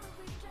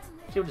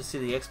 I came to see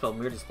the expel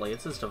mirror display.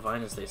 It's as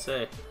divine as they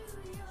say.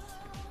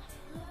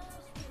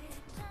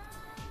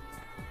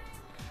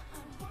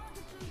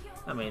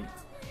 I mean,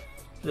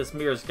 this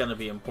mirror's gonna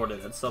be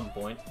important at some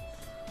point.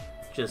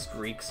 Just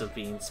reeks of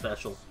being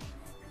special.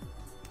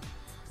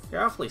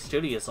 You're awfully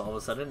studious all of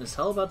a sudden. Is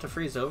hell about to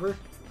freeze over?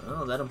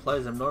 Oh, that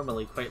implies I'm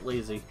normally quite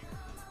lazy.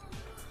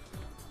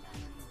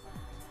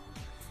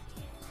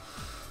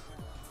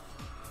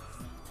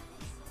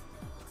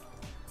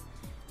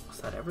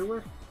 Was that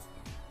everywhere?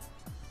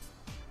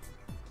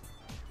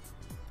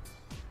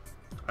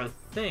 I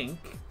think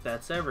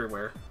that's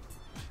everywhere.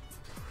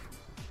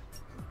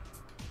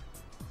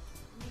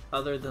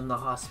 Other than the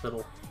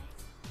hospital.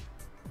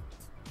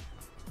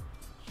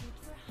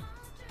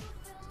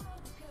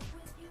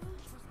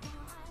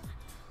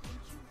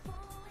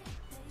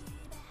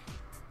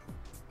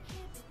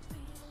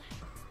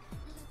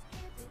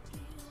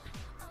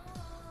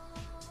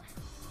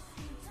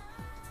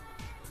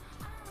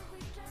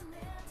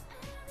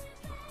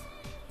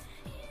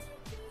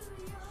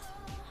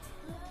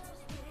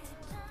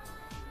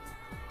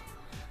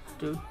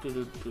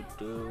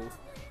 Do.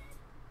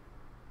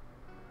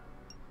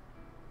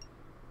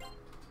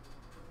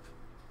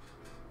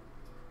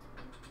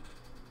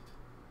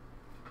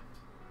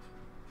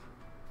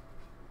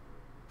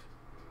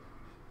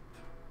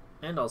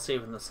 And I'll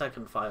save in the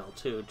second file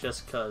too,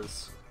 just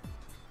cause.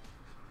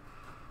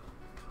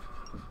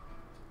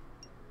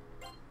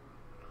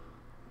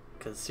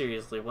 Cause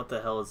seriously, what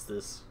the hell is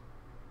this?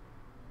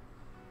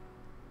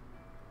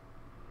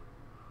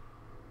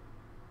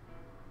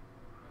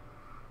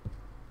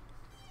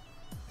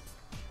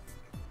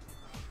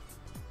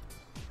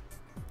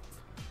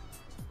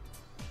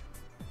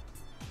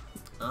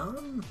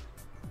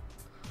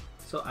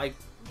 So I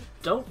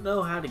don't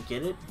know how to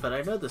get it, but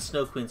I know the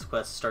Snow Queen's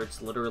quest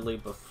starts literally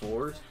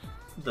before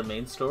the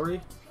main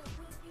story.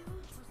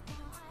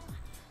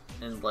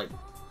 And like,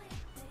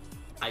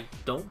 I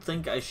don't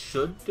think I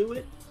should do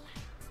it,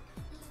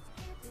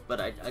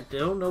 but I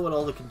don't know what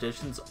all the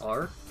conditions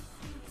are,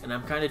 and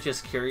I'm kind of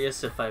just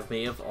curious if I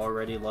may have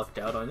already lucked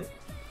out on it.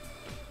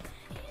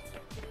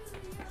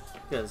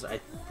 Because I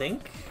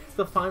think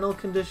the final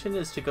condition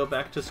is to go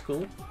back to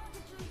school.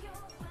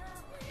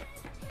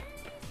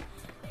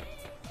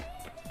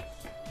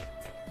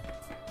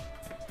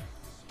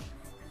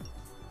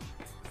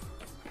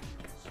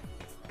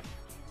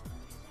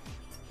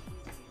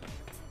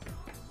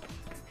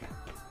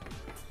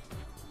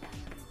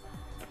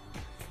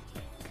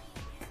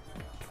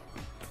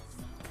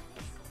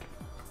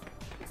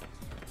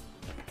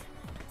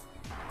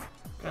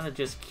 Kinda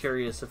just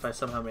curious if I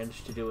somehow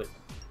managed to do it.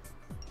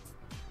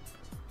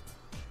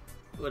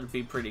 Would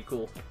be pretty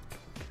cool.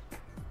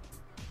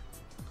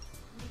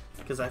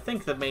 Because I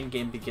think the main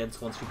game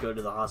begins once you go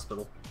to the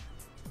hospital.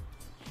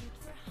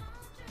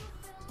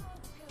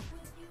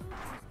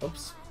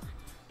 Oops.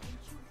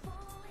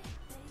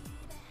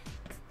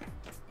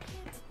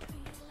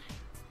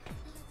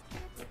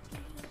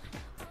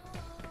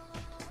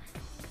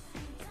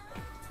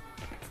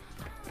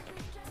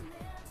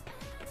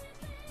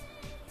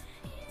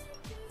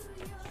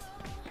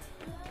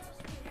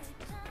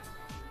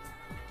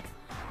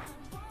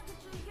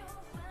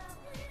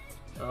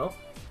 Oh.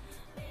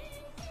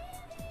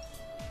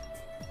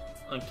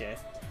 Okay.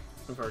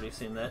 I've already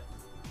seen that.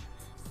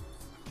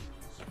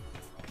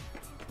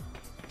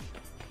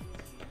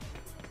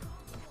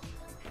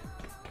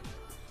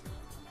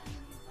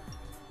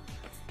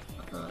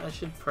 I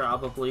should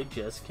probably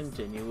just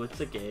continue with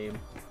the game.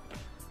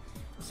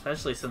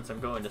 Especially since I'm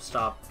going to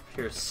stop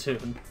here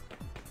soon.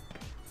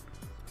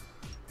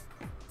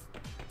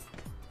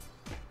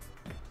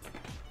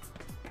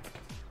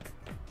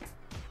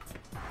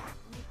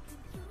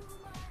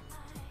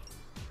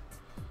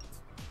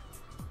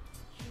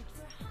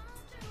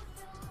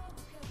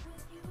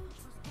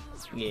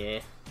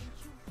 Yeah.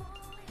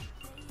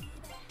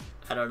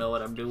 I don't know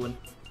what I'm doing.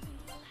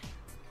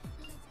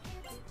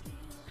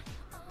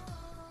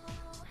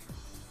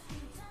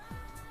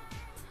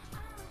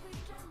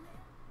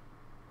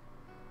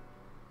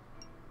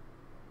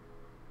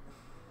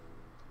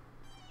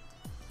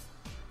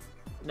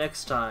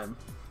 Next time,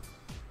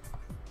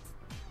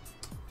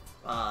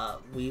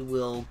 we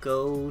will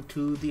go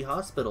to the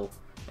hospital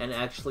and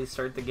actually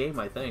start the game,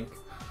 I think.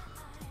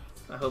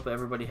 I hope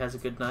everybody has a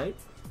good night.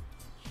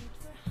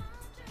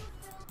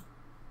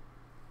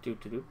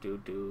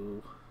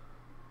 Do.